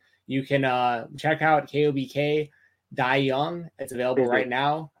Talk. You can check out KOBK Die Young. It's available right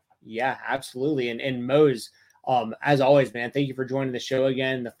now. Yeah, absolutely. And Mose, as always, man, thank you for joining the show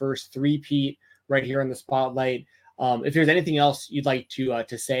again. The first three-peat right here in the spotlight. If there's anything else you'd like to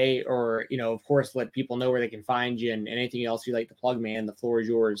say, or, of course, let people know where they can find you, and anything else you'd like to plug, man, the floor is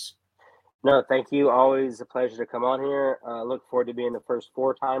yours. No, thank you. Always a pleasure to come on here. Look forward to being the first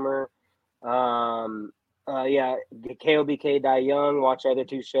four-timer. KOBK Die Young. Watch our other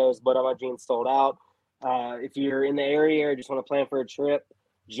two shows. Blood on My Jeans sold out. If you're in the area or just want to plan for a trip,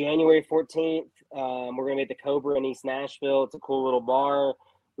 January 14th, we're going to be at the Cobra in East Nashville. It's a cool little bar.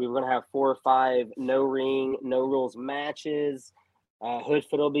 We're going to have 4 or 5 no ring, no rules matches.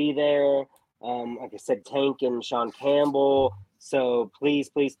 Hoodfoot will be there. Like I said, Tank and Sean Campbell. So please,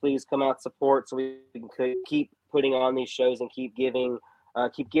 please, please come out, support, so we can keep putting on these shows and keep giving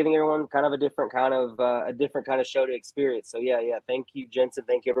everyone kind of a different kind of show to experience. So yeah. Thank you, Jensen.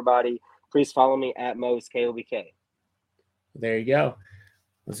 Thank you, everybody. Please follow me at Mose KOBK. There you go.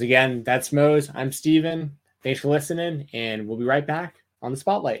 Once again, that's Mose. I'm Steven. Thanks for listening, and we'll be right back on the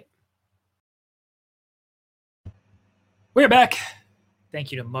Spotlight. We're back.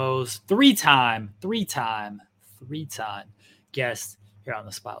 Thank you to Mose, three-time guest here on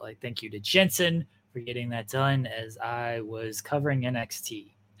the Spotlight. Thank you to Jensen for getting that done as I was covering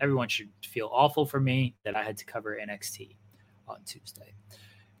NXT. Everyone should feel awful for me that I had to cover NXT on Tuesday.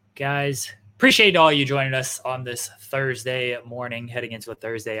 Guys, appreciate all you joining us on this Thursday morning, heading into a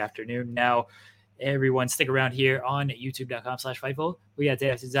Thursday afternoon. Now, everyone stick around here on youtube.com/Fightful. We got Day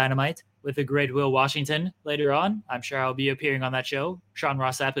After Dynamite with the great Will Washington later on. I'm sure I'll be appearing on that show. Sean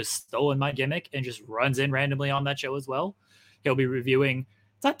Ross Sapp has stolen my gimmick and just runs in randomly on that show as well. He'll be reviewing.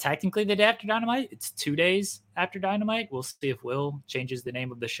 It's not technically the day after Dynamite. It's 2 days after Dynamite. We'll see if Will changes the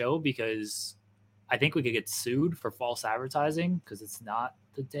name of the show, because I think we could get sued for false advertising because it's not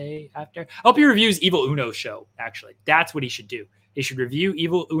the day after. I hope he reviews Evil Uno's show, actually. That's what he should do. He should review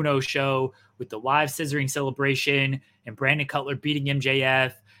Evil Uno's show with the live scissoring celebration and Brandon Cutler beating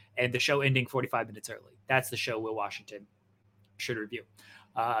MJF and the show ending 45 minutes early. That's the show Will Washington should review.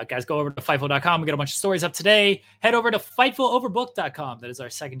 Guys, go over to Fightful.com. We got a bunch of stories up today. Head over to FightfulOverbooked.com. That is our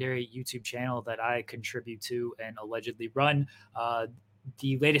secondary YouTube channel that I contribute to and allegedly run.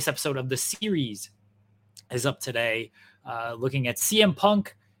 The latest episode of the series is up today, looking at CM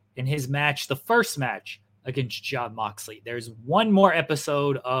Punk in his match, the first match against Jon Moxley. There's one more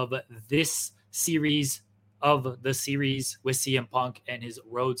episode of this series, of the series with CM Punk and his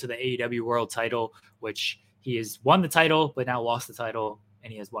road to the AEW World title, which he has won the title, but now lost the title,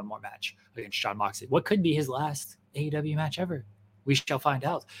 and he has one more match against Jon Moxley. What could be his last AEW match ever? We shall find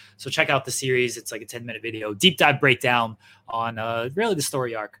out. So check out the series. It's like a 10-minute video, deep dive breakdown on really the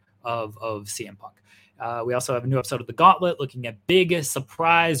story arc of CM Punk. We also have a new episode of The Gauntlet looking at big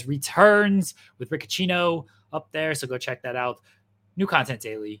surprise returns with Riccacino up there. So go check that out. New content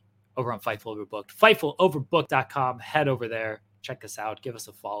daily over on Fightful Overbooked. FightfulOverbooked.com. Head over there. Check us out. Give us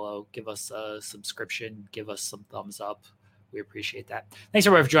a follow. Give us a subscription. Give us some thumbs up. We appreciate that. Thanks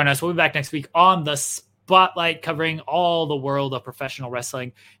everybody for joining us. We'll be back next week on the Spotlight, covering all the world of professional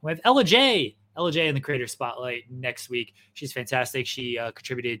wrestling. We have Ella J in the Creator Spotlight next week. She's fantastic. She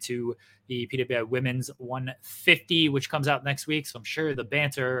contributed to the PWI Women's 150, which comes out next week. So I'm sure the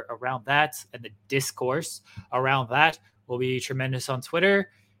banter around that and the discourse around that will be tremendous on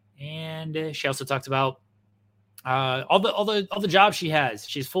Twitter. And she also talked about all the jobs she has.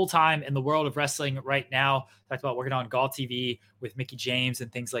 She's full-time in the world of wrestling right now. Talked about working on Gall TV with Mickey James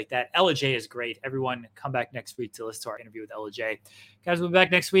and things like that. Ella J is great. Everyone come back next week to listen to our interview with Ella J. Guys, we'll be back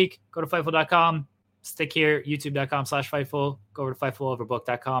next week. Go to Fightful.com. Stick here, youtube.com/Fightful. Go over to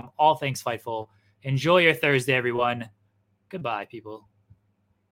FightfulOverbooked.com. All things Fightful. Enjoy your Thursday, everyone. Goodbye, people.